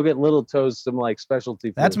 You had to go get Little Toes some like specialty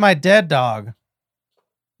food. That's my dead dog.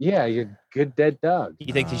 Yeah, your good dead dog.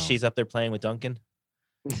 You think that Oh. she's up there playing with Duncan?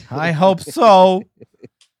 I hope so.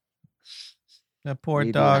 That poor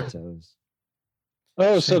Medium dog. toes.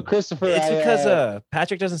 Oh, so Christopher, It's because I,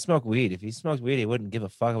 Patrick doesn't smoke weed. If he smoked weed, he wouldn't give a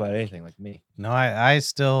fuck about anything like me. No, I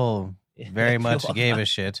still very You much are. gave a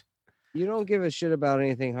shit. You don't give a shit about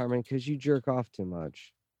anything, Harmon, because you jerk off too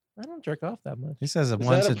much. I don't jerk off that much. He says it that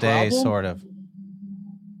once a a day, problem? sort of.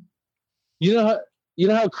 you know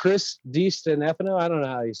how Chris DiStefano, I don't know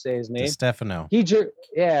how you say his name. Stefano.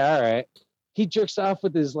 Yeah, all right. He jerks off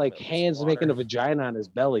with his like hands making a vagina on his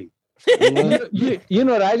belly. You know? You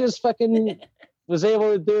know what I just fucking was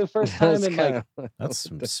able to do the first time That's in like kinda-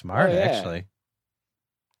 That's smart, Oh, yeah. actually.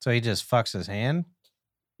 So he just fucks his hand.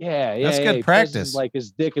 yeah, That's good he presses, practice. like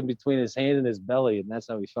his dick in between his hand and his belly, and that's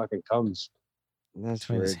how he fucking comes. That's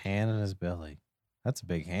Between his weird. hand and his belly. That's a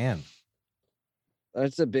big hand.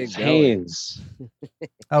 That's a big His belly. hands,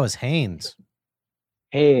 Oh, his hands.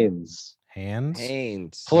 hands. Hands?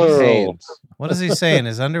 Haynes. Plural. Haynes. What is he saying?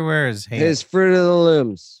 His underwear is hands. His Fruit of the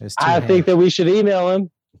Looms. His two I hands. think that we should email him.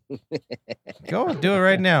 Go do it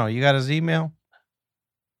right now. You got his email?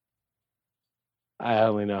 I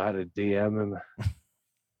only know how to DM him.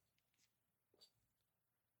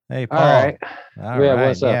 Hey, Paul. All right. All Yeah, right.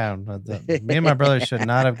 what's up? Yeah. Me and my brother should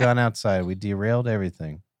not have gone outside. We derailed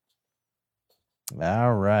everything.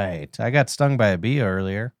 All right. I got stung by a bee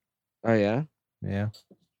earlier. Oh yeah. Yeah.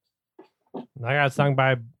 I got stung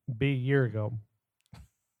by a bee a year ago.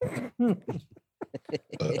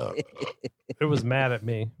 It was mad at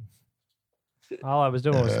me. All I was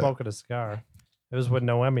doing was smoking a cigar. It was when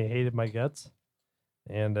Noemi hated my guts.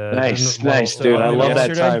 And Nice, didn't- well, nice, dude. I love that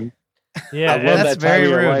yesterday? time. Yeah, I and love that's that time very of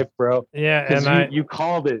your rude. life, bro. yeah, Because and you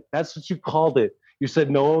called it. That's what you called it. You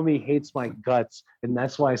said Naomi hates my guts, and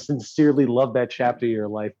that's why I sincerely love that chapter of your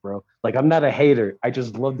life, bro. Like I'm not a hater. I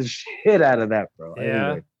just love the shit out of that, bro. Yeah.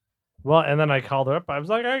 Anyway. well, and then I called her up. I was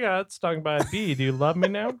like, I got stung by a bee. Do you love me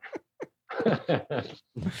now?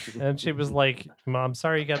 And she was like, Mom,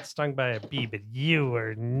 sorry you got stung by a bee, but you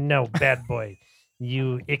are no bad boy.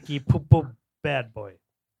 You icky poop poop bad boy.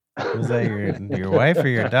 Was that your wife or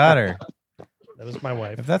your daughter? That was my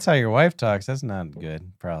wife. If that's how your wife talks, that's not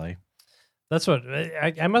good, probably. That's what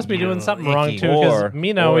I must be doing You something wrong icky. too. Because Or-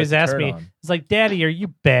 Mina or always it's a asks turn me, on. it's like, Daddy, are you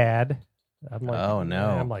bad? I'm like, Oh, no.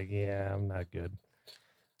 I'm like, yeah, I'm not good.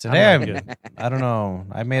 Today, not good. I don't know.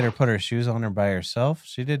 I made her put her shoes on her by herself.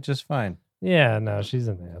 She did just fine. Yeah, no, she's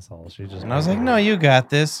an asshole. She just And I was like, no, you got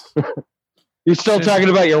this. You're still She's- talking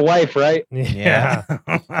about your wife, right? yeah.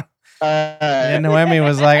 And Noemi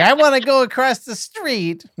was like, I want to go across the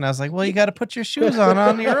street. And I was like, well, you got to put your shoes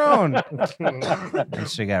on your own. And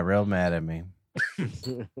she got real mad at me.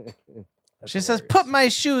 She says, put my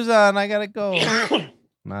shoes on. I got to go.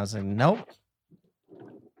 And I was like, nope.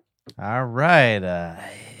 All right.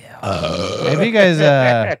 Have you guys,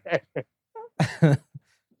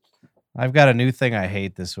 I've got a new thing I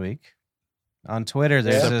hate this week. On Twitter,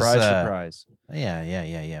 there's this. Surprise, surprise.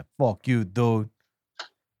 Yeah. Fuck you, dude.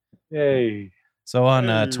 Hey. So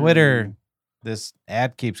on Twitter, this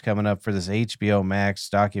ad keeps coming up for this HBO Max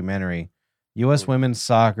documentary. U.S. women's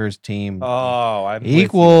soccer's team Oh, I'm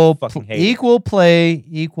equal fucking hate it. equal play,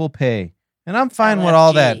 equal pay, and I'm fine with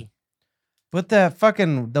all that. But that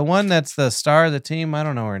fucking the one that's the star of the team, I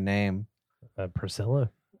don't know her name.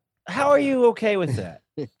 Priscilla. How are you okay with that?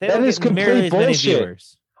 They That don't is get nearly complete as many bullshit.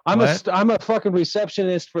 viewers. What? I'm a fucking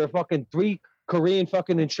receptionist for fucking 3 Korean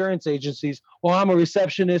fucking insurance agencies, or I'm a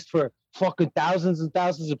receptionist for fucking thousands and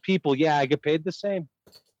thousands of people. Yeah, I get paid the same.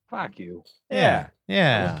 Fuck you. Yeah.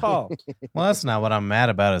 Yeah. Paul. Well, that's not what I'm mad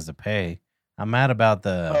about. Is the pay? I'm mad about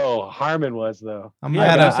the. Oh, Harmon was though. I'm Yeah,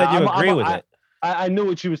 mad. but you At, said you I'm- agree I'm- with it. I knew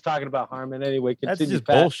what she was talking about, Harmon. Anyway, That's continue. just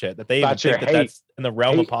Pat. bullshit that they even About your think that hate. that's in the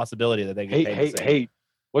realm of Hate. possibility that they get Hate, paid hate, the same. hate.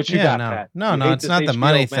 What you Yeah, got, no. Pat? No, You no, hate it's this not the HBO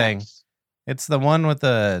money Max. thing. It's the one with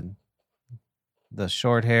the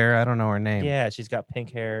short hair. I don't know her name. Yeah, she's got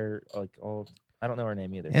pink hair. Like, oh, I don't know her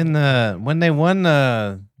name either. In the when they won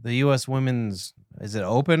the U.S. Women's, is it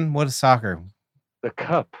Open? What is soccer The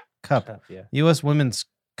cup. cup? Yeah. U.S. Women's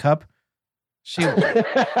Cup. She went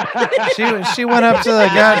up to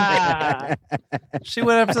the she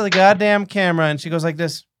went up to the goddamn camera and she goes like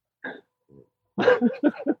this,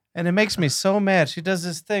 and it makes me so mad. She does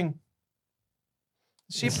this thing.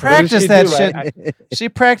 She What does practiced she that do? shit. She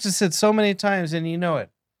practiced it so many times, and you know it.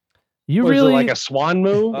 You Was it really like a swan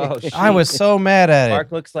move? Oh, I was so mad at it.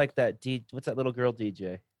 Mark looks like that. What's that little girl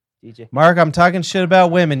DJ? DJ. Mark, I'm talking shit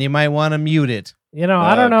about women. You might want to mute it. You know,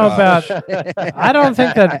 I don't know gosh. about. I don't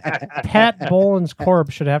think that Pat Boland's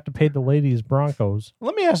corp should have to pay the ladies Broncos.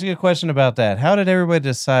 Let me ask you a question about that. How did everybody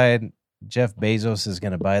decide Jeff Bezos is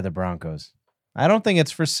going to buy the Broncos? I don't think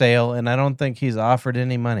it's for sale, and I don't think he's offered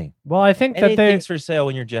any money. Well, I think that they Anything's for sale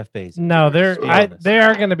when you're Jeff Bezos. no, Let's be honest. they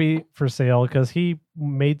are going to be for sale because he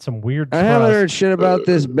made some weird. I haven't trust. heard shit about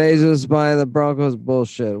this Bezos buying the Broncos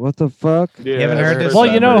bullshit. What the fuck? Yeah, haven't heard this? Well,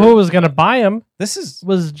 you know who was going to buy him This is,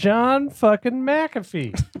 was John fucking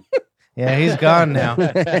McAfee. yeah, he's gone now.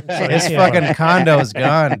 His Yeah. fucking condo's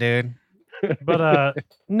gone, dude. But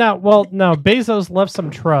no, Bezos left some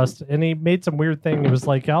trust, and he made some weird thing. It was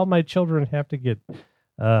like all my children have to get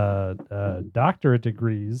doctorate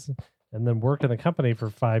degrees and then work in the company for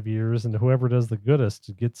 5 years, and whoever does the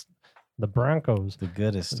goodest gets the Broncos. The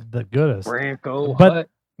goodest. The goodest. Branco But- Hut.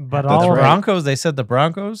 But The all Broncos, they said the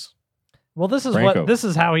Broncos? well, this is Franco. what this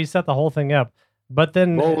is how he set the whole thing up. But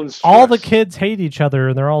then Rolling all the Stress. kids hate each other,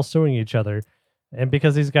 and they're all suing each other. And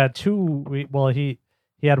because he's got he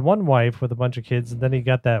had one wife with a bunch of kids, and then he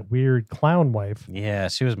got that weird clown wife. Yeah,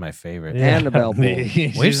 she was my favorite. Yeah. Annabelle Bowl.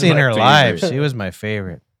 We've seen her live. She was my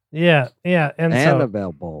favorite. Yeah, and so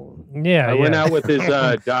Annabelle Bowl. yeah, I went out with his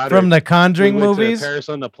daughter. From the Conjuring We went to movies? Paris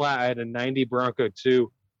on the Platte. I had a 90 Bronco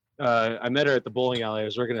too. I met her at the bowling alley. I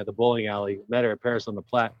was working at the bowling alley. Met her at Paris on the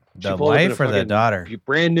Platte. She The pulled up in wife a or the fucking daughter?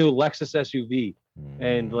 Brand new Lexus SUV.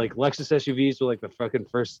 and like Lexus SUVs were like the fucking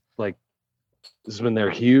first like. This is when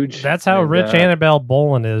they're huge. That's how and, rich Annabelle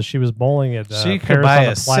Bolin is. She was bowling at she could Paris buy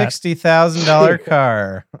on a the Platte. $60,000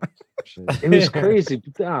 car. It was crazy.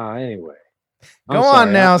 But, anyway. I'm Go sorry.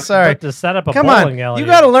 on now. Sorry. But to set up a Come bowling on. alley. You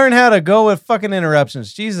got to learn how to go with fucking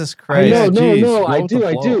interruptions. Jesus I Christ. know, Yeah, no, geez, no, go I with the do,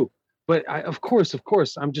 I flow. do. But of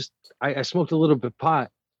course, I'm just, I smoked a little bit of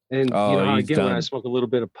pot, and Oh, you know how I he's get when I done. smoke a little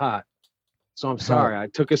bit of pot. So I'm sorry. I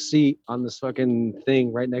took a seat on this fucking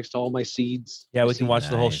thing right next to all my seeds. Yeah, My we can watch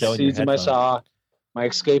the whole Nice. show in your seeds in my headphones. saw, my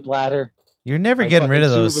escape ladder. You're never my getting rid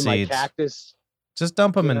fucking of those tube and seeds. My cactus, Just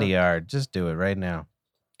dump them in Yeah. the yard. Just do it right now.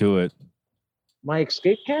 Do it. my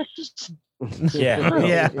escape cactus. Yeah. No,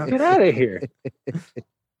 Yeah. get out of here.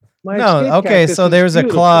 My No, escape okay, cactus so is there's a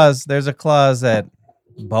beautiful. clause. There's a clause that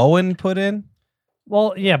Bowen put in.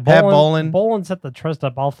 Well, yeah, Pat Bolin set the trust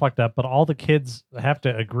up all fucked up, but all the kids have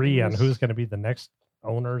to agree on who's going to be the next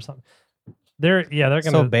owner or something. They're going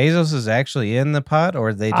So to. Bezos is actually in the pot,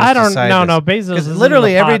 or they just I don't decide know. this? No, Bezos Because is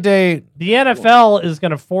literally in the every pot. day. The NFL is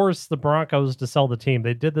going to force the Broncos to sell the team.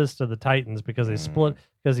 They did this to the Titans because they split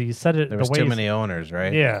because he said it There the was way too he- many owners,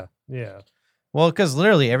 right? Yeah, yeah. Well, because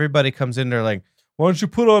literally everybody comes in there like, why don't you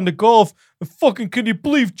put on the golf? And fucking, can you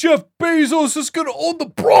believe Jeff Bezos is going to own the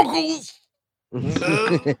Broncos?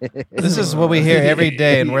 This is what we hear every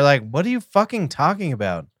day, and we're like, what are you fucking talking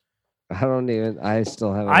about? I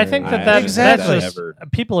still haven't. I think heard that it. Exactly. that's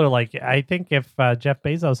just people are like. I think if Jeff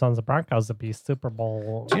Bezos owns the Broncos, it'd be Super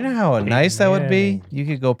Bowl. Do you know how nice that would be? Man. You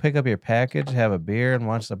could go pick up your package, have a beer, and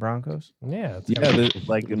watch the Broncos. Yeah, it's Yeah,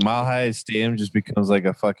 like Mile High Stadium just becomes like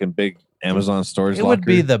a fucking big Amazon storage It would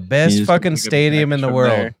be locker. the best just fucking pick up your stadium in package the from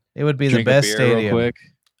world. there, It would be the drink a best beer real stadium. quick.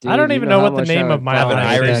 I don't Dude, even you know how what the much name I of would Mile Have an fucking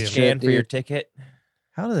High hate that Irish Stadium. shit, can for your dude. ticket.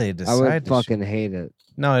 How do they I decide? would this fucking shit? hate it.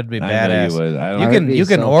 No, it'd be I know badass. you would. I You don't would can be you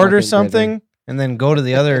can so order fucking something and then go to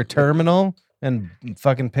the other terminal and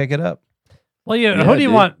fucking pick it up. Well, yeah. Yeah, Who do you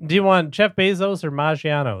dude. want? Do you want Jeff Bezos or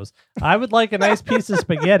Maggiano's? I would like a nice piece of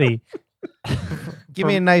spaghetti. Give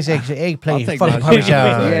me a nice eggplant, take fucking Maggiano's.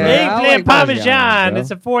 parmesan. Yeah, I Eggplant like parmesan. Maggiano's, It's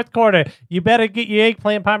the fourth quarter. You better get your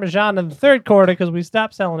eggplant parmesan in the third quarter because we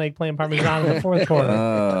stopped selling eggplant parmesan in the fourth quarter.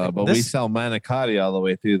 But we This- sell manicotti all the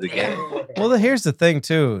way through the game. Well, here's the thing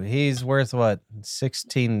too. He's worth what,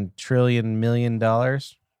 $16 trillion million?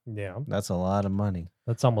 Yeah, That's a lot of money.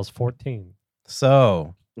 that's almost 14.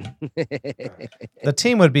 So the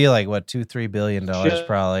team would be like what, $2-3 billion Shit.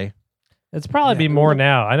 probably. It's probably be more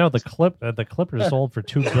now. I know the Clippers sold for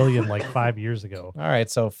 $2 billion like 5 years ago. All right,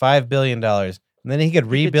 so $5 billion, and then he could He could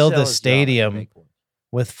rebuild sell the his job and stadium make one.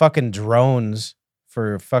 with fucking drones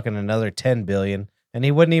for fucking another 10 billion, and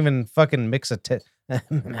he wouldn't even fucking mix a.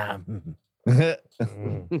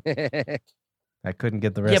 I couldn't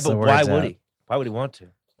get the rest Yeah, of the but words why out. would he? Why would he want to?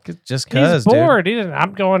 Just He's cause, bored. He didn't.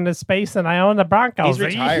 I'm going to space and I own the Broncos. He's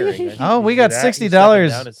retiring. Oh, we He's got that- he's $60. stepping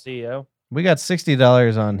down as CEO. We got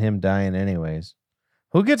 $60 on him dying, anyways.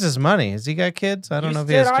 Who gets his money? Has he got kids? I don't You know if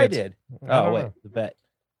he said has I kids. did. I Oh don't wait, know. the bet.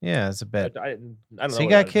 Yeah, it's a bet. I don't Has know. he what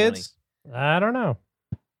got his money- kids? I don't know.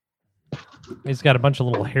 He's got a bunch of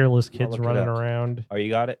little hairless kids look it running up. around. Oh, you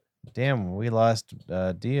got it. Damn, we lost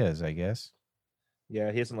Diaz, I guess.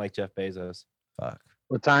 Yeah, he doesn't like Jeff Bezos. Fuck.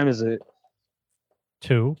 What time is it?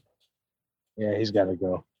 2. Yeah, he's got to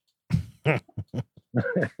go.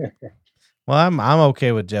 Well, I'm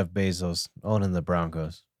okay with Jeff Bezos owning the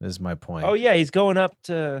Broncos. Is my point. Oh yeah, he's going up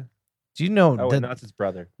to. Do you know Oh, wait, that no, it's his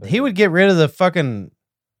brother. he would get rid of the fucking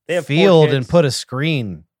They have 4 field and kids. put a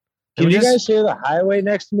screen? It Can would you just- guys hear the highway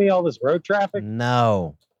next to me? All this road traffic.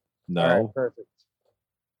 No. No. All right, perfect.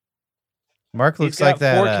 Mark He's looks got like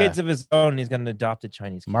that. 4 kids of his own. He's got an adopted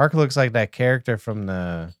Chinese. Kid. Mark looks like that character from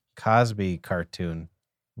the Cosby cartoon.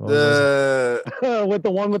 What was his- With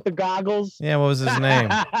the one with the goggles. yeah, what was his name?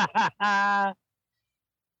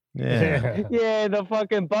 Yeah, Yeah, the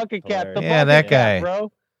fucking bucket cap. The Hilarious. Yeah, that bucket cap, guy.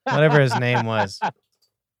 bro. whatever his name was. What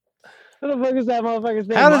the fuck is that motherfucker's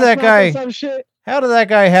name? How did that Marshmallow or guy- Some shit. How did that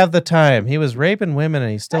guy have the time? He was raping women,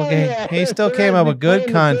 and he still Oh, came. yeah. He still There came has up to with be good playing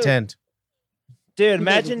the content. Dude, He knows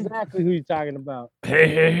imagine exactly who you're talking about. Hey,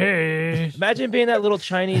 hey, hey. imagine being that little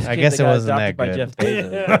Chinese I kid guess that it got wasn't adopted that by Jeff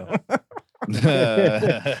good.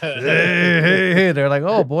 Bezos. They're like,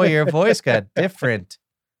 "Oh boy, your voice got different.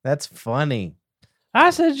 That's funny." I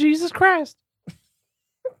said Jesus Christ.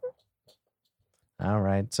 All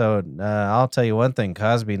right, so I'll tell you one thing: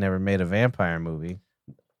 Cosby never made a vampire movie.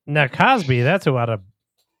 Now Cosby, that's who ought to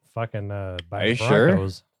fucking Are buy you the sure?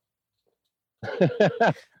 Broncos.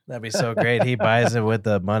 That'd be so great. He buys it with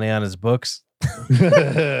the money on his books.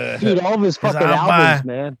 Dude, all of his Cause fucking I'll albums, buy-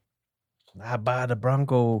 man. I buy the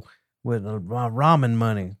Bronco with ramen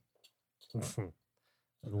money.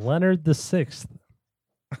 Leonard the Sixth.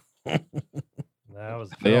 That was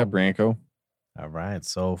Yeah, film. Branko. All right,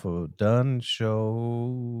 so for done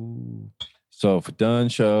show. So for done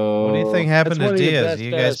show. What do you think happened That's one to of your Diaz? best,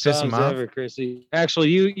 You guys piss him songs off? ever, Chrissy. Actually,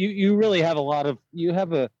 you really have you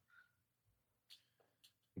have a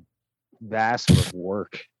vast of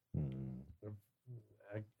work.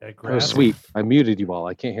 Oh, sweet. I muted you all.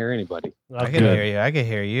 I can't hear anybody. I can hear you. I can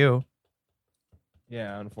hear you.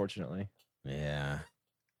 Yeah, unfortunately. Yeah.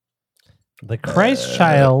 The Christ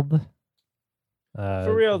child.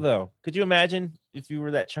 For real though, could you imagine if you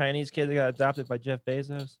were that Chinese kid that got adopted by Jeff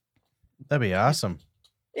Bezos? That'd be awesome.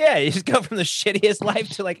 Yeah, you just go from the shittiest life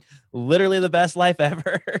to like literally the best life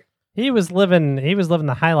ever. He was living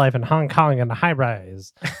the high life in Hong Kong in the high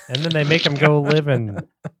rise, and then they make him go live in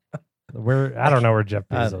I don't know where Jeff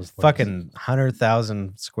Bezos lives. Fucking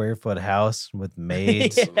 100,000 square foot house with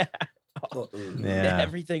maids. Yeah. Yeah.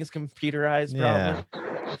 Everything's computerized. Yeah.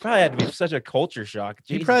 Probably. It probably had to be such a culture shock.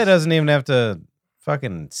 He probably doesn't even have to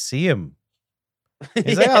fucking see him.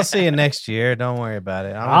 He's like, I'll see you next year. Don't worry about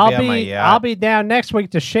it. I'll be on my yacht. I'll be down next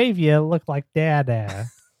week to shave you. Look like Dada.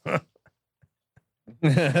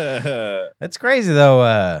 That's crazy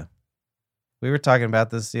though. We were talking about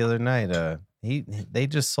this the other night. They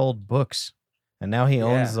just sold books, and now he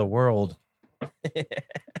owns the world.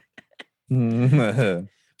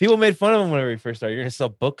 People made fun of him whenever he first started. You're gonna sell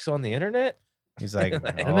books on the internet? He's like, And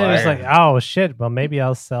then he's like, oh shit, well maybe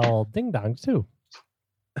I'll sell ding dongs too.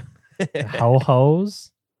 Ho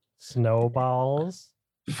hos, snowballs.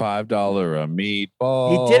 $5 a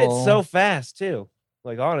meatball. He did it so fast too.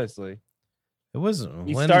 Like honestly, it was.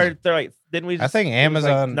 he started like didn't we? I think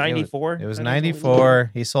Amazon. 94. It was 94.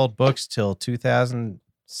 He sold books till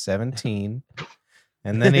 2017,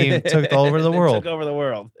 and then he took over the world. Took over the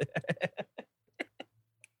world.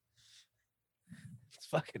 It's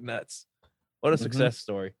fucking nuts. What a success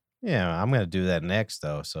story. Yeah, I'm gonna do that next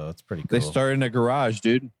though, so it's pretty cool. They started in a garage,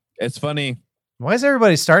 dude. It's funny. Why is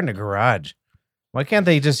everybody starting a garage? Why can't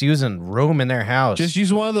they just use a room in their house? Just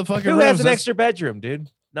use one of the fucking Who rooms. has an That's- extra bedroom, dude?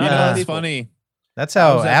 Not You know, enough it's people. funny. That's I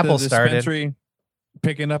how was at Apple the started. dispensary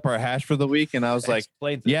picking up our hash for the week, and I was like,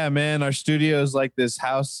 Explains it. "Yeah, man, our studio is like this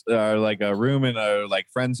house, like a room in a like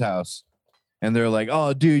friend's house." And they're like,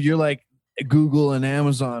 "Oh, dude, you're like Google and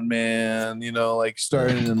Amazon, man. You know, like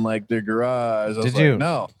starting in like their garage." I was Did like, you-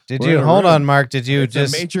 No. Did we're you in a hold room. on, Mark? Did you It's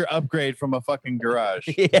just a major upgrade from a fucking garage?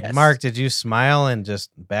 Yes. Mark? Did you smile and just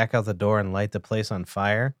back out the door and light the place on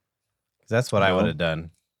fire? 'Cause that's what I No. would have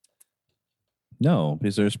done. No,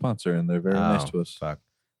 because they're a sponsor and they're very nice to us. Fuck.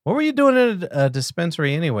 What were you doing at a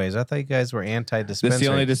dispensary, anyways? I thought you guys were anti-dispensary. This is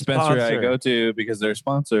the only dispensary I Sponsor. go to because they're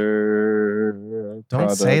sponsor. Don't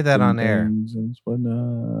say that on air.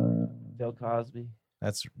 Bill Cosby.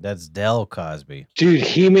 That's Del Cosby. Dude,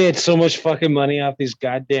 he made so much fucking money off these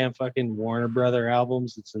goddamn fucking Warner Brother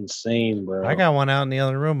albums. It's insane, bro. I got one out in the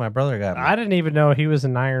other room. My brother got me. I didn't even know he was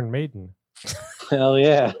an Iron Maiden. Hell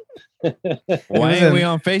yeah. Why was ain't in- we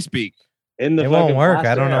on Facebook? In the It won't fucking work. I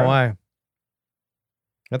pasta don't know era. why.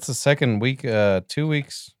 That's the second week. 2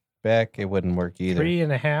 weeks back, it wouldn't work either.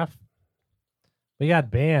 3.5. We got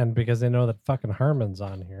banned because they know that fucking Herman's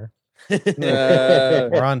on here.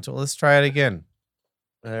 We're on. Let's try it again.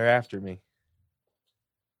 They're after me.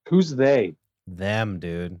 Who's they? Them,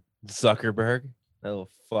 dude. Zuckerberg. That little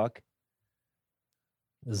fuck.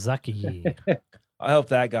 Zucky. I hope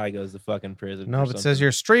that guy goes to fucking prison. No, for it says something.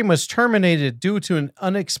 your stream was terminated due to an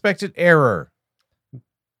unexpected error.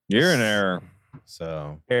 You're an error.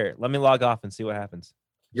 So Here, let me log off and see what happens.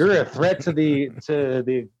 You're a threat to the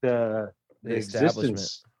The establishment.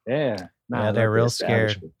 existence. Yeah. Yeah, not they're the real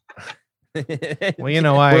scared. establishment. well, you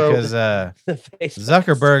know why? Bro. Because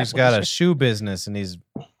Zuckerberg's got a shoe business and he's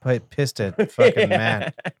pissed at fucking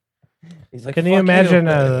Matt. He's like, Can you "Fuck imagine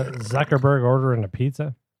Zuckerberg ordering a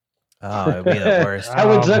pizza? Oh, it'd be the worst. How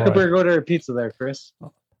would Oh, boy. Zuckerberg order a pizza there, Chris?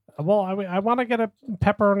 Well, I want to get a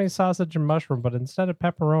pepperoni sausage and mushroom, but instead of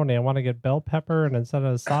pepperoni, I want to get bell pepper, and instead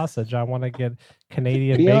of sausage, I want to get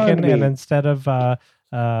Canadian Beyond bacon, and meat. instead of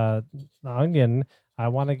onion, I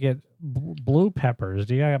want to get blue peppers.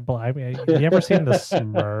 Do you have you ever seen the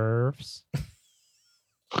Smurfs?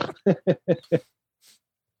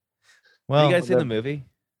 Well, you guys seen the movie?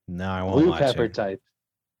 no, I won't Blue watch pepper it. type.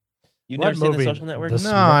 You What never seen the movie? Social Network? The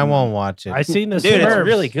No, I won't watch it. I seen the Dude, Smurfs. it's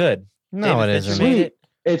really good. No, it David Fincher isn't. made it.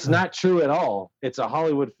 It's not true at all. It's a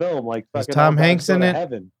Hollywood film. Like Is fucking Tom All Dogs Hanks Go in to it?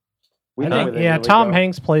 Heaven. I know think, where they yeah, really Tom go.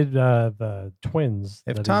 Hanks played the twins.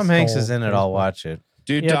 If that Tom he Hanks is stole in it, from I'll his- watch it.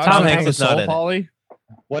 Dude, Yeah, dogs Tom not Hanks have a is not soul, in it. Polly?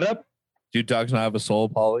 What up? Do dogs not have a soul,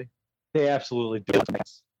 Polly? They absolutely do.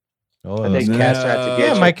 Oh, I think No. cats are out to get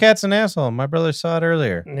yeah, you. my cat's an asshole. My brother saw it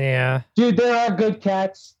earlier. Yeah. Dude, there are good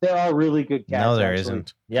cats. There are really good cats. No, there actually.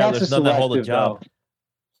 not Yeah, Cats there's are none that hold a selective,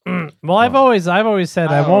 job. Well, I've always said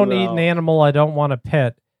I I don't won't eat an know. animal I don't want to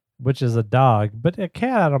pet, which is a dog. But a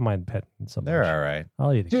cat, I don't mind petting so They're much. all right.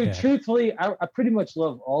 I'll eat a Dude, cat. truthfully, I pretty much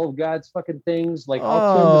love all of God's fucking things. Like, I'll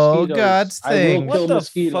Oh, kill mosquitoes. God's I will thing. What kill the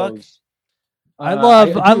mosquitoes. I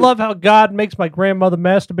dude, love how God makes my grandmother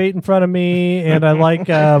masturbate in front of me, and I like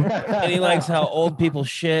And he likes how old people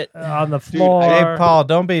shit. on the Dude, floor. Hey, Paul,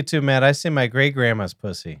 don't be too mad. I see my great grandma's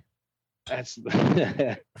pussy. That's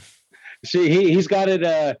see, he's got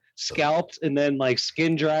it scalped and then like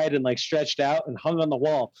skin dried and like stretched out and hung on the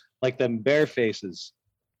wall like them bear faces.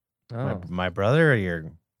 Oh. My brother or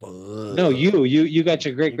your? No, you got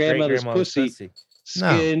your great grandmother's pussy No.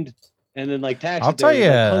 skinned and then like taxidermy. I'll tell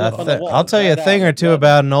you. I'll tell you a thing or two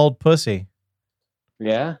about an old pussy.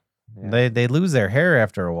 Yeah, They lose their hair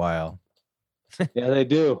after a while. yeah, they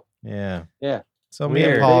do. Yeah. Yeah. So me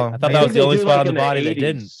and Weird. Paul. I thought that was the only spot on the body that 80s.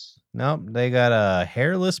 didn't. Nope, they got a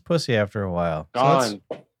hairless pussy after a while. So it's Gone.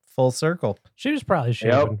 full circle. She was probably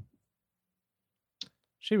shaving.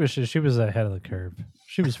 She was ahead of the curve.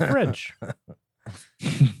 She was French.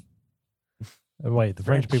 Wait, the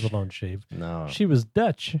French people don't shave. No. She was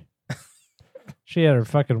Dutch. She had her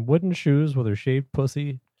fucking wooden shoes with her shaved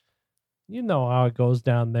pussy. You know how it goes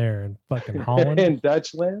down there in fucking Holland. In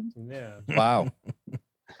Dutchland. Yeah. Wow.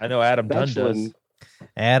 I know Adam Dunn does. Dutchland.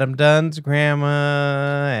 Adam Dunn's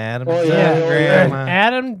grandma. Adam Oh, Dunn's yeah, yeah, grandma.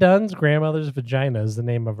 Adam Dunn's grandmother's vagina is the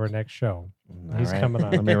name of our next show. All He's coming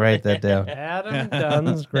on. Let me write that down. Adam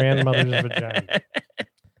Dunn's grandmother's vagina.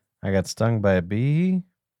 I got stung by a bee.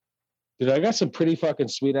 Dude, I got some pretty fucking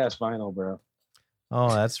sweet ass vinyl, bro.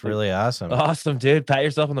 Oh, that's really awesome. Awesome, dude. Pat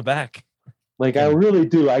yourself on the back. Like I really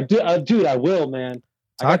do. I do, dude. I will, man.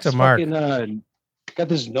 I Talk got to this Mark. fucking, got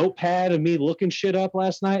this notepad of me looking shit up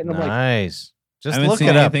last night, and I'm like, Nice. I Just haven't look seen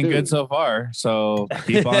it up. anything dude. good so far, so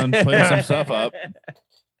keep on putting some stuff up.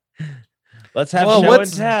 Let's have Well, show and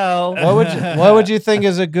what's- tell. What would you think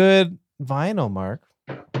is a good vinyl, Mark?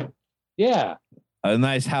 yeah. A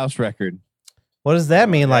nice house record. What does that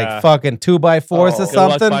mean? Yeah. Like fucking 2x4s or Good luck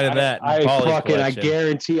something? finding that. in I Polly's fucking, I collection.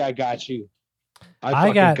 guarantee, I got you. I I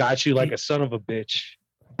fucking got, got- you like a son of a bitch.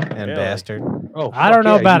 And Really? bastard. Oh, I don't fuck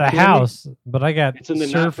know yeah, about you a kidding me? house, but I got It's in the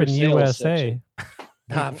not for Surfing sale USA. section.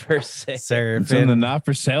 Not per se. It's in the Surfing. not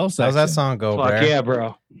for sale section. How's that song go, Fuck Bear? yeah,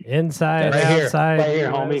 bro. Inside, Right here. outside. Right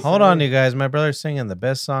here, homie. USA. Hold on, you guys. My brother's singing the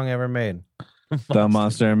best song ever made. The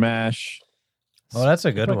Monster Mash. Oh, that's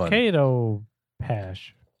a good one. Potato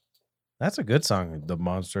Pash. That's a good song, The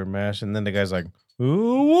Monster Mash. And then the guy's like,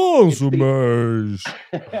 Who wants It's a mash?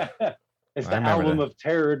 It's I the remember album that. of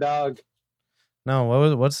terror, dog. No,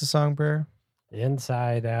 what's the song, Bear?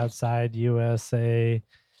 Inside, outside, USA.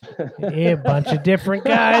 A bunch of different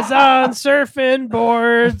guys on surfing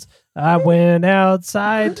boards. I went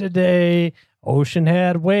outside today. Ocean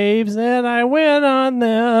had waves and I went on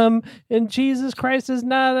them. And Jesus Christ is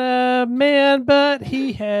not a man, but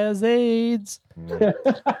he has AIDS.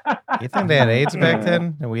 You think they had AIDS back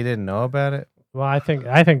then and we didn't know about it? Well, I think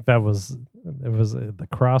that was the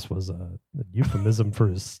cross was a euphemism for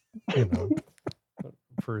his,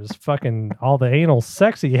 for his fucking all the anal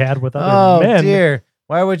sex he had with other Oh, men. dear.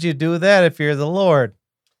 Why would you do that if you're the Lord?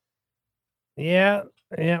 Yeah.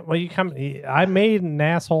 Well, I made an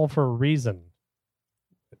asshole for a reason.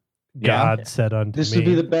 Yeah. God said unto This me. would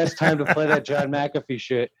be the best time to play that John McAfee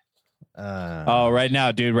shit. Oh, right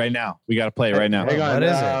now, dude. Right now. We got to play it right now. Hang on. What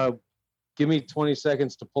is it? Give me 20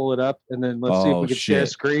 seconds to pull it up, and then let's see if Oh, we can share shit.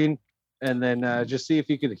 screen, and then just see if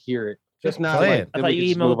you could hear it. Just not play like, it. I then thought we you can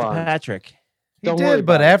just emailed move to on. Patrick. He Don't worry did,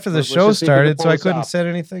 but about it. after the Let's show just see if we can started, pull so I this couldn't up. set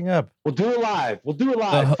anything up. We'll do it live. We'll do it The,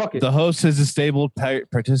 live. Fuck it. the host has disabled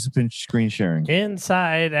participant screen sharing.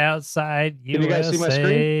 Inside, outside, Can you guys see my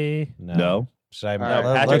USA. No. Should I? All right,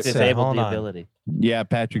 Patrick let's say, disabled hold the on. ability. Yeah,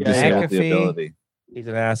 Patrick Yeah, disabled the McAfee. ability. He's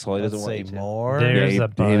an asshole. He Let's doesn't want say you to. more. There's he- a he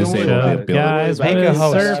bunch disabled of the ability. guys Make with a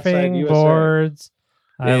host. surfing USA. boards.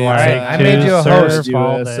 I Yeah, like I to made you a host, surf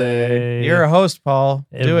all USA. day. You're a host, Paul.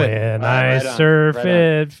 And Do it. when Right, I right on, surf, right on.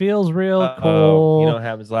 it feels real Uh-oh. cool. You know what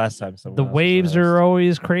happens last time? Someone The else was waves the host. are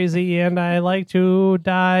always crazy, and I like to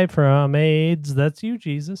die from AIDS. That's you,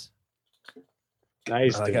 Jesus.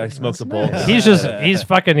 Nice. I like dude. how he smokes a That's bowl. nice. He's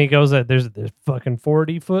fucking. He goes, there's this fucking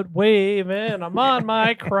 40-foot wave, and I'm on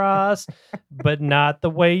my cross, but not the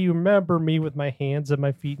way you remember me with my hands and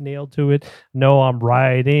my feet nailed to it. No, I'm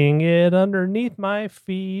riding it underneath my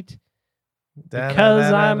feet.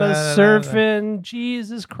 Because I'm a surfing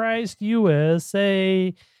Jesus Christ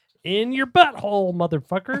USA. in your butthole,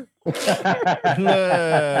 motherfucker.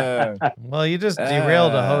 Well, you just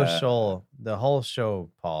derailed Ah. the whole show,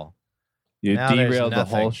 Paul. You Now there's derailed the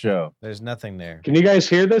whole nothing. show. There's nothing there. Can you guys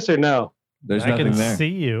hear this or no? There's I nothing can there. see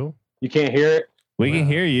you. You can't hear it? We can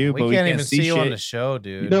hear you, We but can't we even see see you on shit. the show,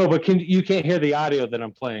 dude. No, but you can't hear the audio that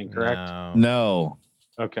I'm playing, correct? No. No.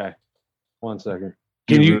 Okay. 1 second.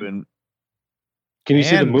 Can you ruined- see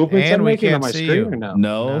the And- movements and I'm we making on can't my see screen you. or no?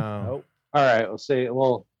 No. Nope. All right, I'll say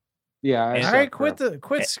well, yeah. I All All suck, right, bro.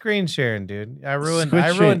 quit screen sharing, dude. I ruined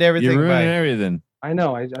Quit shit. everything. You ruined by, everything. I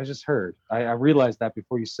know. I just heard. I realized that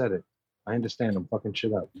before you said it. I understand. I'm fucking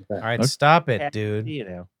shit up. Okay. all right, Okay. stop it, dude. You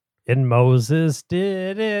know. And Moses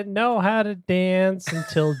didn't know how to dance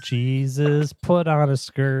until Jesus put on a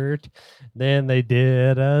skirt. Then they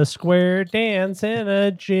did a square dance in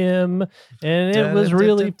a gym, and it was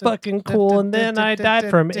really fucking cool. And then I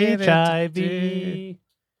died from HIV.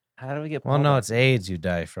 How do we get? Well, Paul no, back? it's AIDS you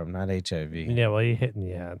die from, not HIV. Yeah, well, you hit in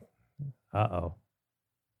the head. Uh-oh.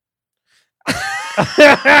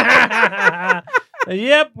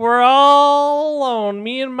 Yep, we're all alone.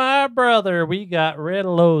 Me and my brother, we got rid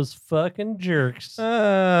of those fucking jerks.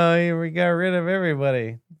 Oh, we got rid of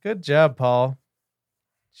everybody. Good job, Paul.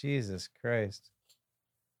 Jesus Christ.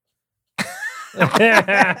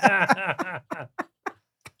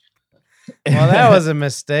 Well, that was a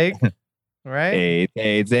mistake, right?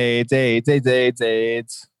 AIDS.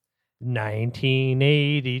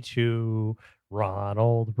 1982.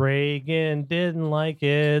 Ronald Reagan didn't like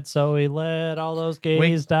it, so he let all those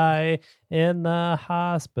gays die in the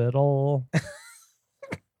hospital.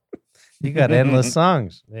 You got endless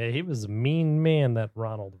songs. Yeah, he was a mean man, that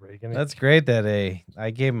Ronald Reagan. That's great that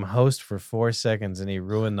I gave him host for 4 seconds and he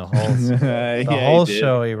ruined the whole The the whole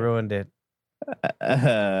show. He ruined it.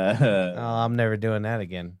 Oh, show. I'm never doing that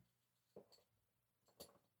again.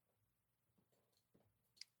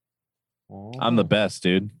 I'm the best,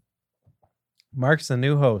 dude. Mark's the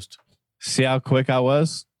new host. See how quick I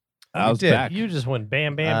was? I You was did. back. You just went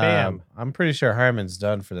bam, bam, bam. I'm pretty sure Harmon's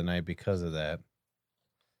done for the night because of that.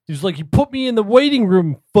 He was like, "You put me in the waiting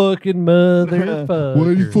room, fucking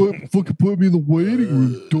motherfucker." fucking put me in the waiting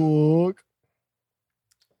room, dog?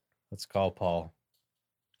 Let's call Paul.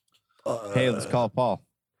 Hey, let's call Paul.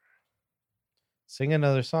 Sing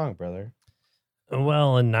another song, brother.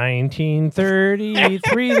 Well, in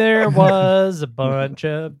 1933, there was a bunch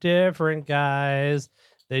of different guys.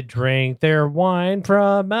 They drank their wine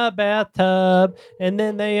from a bathtub, and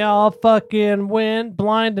then they all fucking went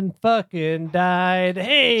blind and fucking died.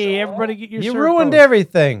 Hey, everybody get your You circles. ruined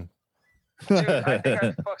everything. Dude, I think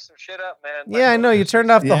I fucked some shit up, man. My Yeah, I phone know. You just turned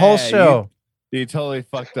off the Yeah, whole you- show. You totally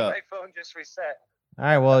fucked up. My phone just reset. All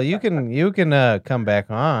right. Well, you can come back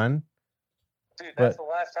on. Dude, But- that's the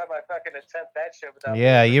last time I fucking attempt that shit without.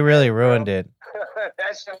 Yeah, you really ruined it.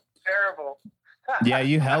 That shit's terrible. Yeah,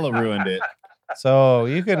 you hella ruined it. So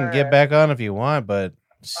you can get Alright. back on if you want, but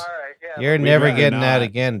All right, yeah. you're We'd never rather getting that not.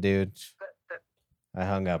 again, dude. I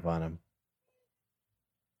hung up on him.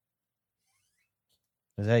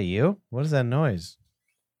 Is that you? What is that noise?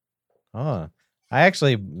 Oh, I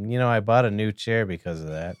actually, I bought a new chair because of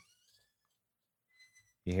that.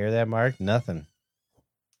 You hear that, Mark? Nothing.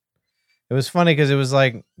 It was funny because it was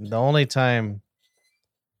like the only time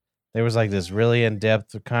there was like this really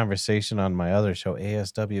in-depth conversation on my other show,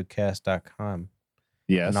 aswcast.com.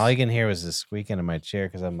 Yes. And all you can hear was the squeaking in my chair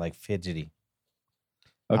because I'm like fidgety.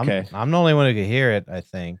 Okay. I'm the only one who could hear it, I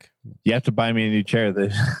think. You have to buy me a new chair.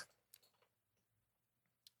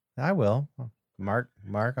 I will. Mark,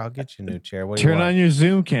 I'll get you a new chair. What do Turn you want? on your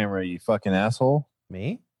Zoom camera, you fucking asshole.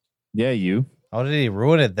 Me? Yeah, you. Oh, did he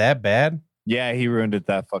ruin it that bad? Yeah, he ruined it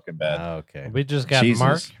that fucking bad. Oh, okay. We just got Jesus.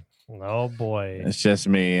 Mark. Oh boy. It's just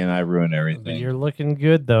me, and I ruin But everything. you're looking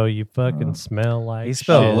good though. You fucking Oh. smell like He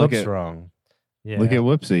spelled Oh, look whoops at- wrong. Yeah. Look at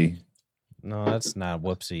Whoopsie. No, that's not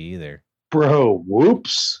whoopsie either. Bro,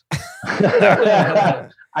 whoops.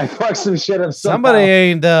 I fucked some shit up. Somebody somehow.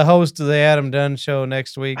 ain't the host of the Adam Dunn show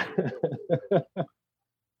next week.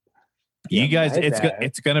 You guys, my it's bad.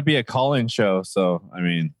 it's gonna be a call-in show, so I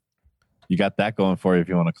mean, you got that going for you if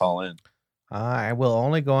you want to call in. I will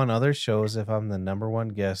only go on other shows if I'm the number one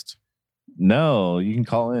guest. No, you can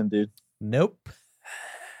call in, dude. Nope.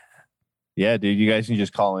 Yeah, dude, you guys can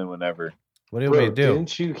just call in whenever. What do Bro, we do?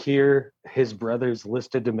 didn't you hear his brother's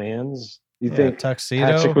list of demands? You Yeah, think tuxedo?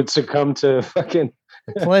 Patrick would succumb to fucking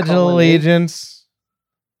Pledge of calling in? Allegiance.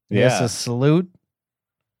 Yes, Yeah. a salute.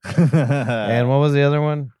 And what was the other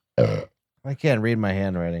one? I can't read my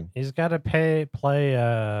handwriting. He's got to play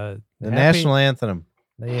The national anthem.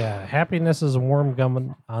 happiness is a warm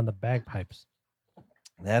gun on the bagpipes.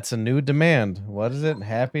 That's a new demand. What is it?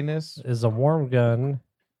 Happiness? Is a warm gun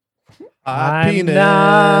I'm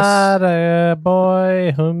not a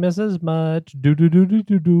boy who misses much. Do do do do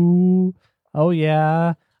do do. Oh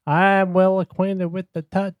yeah, I'm well acquainted with the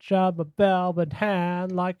touch of a velvet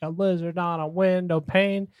hand, like a lizard on a window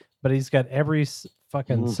pane. But he's got every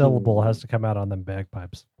fucking syllable has to come out on them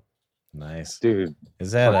bagpipes. Nice. Dude.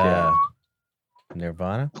 Is that Fuck yeah.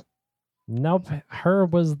 Nirvana? Nope, her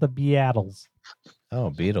was the Beatles. Oh,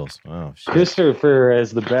 Beatles. Oh, shit. Christopher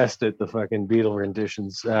is the best at the fucking Beatle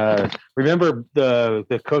renditions. Remember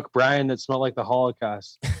the cook Brian that smelled like the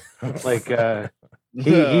Holocaust? Like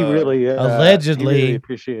he really Allegedly. he really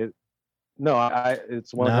appreciate it. No,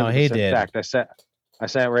 it's 100% No, he did. fact. I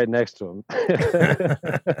sat right next to him.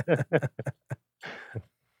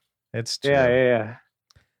 It's true. yeah.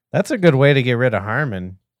 That's a good way to get rid of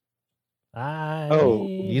Harmon. Oh,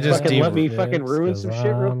 you just fucking let me fix fucking ruin some shit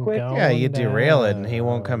real I'm quick. Yeah, you going derail it and he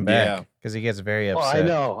won't down. come Yeah. back because he gets very Oh, upset. I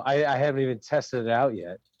know. I haven't even tested it out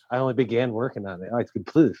yet. I only began working on it. I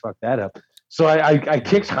completely fucked that up. So I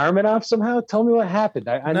kicked Harmon off somehow. Tell me what happened.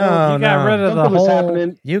 I No, know You got rid of the something was whole.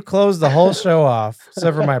 happening. You closed the whole show off,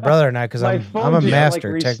 except for my brother and I, because My I'm phone a just,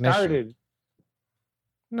 master like, technician. restarted.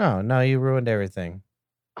 No, you ruined everything.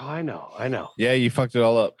 Oh, I know. Yeah, you fucked it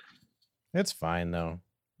all up. It's fine though.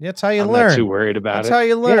 That's how you I'm learn. not too worried about That's it. how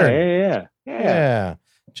you learn. Yeah. Yeah.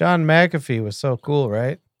 John McAfee was so cool,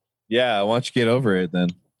 right? Yeah, why don't you get over it then?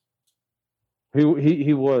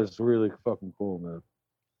 He was really fucking cool, man.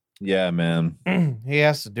 Yeah, man. He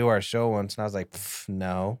asked to do our show once, and I was like,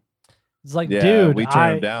 no. It's like, Yeah, dude, we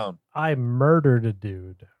turned him down. I murdered a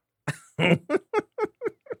dude.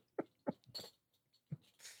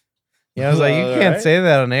 Yeah, I was like, you All can't right. say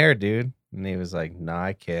that on air, dude. And he was like, no,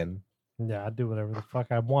 I can. Yeah, I do whatever the fuck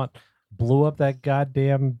I want. Blew up that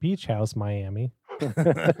goddamn beach house, Miami.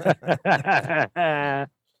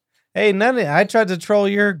 Hey, I tried to troll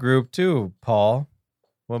your group too, Paul,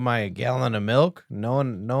 with my gallon of milk. No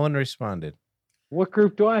one responded. What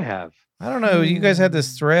group do I have? I don't know. You guys had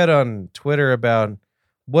this thread on Twitter about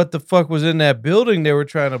what the fuck was in that building they were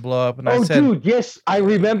trying to blow up, and I said, dude, yes, I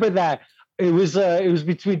remember that. It was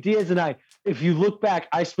between Diaz and I. If you look back,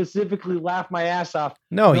 I specifically laughed my ass off.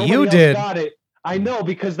 no, Nobody you else did. Got it. I know,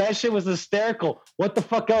 because that shit was hysterical. What the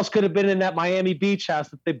fuck else could have been in that Miami beach house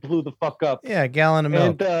that they blew the fuck up? Yeah, a gallon of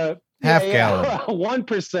milk. And Half gallon.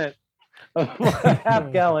 1%.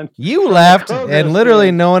 Half gallon. You laughed, Kroger and literally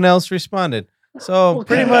stand. no one else responded. So Well,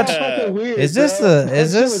 pretty that's much, fucking weird, is this bro. the-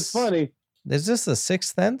 is That shit this- was funny? is this the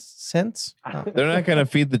sixth sense? They're not gonna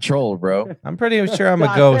feed the troll, bro. I'm pretty sure I'm a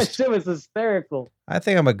God, ghost. That shit was hysterical. I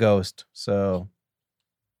think I'm a ghost. So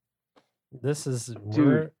This is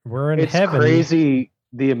Dude, we're in It's heaven. crazy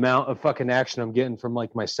the amount of fucking action I'm getting from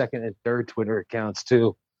like my second and third Twitter accounts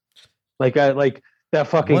too. Like that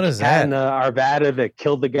fucking What is cat that? in Arvada that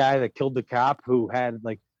killed the guy that killed the cop who had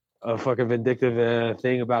like a fucking vindictive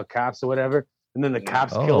thing about cops or whatever, and then the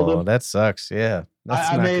cops killed oh, him. that sucks. Yeah, that's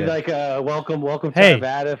I not made good. like a welcome to Hey.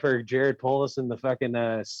 Arvada for Jared Polis in the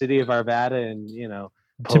fucking city of Arvada and To-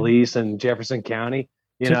 police in Jefferson County.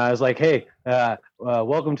 to- I was like, hey,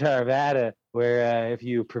 welcome to Arvada, where if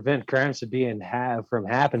you prevent crimes from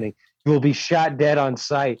happening, you will be shot dead on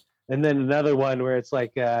sight. And then another one where it's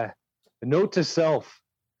like, a note to self: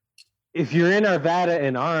 if you're in Arvada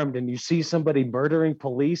and armed and you see somebody murdering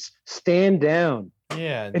police, stand down.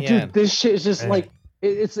 Yeah, And yeah. dude, this shit is just Man. like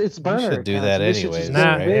it's burner. should do accounts, that and this shit's anyways, just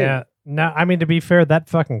Nah, going big. yeah. No, I mean, to be fair, that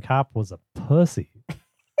fucking cop was a pussy.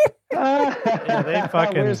 they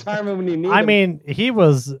fucking- Where's Harmon when you need I him? mean, he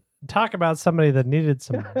was talk about somebody that needed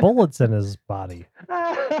some bullets in his body.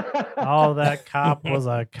 Oh, that cop was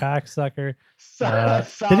a cocksucker.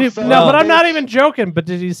 Did you, no, but I'm not even joking. But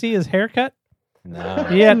did you see his haircut? No.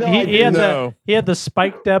 He had No, I he had No. he had the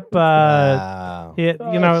spiked up. Wow. He had,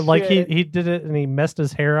 Oh, you know, like shit. he did it and he messed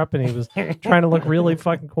his hair up and he was trying to look really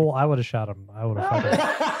fucking cool. I would have shot him. I would have fucking.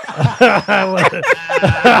 I would've-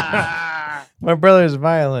 My brother's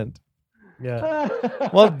violent. yeah.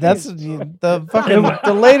 Well, that's the fucking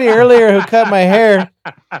the lady earlier who cut my hair.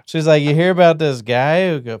 She's like, you hear about this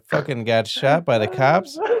guy who fucking got shot by the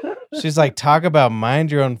cops? She's like, talk about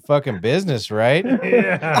mind your own fucking business, right? Mind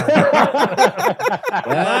your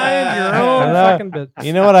own Hello. fucking bit.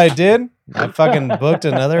 You know what I did? I fucking booked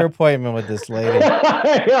another appointment with this lady.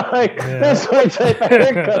 That's my type of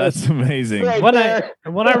haircut. That's amazing. Right When there. I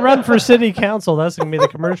run for city council, that's gonna be the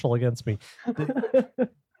commercial against me.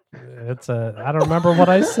 It's I don't remember what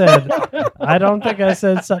I said. I don't think I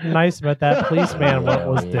said something nice about that policeman what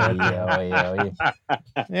was dead.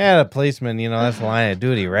 Yeah, the policeman, you know, that's line of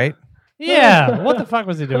duty, right? Yeah, what the fuck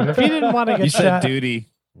was he doing? If he didn't want to You get said shot, duty.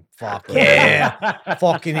 Fuck yeah.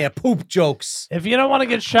 Fucking yeah. Poop jokes. If you don't want to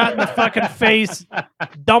get shot in the fucking face,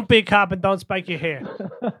 don't be a cop and don't spike your hair.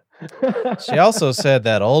 She also said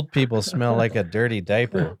that old people smell like a dirty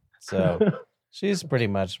diaper. So she's pretty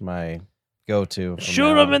much my go-to. from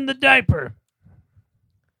Shoot now him on. in the diaper.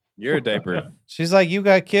 You're a diaper. She's like, you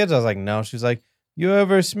got kids? I was like, no. She's like, you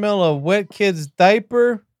ever smell a wet kid's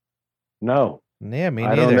diaper? No, Yeah, me I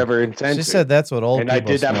neither. don't ever intend She to. said that's what old and people I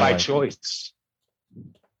did that smell by like. choice.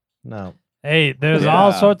 No. Hey, there's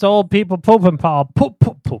all Yeah. sorts of old people pooping, Paul. Poop,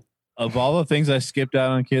 poop, poop. Of all the things I skipped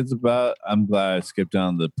out on kids about, I'm glad I skipped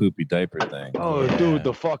on the poopy diaper thing. Oh, Yeah. dude,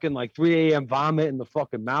 the fucking like 3 a.m. vomit in the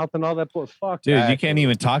fucking mouth and all that. Fuck, Dude, that, you can't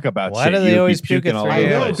even talk about Why shit. do they You would be always puke puking at all 3 I over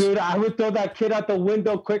the know, place. dude. I would throw that kid out the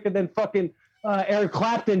window quicker than fucking Eric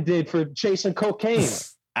Clapton did for chasing cocaine.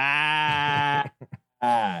 Ah.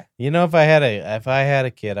 You know, if I had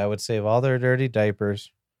a kid, I would save all their dirty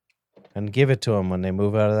diapers and give it to them when they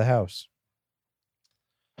move out of the house.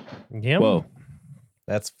 Yeah. Whoa.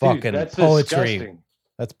 That's Dude, fucking that's poetry. disgusting.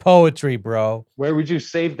 That's poetry, bro. Where would you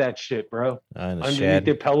save that shit, bro? In a Underneath shed.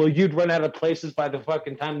 your pillow. You'd run out of places by the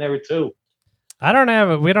fucking time they were 2. I don't have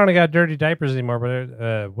it. We don't got dirty diapers anymore,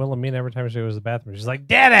 but Wilhelmina, every time she goes to the bathroom, she's like,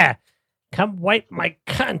 Dada, come wipe my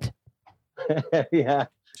cunt. Yeah,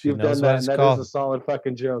 She you've knows done what that. it's And that called. is a solid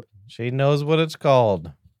fucking joke. She knows what it's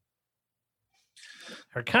called.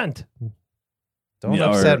 Her cunt. Don't Yeah,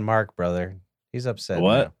 or- upset Mark, brother. He's upset.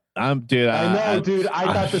 What? Dude. I know, dude.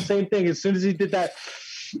 I thought the same thing. As soon as he did that,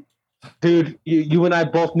 dude, you and I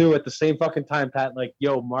both knew at the same fucking time, Pat. Like,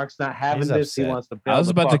 yo, Mark's not having He's this. He upset. wants to. Bail I was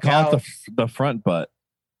the about to fuck call out. it the front butt.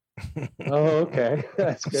 Oh, okay,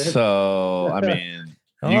 that's good. So, I mean,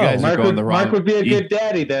 Oh, you guys Mark are going would, the wrong Mark would be a you- good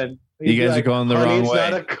daddy then. He'd you be guys are like, going the "Honey, wrong it's way."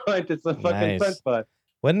 not a cunt. It's a fucking Nice. front butt.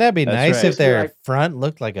 Wouldn't that be That's nice right. if their Like- front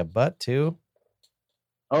looked like a butt too?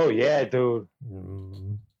 Oh yeah, dude.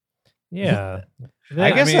 Yeah.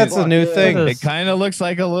 I guess mean, that's a new fuck, thing. yeah. It kind of looks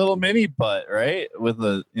like a little mini butt, right? With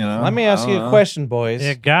the, Let me ask you a question, boys.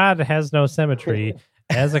 Yeah, God has no symmetry.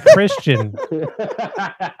 As a Christian,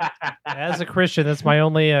 that's my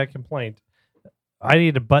only complaint. I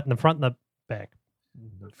need a butt in the front and the back.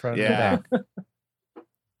 Front Yeah. and back.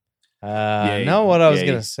 Yay. No, what I was Yay.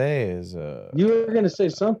 gonna say is, You were gonna say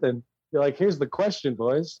something. You're like, here's the question,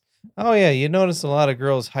 boys. oh yeah, you notice a lot of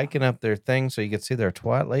girls hiking up their thing so you could see their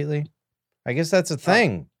twat lately. I guess that's a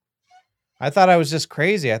thing. I thought I was just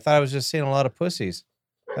crazy. I thought I was just seeing a lot of pussies.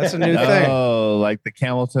 That's a new thing. Oh, like the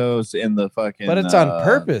camel toes in the fucking. But it's on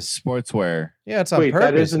purpose. Sportswear. Yeah, it's on Wait, purpose.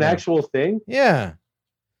 that is an now. actual thing. Yeah,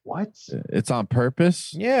 What, It's on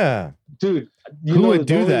purpose. yeah. dude? You Who know would the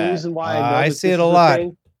do only that? Reason why I know see that it this a is lot.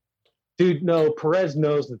 thing? Dude, no, Perez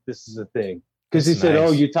knows that this is a thing because he That's said, "Oh,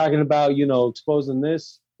 nice. you're talking about exposing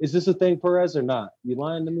this. Is this a thing, Perez, or not? You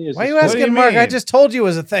lying to me? Is Why are this you true? What do asking, you Mark? I mean? just told you it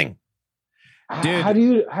was a thing. Dude. How do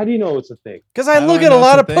you know it's a thing? Because I How look do I at a know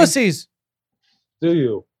lot it's of a thing? pussies. Do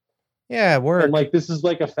you? Yeah, at work. And like this is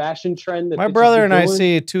like a fashion trend that My bitches brother be and I doing?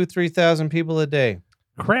 see 2,000-3,000 people a day.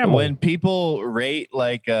 Cramble. When people rate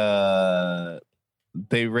like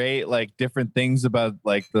they rate like different things about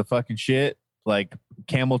like the fucking shit. Like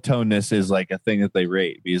camel toe-ness is like a thing that they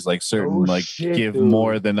rate because like certain Oh, like shit, give dude.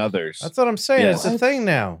 more than others. That's what I'm saying. Yes. It's a thing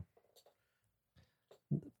now.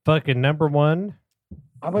 Fucking number one,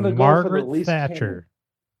 I'm gonna go for the Margaret least Thatcher.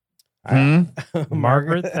 Hmm?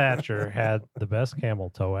 Margaret Thatcher had the best camel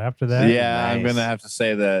toe. After that, Yeah, I'm Nice. gonna have to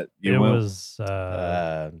say that it will. was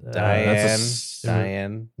that's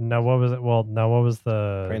Diane. no. What was it? Well, no. What was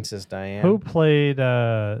the Princess Diane. who played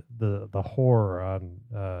the whore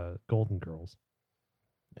on Golden Girls?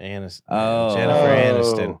 Oh. Jennifer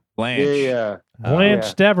Aniston. Blanche. Yeah. Oh, Blanche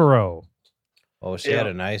yeah. Devereaux, Oh, she had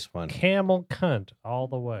a nice one. camel cunt all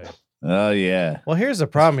the way. Oh yeah. Well, here's the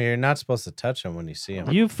problem. You're not supposed to touch them when you see them.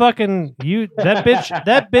 You fucking that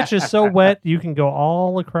bitch is so wet you can go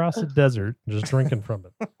all across the desert just drinking from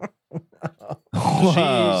it.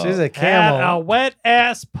 Whoa. She's a Had camel. a wet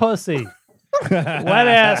ass pussy. Wet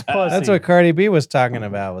ass pussy. That's what Cardi B was talking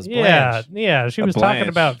about. Was Yeah, Blanche. yeah. She A was Blanche. talking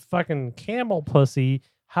about fucking camel pussy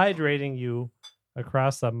hydrating you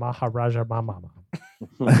across the Maharaja Mama.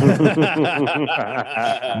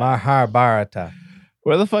 Mahabharata.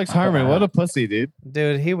 Where the fuck's Harmon? What a pussy, dude.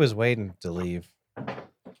 Dude, he was waiting to leave.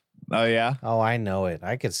 Oh yeah. Oh, I know it.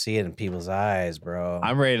 I could see it in people's eyes, bro.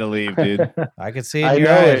 I'm ready to leave, dude. I could see it I in your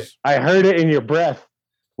know eyes. it. I heard it in your breath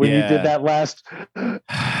when you Yeah. did that last.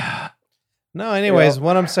 No, anyways,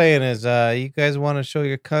 what I'm saying is, you guys want to show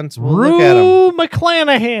your cunts? We'll look at them. Rue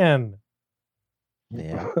McClanahan.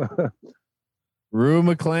 Yeah. Rue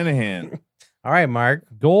McClanahan. All right, Mark.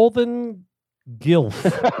 Golden Gilf.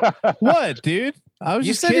 What, dude? I was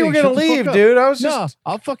You just said you were kidding. gonna Shut the fuck leave, up. dude. I was No, just.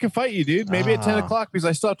 I'll fucking fight you, dude. Maybe at 10 Ah. o'clock because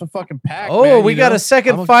I still have to fucking pack. Oh, man, we you got know? a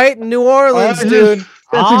second I'm a- fight in New Orleans, I dude. just-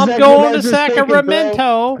 I'm exactly what going I to was just thinking, bro.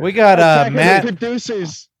 Sacramento. We got Attacking the Matt.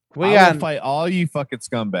 producers. We I got will fight all you fucking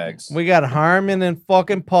scumbags. We got Harmon and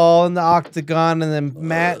fucking Paul in the octagon, and then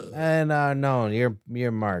Matt and no,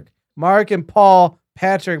 you're Mark. Mark and Paul,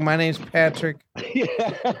 Patrick. My name's Patrick.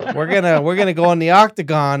 Yeah. We're gonna go in the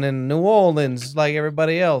octagon in New Orleans like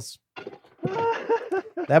everybody else.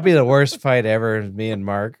 That'd be the worst fight ever. Me and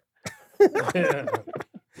Mark.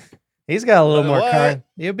 He's got a little more What?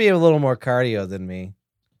 He'll be a little more cardio than me.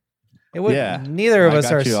 It would. Yeah, Neither of I us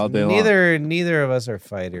got are. you all day long. Neither of us are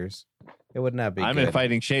fighters. It would not be. I'm good. in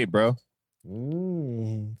fighting shape, bro.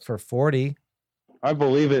 For 40. I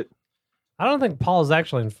believe it. I don't think Paul's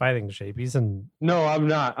actually in fighting shape. He's in No, I'm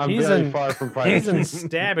not. I'm He's very in- far from fighting. he's in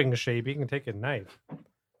stabbing shape. He can take a knife.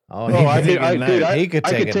 Oh, Oh, I he could, I, a dude, knife. I, He could I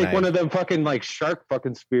take could a take one knife. of them fucking like shark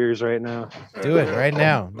fucking spears right now. do it right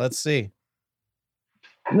now. Let's see.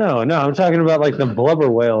 No, I'm talking about like the blubber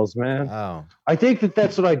whales, man. Oh, I think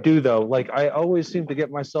that's what I do though. Like I always seem to get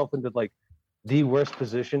myself into like the worst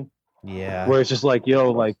position yeah. where it's just like,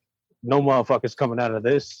 yo, like no motherfuckers coming out of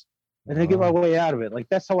this, and I get my Oh. way out of it. Like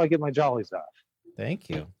that's how I get my jollies off. Thank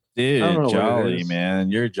you. Dude, I don't know what it jolly, is. man.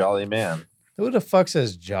 You're a jolly man. Who the fuck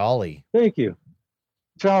says jolly? Thank you.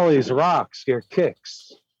 Jollies rocks your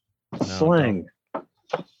kicks. Slang.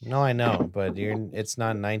 No, I know, but it's not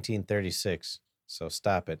 1936. So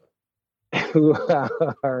stop it.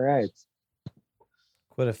 All right.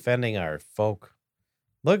 Quit offending our folk.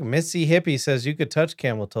 Look, Missy Hippie says you could touch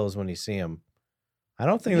camel toes when you see them. I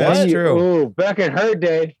don't think that's What? true. Ooh, back in her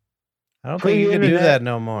day. I don't think you can do Pre-internet. that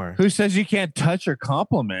no more. Who says you can't touch or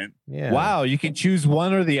compliment? Yeah. Wow, you can choose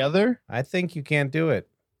one or the other? I think you can't do it.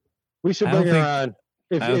 We should I don't bring her think- on.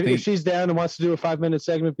 If, I don't if think- she's down and wants to do a 5-minute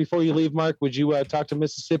segment before you leave, Mark, would you talk to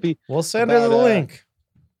Mississippi? We'll send her the About, link.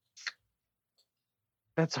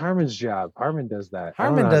 That's Harmon's job. Harmon does that. I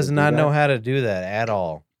don't Harmon know how does to do not that. know how to do that at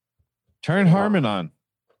all. Turn Harmon on.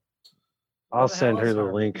 I'll the send hell her is the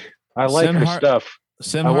Harmon? link. I like Send her Har- stuff.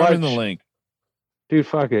 Send I Harmon the watch- link. Dude,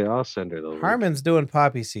 fuck it. I'll send her the link. Harmon's doing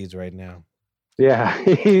poppy seeds right now. Yeah.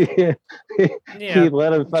 he Yeah.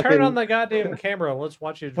 let him fucking. Turn on the goddamn camera. Let's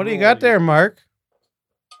watch you. What do you roll got there, Mark?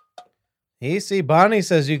 See, Bonnie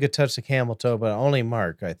says you could touch the camel toe, but only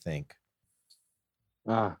Mark, I think.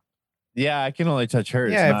 Ah, Yeah, I can only touch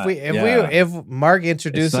hers. Yeah, not- if yeah. if Mark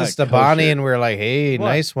introduced not us to Bonnie kosher. and we're like, "Hey, What?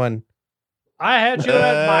 nice one," I had you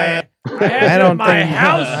at my. I had I you don't at my think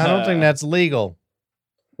house. I don't think that's legal.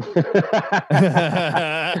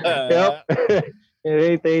 yep. It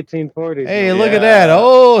ain't the 1840s. Hey, no. look at Yeah, that!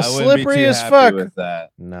 Oh, I wouldn't be slippery too as happy fuck. with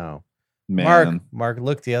that, No, man. Mark,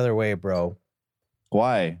 look the other way, bro,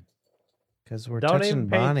 Why? because we're Don't touching even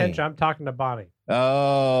pay Bonnie. attention. I'm talking to Bonnie.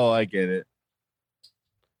 Oh, I get it.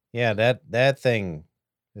 Yeah, that thing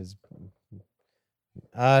is.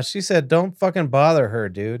 She said, "Don't fucking bother her,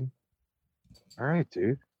 dude." All right,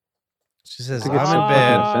 dude. She says, I "I'm think it's so in fucking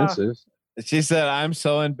bed." offensive. She said, "I'm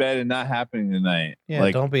so in bed and not happening tonight." Yeah,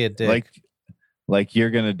 like, don't be a dick. like you're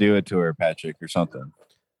gonna do it to her, Patrick, or something.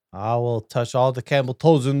 I will touch all the camel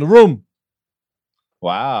toes in the room.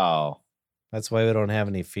 Wow. That's why we don't have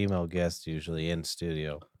any female guests usually in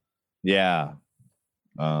studio. Yeah.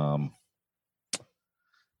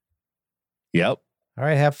 Yep. All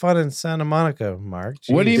right, have fun in Santa Monica, Mark.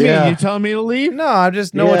 What do you Jeez. mean? Yeah. You telling me to leave? No, I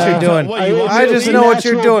just know what Yeah. you're doing. What, you want I me to just leave? know what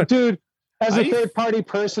you're doing. Dude, as Are a you- third party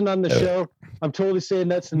person on the show, I'm totally saying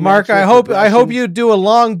that's the Mark, I natural hope progression. you do a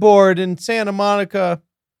longboard in Santa Monica.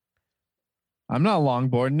 I'm not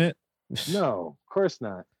longboarding it. No, of course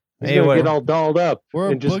not. He's Hey, gonna what- get all dolled up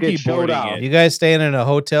We're and just boogie get showed boarding out. it. You guys staying in a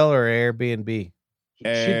hotel or Airbnb?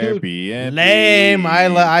 Airbnb. Lame.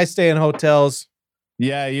 I stay in hotels.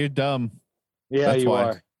 Yeah, you're dumb. Yeah, That's you why.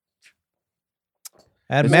 are.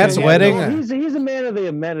 At It's Matt's yeah, wedding, no, He's a man of the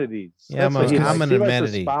amenities. Yeah, That's what he I'm likes. an He likes the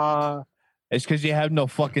amenity. spa. It's because you have no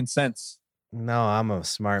fucking sense. no, I'm a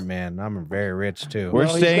smart man. I'm very rich too. We're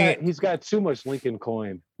Well, staying- he's got too much Lincoln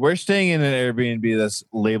coin. We're staying in an Airbnb that's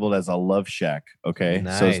labeled as a love shack. Okay, so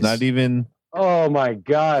Nice. it's not even. Oh my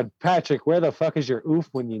God, Patrick, where the fuck is your oof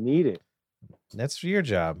when you need it? That's your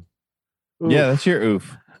job. Oof. Yeah, that's your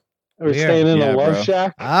oof. We're Weird. staying in Yeah, a love bro.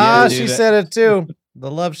 shack. Ah, dude, she that- said it too. The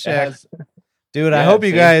love It shack. has- Dude, I Yeah, hope you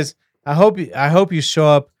see? guys. I hope you show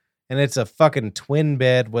up and it's a fucking twin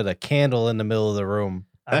bed with a candle in the middle of the room.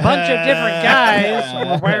 A bunch of different guys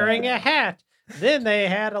were wearing a hat. Then they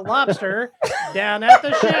had a lobster down at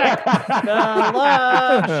the shack. The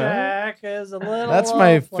love shack is a little. That's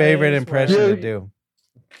my old favorite place impression where- to do.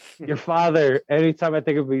 Your father. Anytime I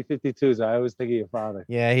think of B-52s, I always think of your father.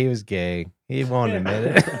 Yeah, he was gay. He won't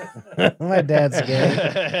admit it. My dad's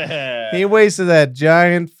gay. He wasted that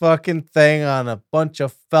giant fucking thing on a bunch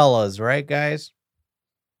of fellas, right, guys?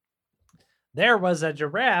 There was a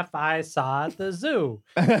giraffe I saw at the zoo.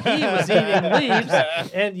 He was eating leaves,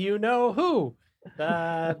 and you know who. Dude,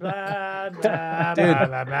 I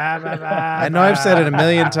know I've said it a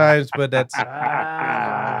million times, but that's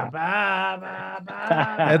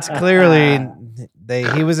clearly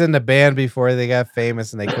he was in the band before they got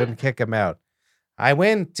famous and they couldn't kick him out. I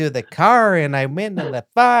went to the car and I went to the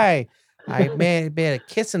thigh. I made a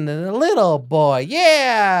kissing to the little boy.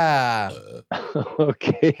 Yeah.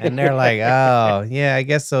 Okay. And they're like, oh yeah, I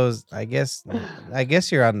guess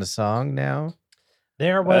you're on the song now.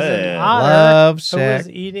 There was an otter Love who Shack. was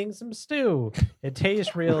eating some stew. It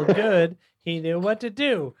tastes real good. He knew what to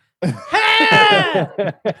do.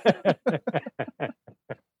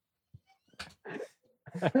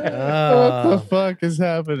 What the fuck is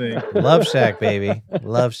happening? Love Shack, baby.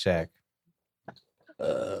 Love Shack.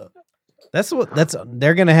 They're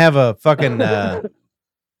gonna have a fucking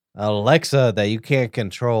Alexa that you can't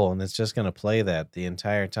control, and it's just gonna play that the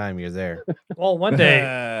entire time you're there. Well, one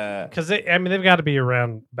day, because they've got to be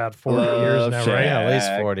around about 40 years now, right? Yeah, at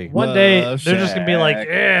least 40. One day, Love they're just gonna be like, Shack.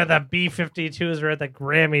 "Yeah, the B-52s are at the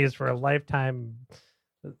Grammys for a lifetime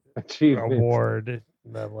Achievement. award."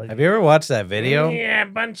 Have you ever watched that video? Yeah, a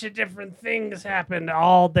bunch of different things happened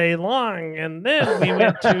all day long, and then we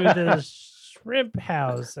went to the shrimp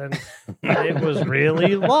house, and it was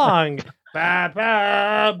really long. Ba,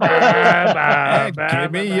 ba, ba, ba, ba,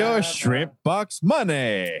 Give me ba, your ba, shrimp box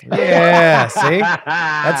money. Yeah, see?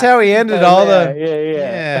 That's how he ended all the.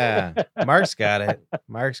 Yeah. Yeah, Mark's got it.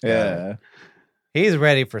 Mark's got it. Yeah. He's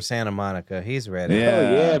ready for Santa Monica. He's ready. Yeah.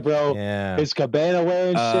 Oh yeah, bro. Yeah. His cabana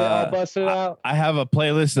wearing shit all busted out. I have a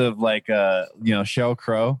playlist of like Sheryl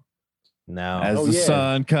Crow. No. As Oh, the yeah.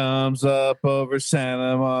 sun comes up over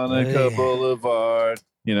Santa Monica Hey. Boulevard.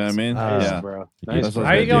 You know what I mean? Nice, Yeah. Bro. That's Nice. what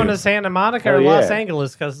Are you they going do. to Santa Monica or Oh, Los yeah.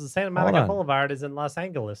 Angeles? Because the Santa Monica on. Boulevard is in Los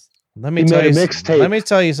Angeles. Let me He tell made you. a mixtape. Let me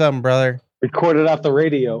tell you something, brother. Recorded off the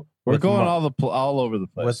radio. We're With going Mar- all over the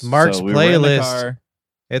place. with Mark's So we were in the playlist. car.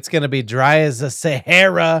 It's gonna be dry as the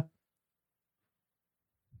Sahara.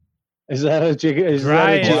 Is that a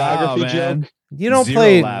Dry as- geography Wow, man. joke? You don't Zero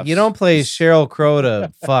play. laps. You don't play Cheryl Crow to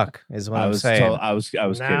fuck. Is what I I'm was saying. I was kidding.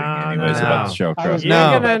 No, Anyways, no. about the Sheryl I Crow. was You're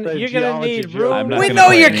No. gonna The need geology joke. room. I'm not we gonna know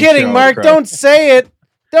play you're any kidding, Sheryl Mark. Crow. Don't say it.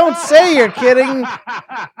 Don't say you're kidding.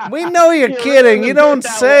 We know you're kidding. You don't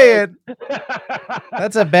say it.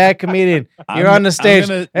 That's a bad comedian. You're on the stage.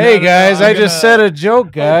 Hey guys, I just said a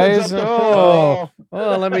joke, guys. Oh,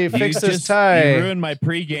 let me fix this tie. You ruined my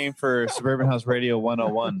pregame for Suburban House Radio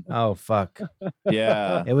 101. Oh fuck!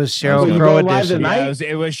 Yeah. It was So Cheryl you Crow going live edition. tonight? Yeah,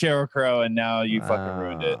 it was Sheryl Crow, and now you fucking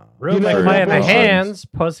ruined it. Room You know, like playing the bro. hands.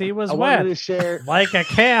 Pussy was I wanted wet. to share. Like a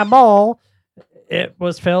camel, it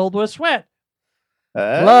was filled with sweat.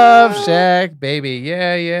 Love Shack, baby.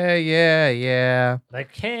 Yeah, yeah, yeah, yeah. The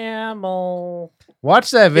camel.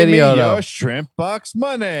 Watch that Give me video your though. shrimp box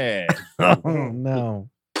money. Oh no,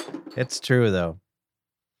 it's true though.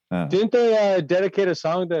 Didn't they dedicate a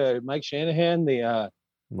song to Mike Shanahan, the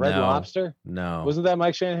Red No, Lobster? No, Wasn't that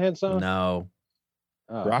Mike Shanahan song? no.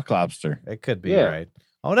 Oh. Rock lobster. It could be Yeah. right.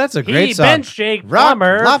 Oh, that's a great He song. benched Jake Rock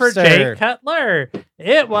Plummer for Lobster. Jake Cutler.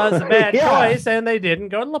 It was a bad Yeah. choice, and they didn't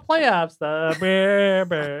go to the playoffs.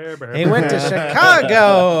 He went to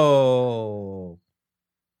Chicago.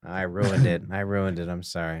 I ruined it. I'm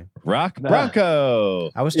sorry. Rock Nah. Bronco.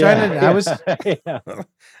 I was trying to. I was. Yeah.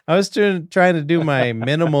 I was trying to do my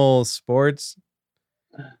minimal sports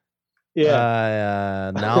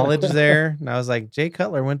knowledge there, and I was like, Jay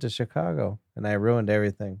Cutler went to Chicago, and I ruined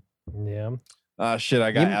everything. Yeah. Oh shit,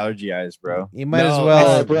 I got You- allergy eyes, bro. You might as No, well,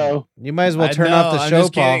 All right, bro. You might as well I turn know, off the I'm show,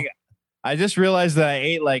 just Paul. kidding. I just realized that I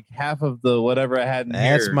ate like half of the whatever I had in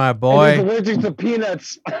That's here. my And he's boy. allergic to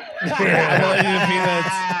peanuts. I'm allergic to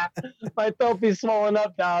peanuts. My throat be swollen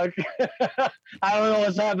up, dog. I don't know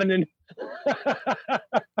what's happening.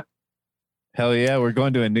 Hell yeah, we're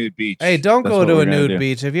going to a nude beach. Hey, don't That's go what to we're a gonna nude do.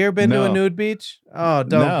 beach. Have you ever been to a No. nude beach? Oh,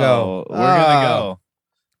 don't No, go. We're gonna go.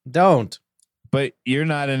 Don't. But you're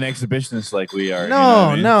not an exhibitionist like we are. you know No, what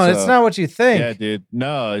I mean? no, it's So- not what you think. Yeah, dude.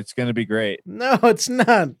 No, it's gonna be great. No, it's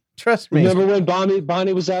not. Trust me. Remember when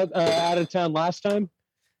Bonnie was out of town last time?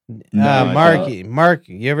 No, I Mark,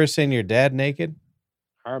 you ever seen your dad naked?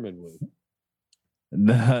 Harmon would.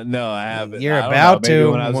 No, I haven't. You're I don't about know, maybe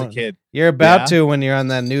to when I was a when- kid. You're about Yeah? to when you're on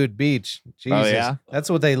that nude beach. Jesus. yeah? That's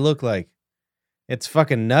what they look like. It's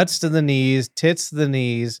fucking nuts to the knees, tits to the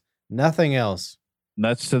knees, nothing else.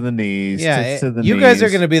 nuts to the knees. Yeah, tits to the you guys are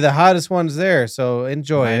knees. going to be the hottest ones there, so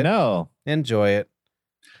enjoy I it. know. Enjoy it.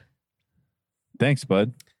 Thanks,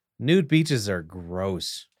 bud. Nude beaches are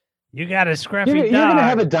gross. You got a scruffy You're dog. gonna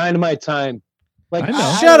have a dynamite time. Like I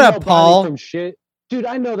know. Shut don't up, know Bonnie Paul. From shit. Dude,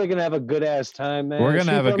 I know they're gonna have a good ass time, man. We're gonna She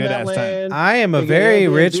have a from good that ass time. land. I am a They get very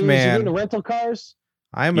Airbnbs. rich You getting the man. rental cars?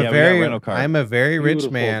 I'm Yeah, a we got very rental car. I'm a very rich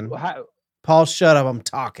Beautiful. man. How- Paul, shut up. I'm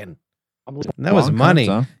talking. I'm And that was Long money.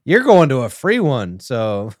 cuts, You're going to a free one,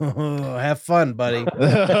 so have fun, buddy.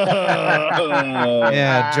 huh?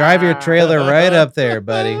 Yeah, drive your trailer right up there,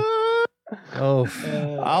 buddy. Oh,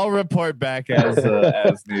 I'll report back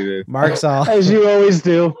as needed. Mark's all. As you always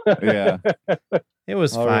do. Yeah, It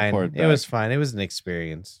was I'll fine. report It was back. fine. It was an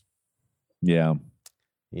experience. yeah.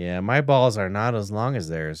 Yeah, my balls are not as long as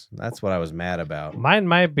theirs. That's what I was mad about. Mine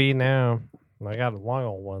might be now. I got long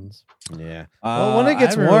old ones. Yeah. Well, when it I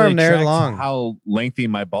gets haven't warm, really they're tracked long. How lengthy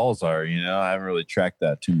my balls are, I haven't really tracked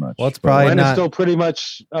that too much. Well, it's But- probably Mine is not. still pretty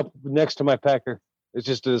much up next to my pecker. It's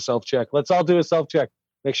just a self check. Let's all do a self check.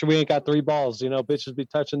 Make sure we ain't got 3 balls. Bitches be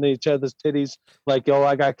touching each other's titties like, yo,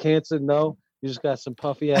 I got cancer. No, you just got some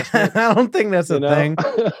puffy ass. nuts, I don't think that's a you know? thing.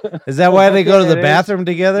 Is that why they go to Yeah, the it is. bathroom You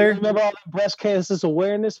together? remember all the breast cancer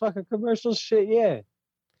awareness fucking commercials? Shit, yeah.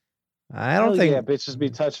 I don't Hell think. Yeah, bitches be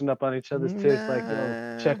touching up on each other's tits like,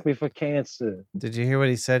 Nah. check me for cancer. Did you hear what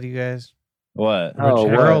he said, you guys? What? Oh,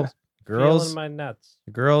 Which Girl, what? girls, Feeling my nuts.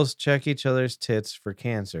 girls check each other's tits for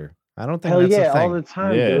cancer. I don't think Hell that's yeah, a thing. all the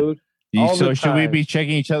time, Yeah. dude. You- all so the should we time. be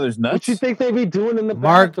checking each other's nuts? What you think they be doing in the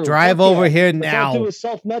Mark, bathroom? drive Fuck over yeah. here Let's all do now. a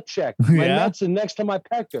self nut check. My Yeah? nuts are next to my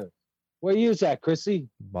pecker. Where you at, Chrissy?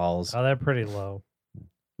 Balls. Oh, they're pretty low.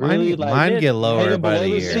 Really? Mine get lower hanging by below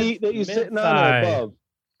the the year. seat that you sitting on Mid-thigh. or above?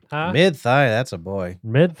 Huh? Mid thigh, that's a boy.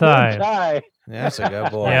 Mid thigh. Thigh. That's a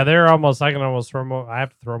good boy. Yeah, they're almost. I can almost throw them. I have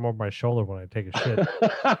to throw them over my shoulder when I take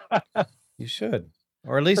a shit. You should,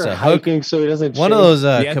 or at least For a hook. hiking so he doesn't. One of shake. those you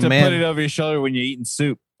have to put it command. over your shoulder when you're eating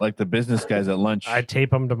soup, like the business guys at lunch. I tape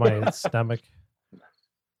them to my stomach.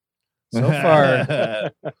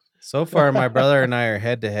 So far, my brother and I are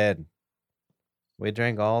head to head. We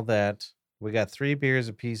drank all that. We got 3 beers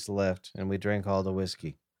apiece left, and we drank all the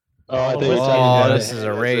whiskey. Oh, I thought you Oh, were talking about this it is a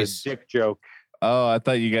as race. dick joke. Oh, I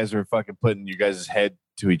thought you guys were fucking putting your guys' head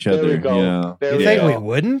to each There other. we go. You know? There You we think go. we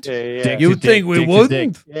wouldn't? Yeah, yeah. Dick You to think dick, we dick to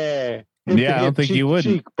wouldn't? dick. Yeah. Yeah, I don't think cheek you to would.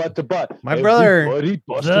 cheek, butt to butt. My brother- Everybody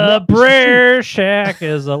busting The up his shoe. Brer Shack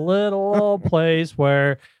is a little old place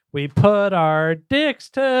where we put our dicks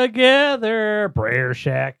together. Brer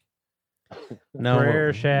Shack. No,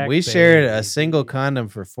 Brer Shack, we shared a baby. single condom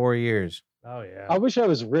for 4 years. Oh yeah. I wish I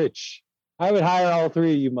was rich. I would hire all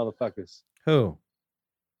 3 of you motherfuckers. Who?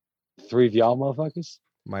 3 of y'all motherfuckers?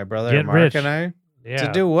 My brother Get Mark rich. and I? Yeah.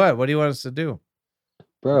 To do what? What do you want us to do?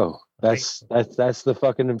 Bro, that's the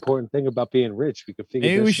fucking important thing about being rich. We can figure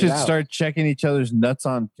Maybe this we shit should out. start checking each other's nuts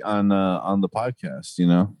on the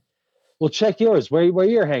podcast. Well, check yours. Where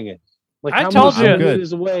you're hanging. Like I how told many you.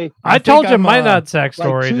 centimeters away? I think told you I'm, my nutsack Like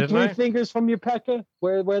story, 2, didn't 3 I? fingers from your pecker?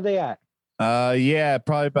 Where they at? Yeah,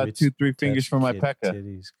 probably about We 2-3 fingers touch from my kid pecker.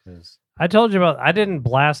 titties 'cause- I told you about. I didn't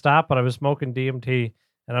blast out, but I was smoking DMT,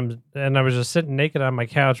 and I was just sitting naked on my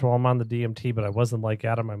couch while I'm on the DMT, but I wasn't like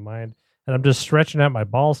out of my mind, and I'm just stretching out my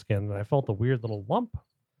ball skin, and I felt a weird little lump.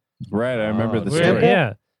 Right, I remember Oh, the weird. story.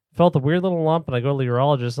 Yeah, felt a weird little lump, and I go to the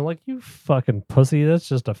urologist, and like, you fucking pussy, that's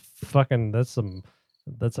just a fucking that's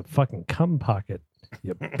a fucking cum pocket,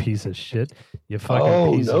 you piece of shit, you fucking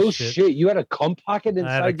Oh piece no of shit. You had a cum pocket inside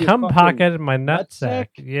I had a your cum fucking- pocket in my nutsack? nutsack.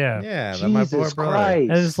 Yeah. Yeah, that my poor Jesus brother. Christ.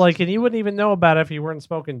 And it's like, and you wouldn't even know about it if you weren't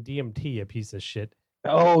smoking DMT, you piece of shit.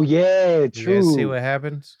 Oh yeah, You true. guys see what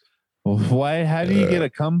happens? Why? How do you get a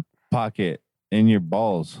cum pocket in your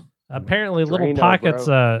balls? Apparently, little Drano, pockets.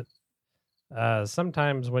 bro.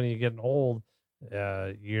 Sometimes when you get old,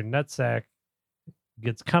 your nutsack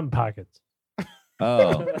gets cum pockets.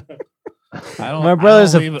 Oh, I don't. My I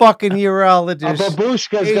brother's don't a leave- fucking A urologist.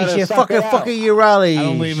 babushka's He's gotta a suck fucking it out. fucking urologist. I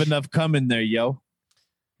don't leave enough cum in there, yo.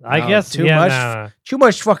 I No, guess too yeah, much. nah. Too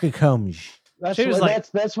much fucking comes. That's She was where,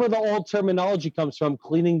 like- that's where the old terminology comes from.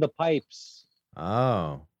 Cleaning the pipes.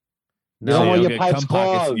 Oh. You don't So want you'll your get pipes cum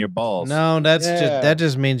pockets in clogged. your balls. No, that's Yeah. just that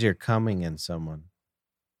just means you're coming in someone.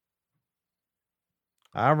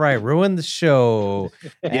 All right, ruin the show.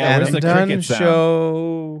 Yeah, where's Adam the Dunn cricket sound?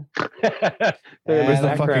 show. Where's the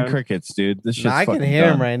fucking background. crickets, dude? This shit's No, I can fucking hear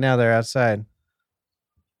done. them right now. They're outside.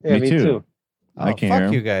 Yeah, Me me too. too. I Oh, can fuck hear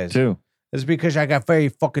 'em, you guys. too. It's because I got very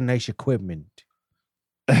fucking nice equipment.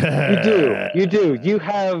 You do. You do. You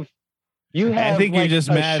have. You have. think you're like, just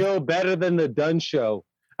a mad- show better than the Dunn show.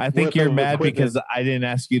 I think worth you're of mad equipment. because I didn't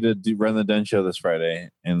ask you to run the Dunn show this Friday,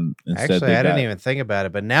 and instead Actually, they I didn't got- even think about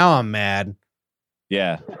it, but now I'm mad.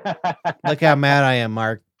 Yeah. Look how mad I am,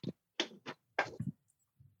 Mark.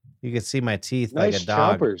 You can see my teeth like Nice a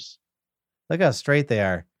dog. chompers. Look how straight they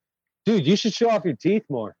are. Dude, you should show off your teeth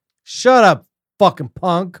more. Shut up, fucking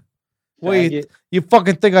punk. What Faggot. you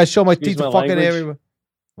fucking think I show my Excuse teeth to my fucking language? everybody?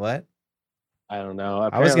 What? I don't know.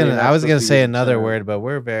 I was Apparently you're not gonna supposed to say use the another term. word, but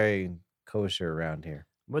we're very kosher around here.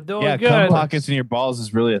 We're doing Yeah, good. cum pockets in your balls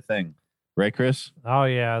is really a thing. Right, Chris? Oh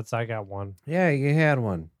yeah, I got one. Yeah, you had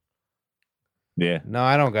one. Yeah. No,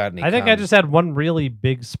 I don't got any. I think I cum. just had one really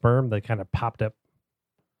big sperm that kind of popped up.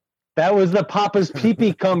 That was the Papa's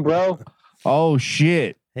pee-pee cum, bro. Oh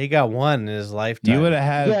shit. He got one in his lifetime. You would have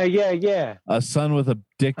had Yeah. a son with a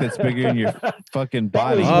dick that's bigger than your fucking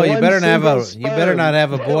body. was Oh, you one better not have single you better not sperm.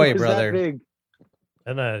 have a That boy, was that brother. big.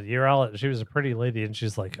 And she was a pretty lady, and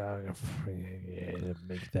she's like, oh, yeah,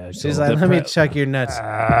 make that. She's go. like, The let me pre- check your nuts.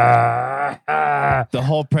 The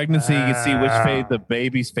whole pregnancy, you can see which face the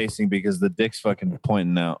baby's facing because the dick's fucking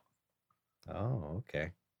pointing out. Oh,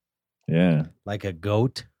 okay. Yeah. Like a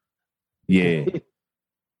goat. Yeah.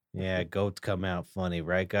 Yeah, goats come out funny,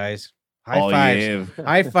 right, guys? High Oh, fives. yeah.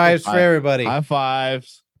 High fives for High- everybody. High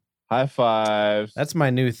fives. High fives. That's my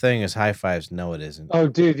new thing is high fives. No, it isn't. Oh,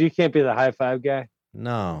 dude, you can't be the high five guy.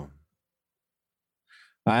 No.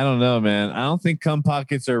 I don't know, man. I don't think cum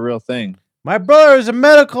pockets are a real thing. My brother is a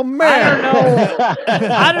medical man.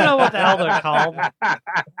 I don't know what the hell they're called.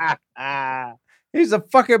 He's a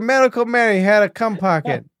fucking medical man. He had a cum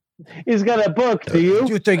pocket. He's got a book. Do you?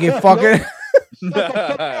 You think you fucking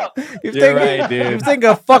You're right, You dude. think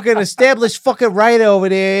a fucking established fucking right over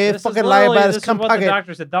there This is fucking lie literally- about his this is cum what the pocket.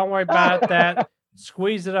 doctor said. Don't worry about that.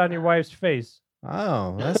 Squeeze it on your wife's face.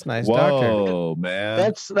 Oh, that's nice, doctor. Whoa, man.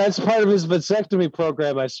 That's part of his vasectomy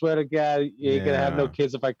program. I swear to God, you ain't gonna have no Yeah.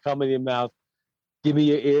 kids if I come in your mouth. Give me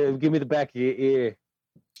your ear. Give me the back of your ear.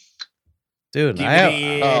 Dude, Give I have,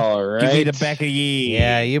 me the- All right. Give me the back of ye.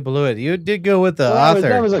 yeah, you blew it. You did go with the Well, author.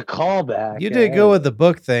 that was a callback. You did go with the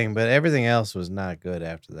book thing, but everything else was not good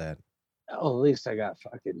after that. Oh, at least I got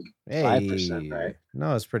fucking 5% right.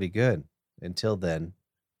 No, it's pretty good until then.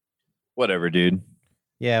 Whatever, dude.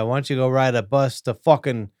 Yeah, why don't you go ride a bus to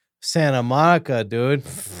fucking Santa Monica, dude?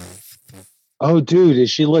 Oh, dude,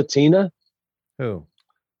 is she Latina? Who?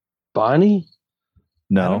 Bonnie?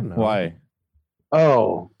 No. don't know. Why?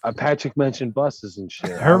 Oh, Patrick mentioned buses and shit.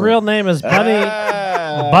 Her real name is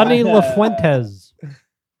Bunny LaFuentes.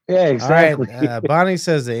 Yeah, All exactly. right. Bonnie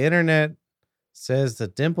says the internet says the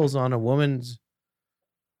dimples on a woman's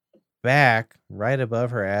back right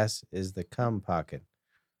above her ass is the cum pocket.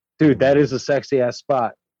 Dude, that is a sexy ass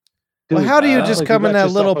spot. Well, how do you sounds just like come in got that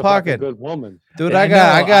yourself little a fucking pocket? Good woman. Dude, Yeah, I I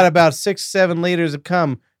got know. about 6-7 liters of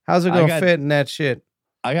cum. How's it I gonna got- fit in that shit?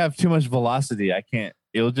 I have too much velocity. I can't.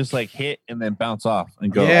 It'll just like hit and then bounce off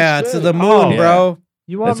and go. Yeah, shit. to the moon, Oh. bro.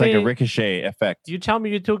 You want It's like me? a ricochet effect. You tell me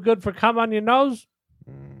you're too good for cum on your nose?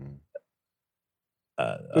 Mm.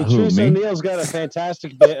 Who, Patrice me? O'Neal's got a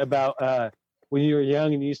fantastic bit about when you were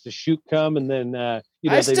young and you used to shoot cum, and then I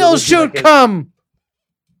they still would do shoot like a- cum.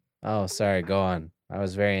 Oh, sorry. Go on. I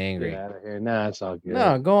was very Get angry. out of here. Nah, it's all good.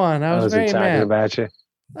 No, go on. I was wasn't very talking mad. about you.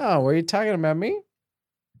 Oh, were you talking about me?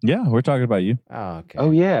 Yeah, we're talking about you. Oh, okay.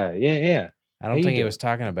 Oh yeah. I how don't you think he doing? was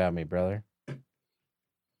talking about me, brother.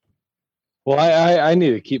 Well, I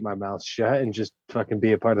need to keep my mouth shut and just fucking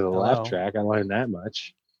be a part of the Hello. laugh track. I learned that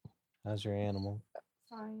much. How's your animal?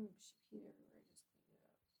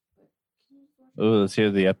 Oh, let's hear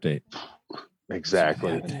the update.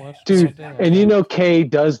 Exactly. Dude, Dude, and you know Kay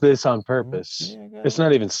does this on purpose. It's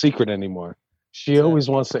not even secret anymore. She What's that? always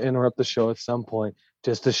wants to interrupt the show at some point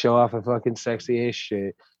just to show off a fucking sexy ass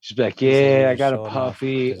shit. She's like, He said "Yeah, you're I got a showing off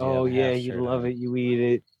puffy. 'cause you Oh have a yeah, half you shirt love on." it. You eat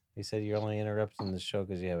it." He said you're only interrupting the show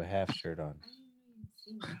because you have a half shirt on.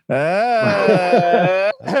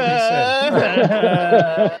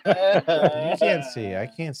 You can't see. I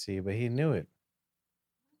can't see, but he knew it.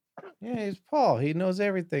 Yeah, he's Paul. He knows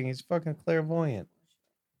everything. He's fucking clairvoyant.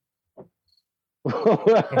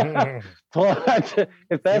 Well,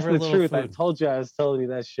 if that's her a the little truth, I food. told you I was telling you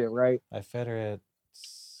that shit, right? I fed her at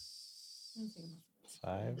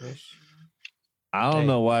 5-ish. I don't Hey.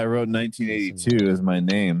 know why I wrote 1982 as my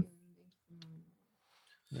name.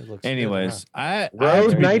 It looks good, Anyways, huh? Road very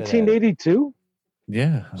good at it. 1982.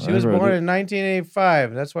 yeah, She I was wrote born it. in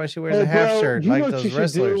 1985. That's why she wears a Hey, half bro, shirt you know like what those you should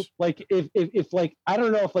wrestlers. do? Like if like I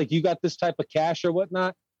don't know if like you got this type of cash or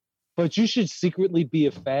whatnot, but you should secretly be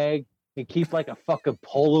a fag and keep like a fucking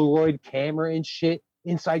Polaroid camera and shit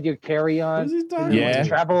inside your carry-on. Who's he And talking then when Yeah. you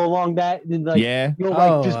travel along that, and then like Yeah, you'll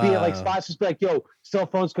like just be at Oh, like spots, just be like, yo, cell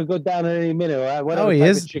phones could go down at any minute, or whatever Oh, he type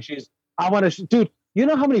is? of chick she is. I want to, dude. You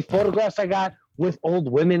know how many photographs I got with old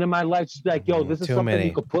women in my life? Just be like, yo, this is Too something many.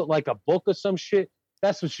 you could put like a book or some shit.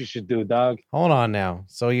 That's what you should do, dog. Hold on now.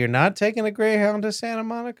 So you're not taking a Greyhound to Santa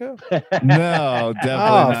Monica? No, definitely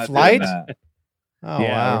Oh, not. flight? Doing that. Oh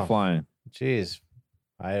Yeah, we're wow. flying. Jeez.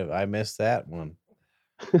 I missed that one.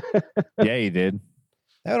 Yeah, you did.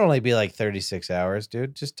 That would only be like 36 hours,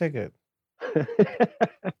 dude. Just take a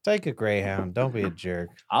Greyhound. Don't be a jerk.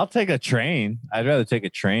 I'll take a train. I'd rather take a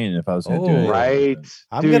train if I was going to do Oh, it. Right.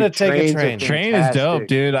 I'm Dude, gonna take a trains are train. Train is dope, fantastic.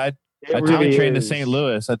 dude. I It took really a train to is. St.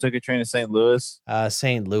 Louis. I took a train to St. Louis.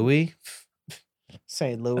 St. Louis.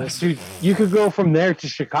 St. Louis. Dude, you could go from there to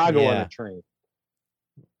Chicago on Yeah. a train.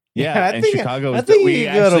 Yeah, I and think- Chicago. I was think we you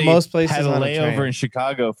can go to actually most places had a on a layover train. in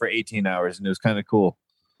Chicago for 18 hours, and it was kind of cool.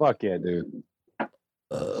 Fuck yeah, dude.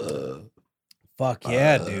 Fuck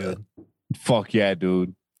yeah, dude. Fuck yeah,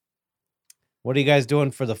 dude. What are you guys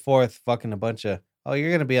doing for the 4th? Fucking a bunch of. Oh,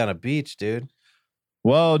 you're gonna be on a beach, dude.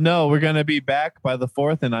 Well, no, we're gonna be back by the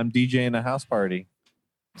 4th, and I'm DJing a house party.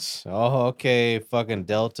 Oh, okay. Fucking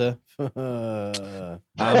Delta.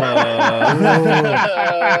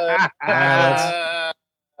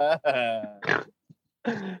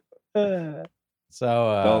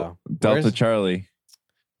 So, Delta where's- Charlie,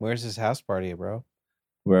 where's his house party, bro?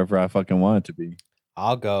 wherever I fucking want it to be.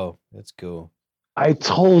 I'll go. It's cool. I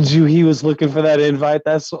told you he was looking for that invite.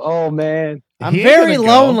 That's man. I'm He ain't very gonna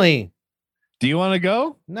go. lonely. Do you want to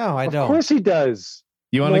go? No, I Of don't. course he does.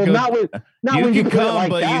 You want to Well, go? Not you when can put it come, like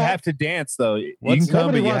but you that. have to dance though. You What's- can come,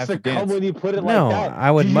 Nobody but you wants have to to come dance. when you put it No, like that.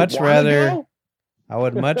 I would Do you much wanna rather- go? I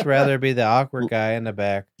would much rather be the awkward guy in the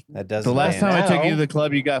back that doesn't. The last dance. time I took you now- to the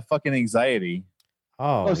club, you got fucking anxiety.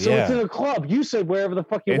 Oh, So yeah. it's in a club. You said wherever the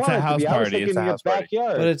fuck you It's a want it to house be. I was party. thinking It's a in your house party.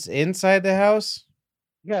 backyard. But it's inside the house.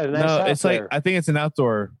 You got a nice No, house it's like there. I think it's an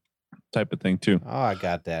outdoor type of thing too. Oh, I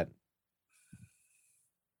got that.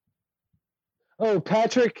 Oh,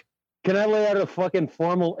 Patrick, can I lay out a fucking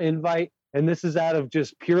formal invite? And this is out of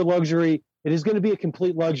just pure luxury. It is going to be a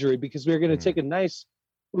complete luxury because we're going to take a nice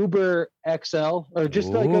Uber XL or just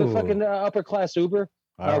like a Ooh. fucking upper class Uber.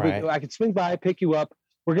 All right. I could swing by, pick you up.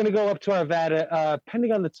 We're going to go up to Arvada,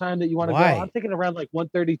 depending on the time that you want to go. Why? I'm thinking around like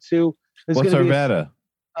 1:32. There's What's gonna be Arvada?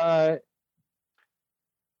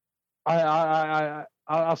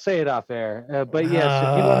 I'll say it off air. But yes,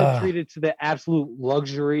 if you want Ah. to treat it to the absolute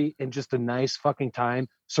luxury and just a nice fucking time,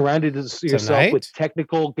 surrounded yourself Tonight? with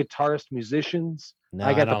technical guitarist musicians, No,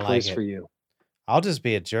 I got the don't place like for it. you. I'll just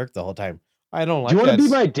be a jerk the whole time. I don't like Do you want that. to be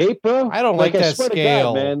my date, bro? I don't like I that swear to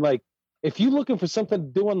scale. God, man. Like, if you looking for something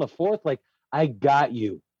to do on the 4th, like, I got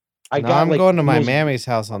you. No, I'm like, going to my most- mammy's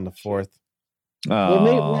house on the 4th. Well,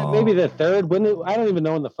 maybe Oh. the 3rd. I don't even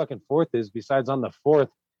know when the fucking 4th is. Besides on the 4th,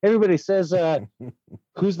 everybody says,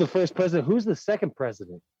 "Who's the first president? Who's the second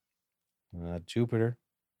president?" Jupiter.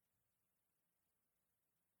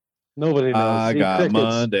 Nobody knows. I See, got crickets.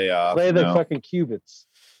 Monday off. Play the no. fucking cubits.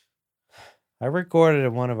 I recorded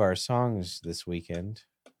one of our songs this weekend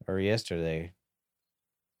or yesterday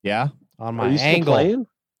Yeah, on Are my you still angle. playing?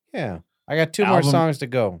 Yeah, I got 2 more Album- songs to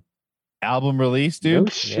go. album release, No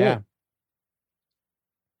dude. shit. Yeah.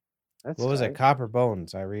 That's What was it? tight. Copper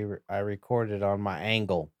Bones. I recorded on my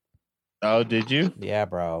angle. Oh, did you? Yeah,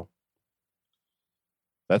 bro.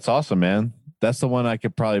 That's awesome, man. That's the one I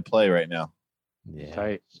could probably play right now. Yeah.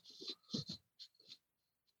 Tight.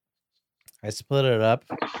 I split it up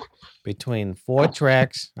between 4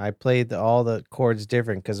 tracks. I played all the chords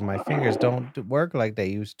different because my fingers don't work like they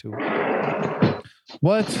used to.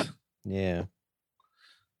 What? Yeah.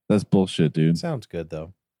 That's bullshit, dude. Sounds good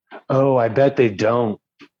though. Oh, I bet they don't.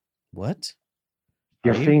 What?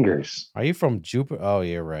 Your Are you- fingers. Are you from Jupiter? Oh,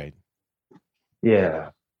 you're right.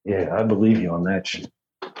 Yeah. Yeah, I believe you on that shit.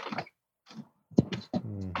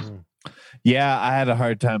 hmm Yeah, I had a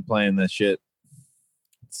hard time playing this shit.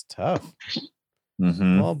 It's tough.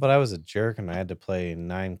 Mm-hmm. Well, but I was a jerk and I had to play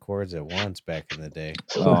 9 chords at once back in the day.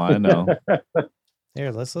 Oh, I know.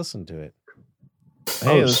 Here, let's listen to it.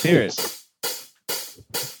 Hey, let's hear it.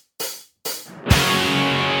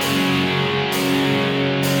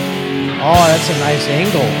 Oh, that's a nice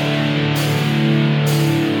angle.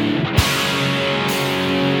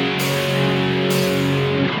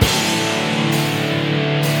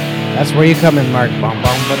 That's where you come in, Mark. Bum,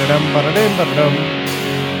 bum, ba-da-dum, ba-da-dum, ba-da-dum.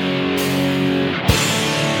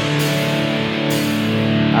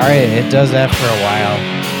 All right, it does that for a while.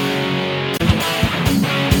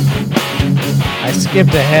 I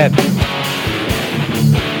skipped ahead.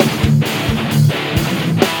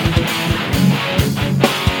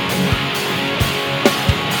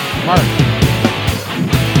 Mark.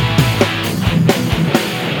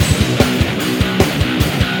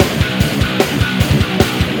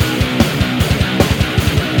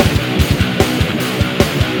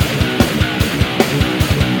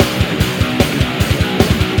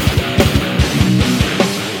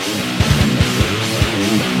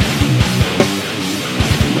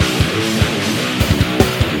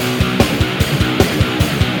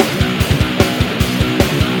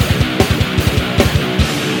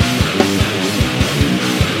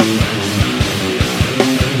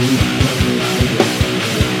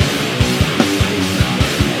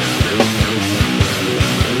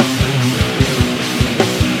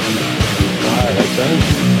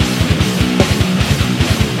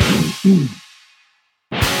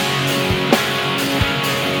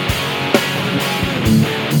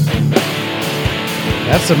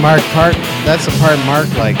 That's the part Mark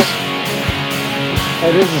likes.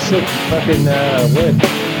 That is a sick fucking whip.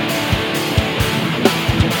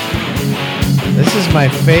 This is my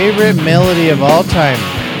favorite melody of all time.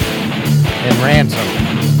 In Ransom.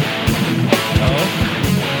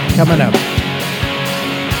 Coming up.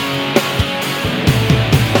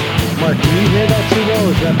 Mark, can you hear that too well?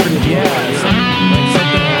 Is that pretty low?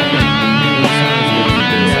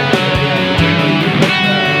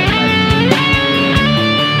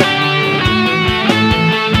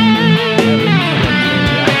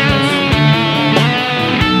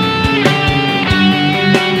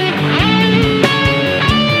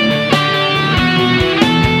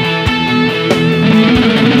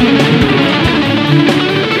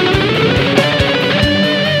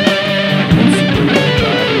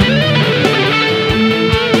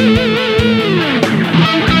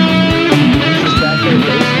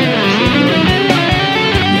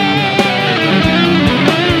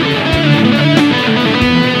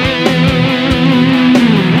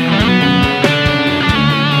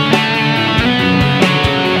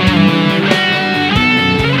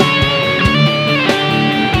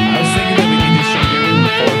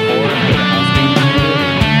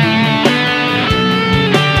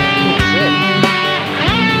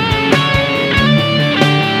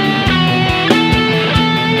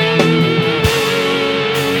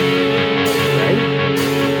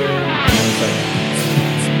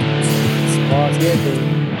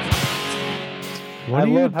 What I are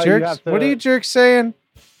you love how you jerks? have to- What are you jerks saying?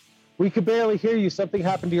 We could barely hear you. Something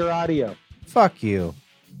happened to your audio. Fuck you.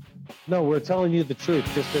 No, we're telling you the truth.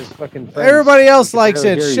 Just as fucking friends. Everybody else We could likes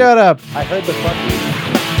barely it. hear you. Shut up. I heard the fucking.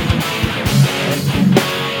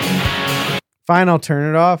 Fine, I'll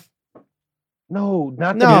turn it off. No,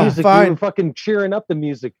 not the No, music. fine. We were fucking cheering up the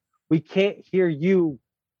music. We can't hear you.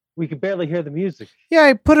 We could barely hear the music. Yeah,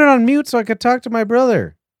 I put it on mute so I could talk to my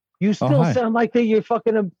brother. You still hi. sound like that you're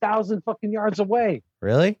fucking 1,000 fucking yards away.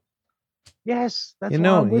 Really? Yes, that's You why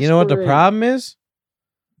know, I'm you know what the whispering. problem is?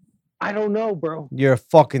 I don't know, bro. You're a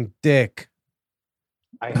fucking dick.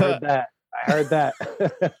 I heard that. I heard that.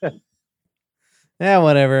 Yeah,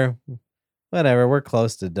 whatever. Whatever. We're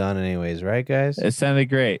close to done anyways, right, guys? It sounded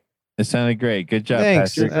great. It sounded great. Good job,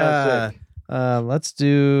 Thanks. Patrick. Let's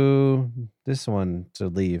do this one to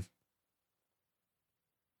leave.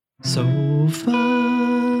 Sofa.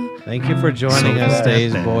 Thank you for joining us,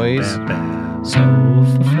 days boys.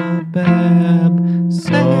 Sofa bab.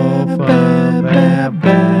 Sofa bab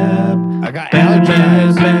bab. I got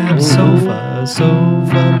allergies.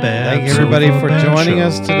 Sofa bab. Thank you everybody for joining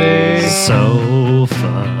us today.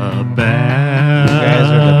 Sofa bab. You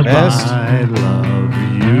guys are the best. I love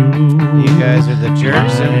you. You guys are the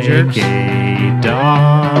jerks and jerks. Gay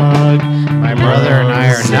dog. My brother and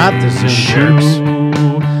I are not the Zoom jerks.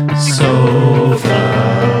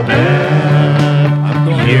 Sofa bab. I'm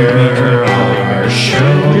going You're our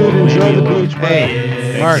show. Dude, enjoy the beach, bro.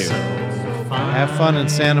 Hey, Mark, have fun in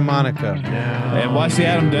Santa Monica. And watch the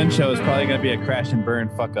Adam Dunn show. It's probably going to be a crash and burn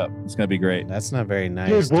fuck up. It's going to be great. That's not very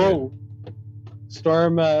nice. Dude, whoa.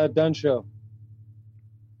 Storm Dunn show.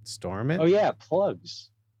 Storm it? Oh, yeah, plugs.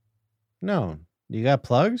 No. You got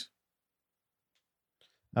plugs?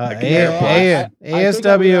 I can-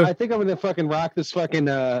 ASW. I think I'm gonna fucking rock this fucking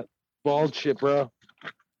bald shit, bro.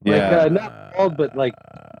 Yeah. Like, not bald, but like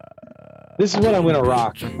this is what I'm gonna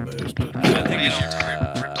rock.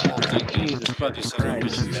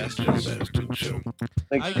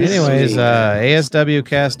 Like, this is Anyways, me.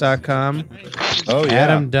 ASWcast.com. Oh, yeah.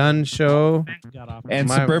 Adam Dunn Show. And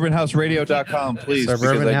my- SuburbanHouseRadio.com, please. because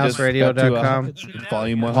I just got to, SuburbanHouseRadio.com.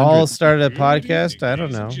 Volume 100. Paul started a podcast. I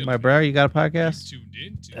don't know. My bro, you got a podcast?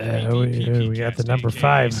 We got the number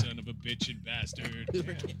 5.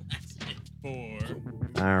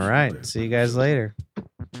 All right. See you guys later.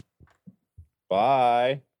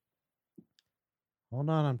 Bye. Hold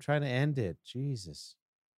on. I'm trying to end it. Jesus.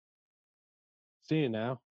 See you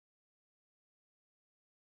now.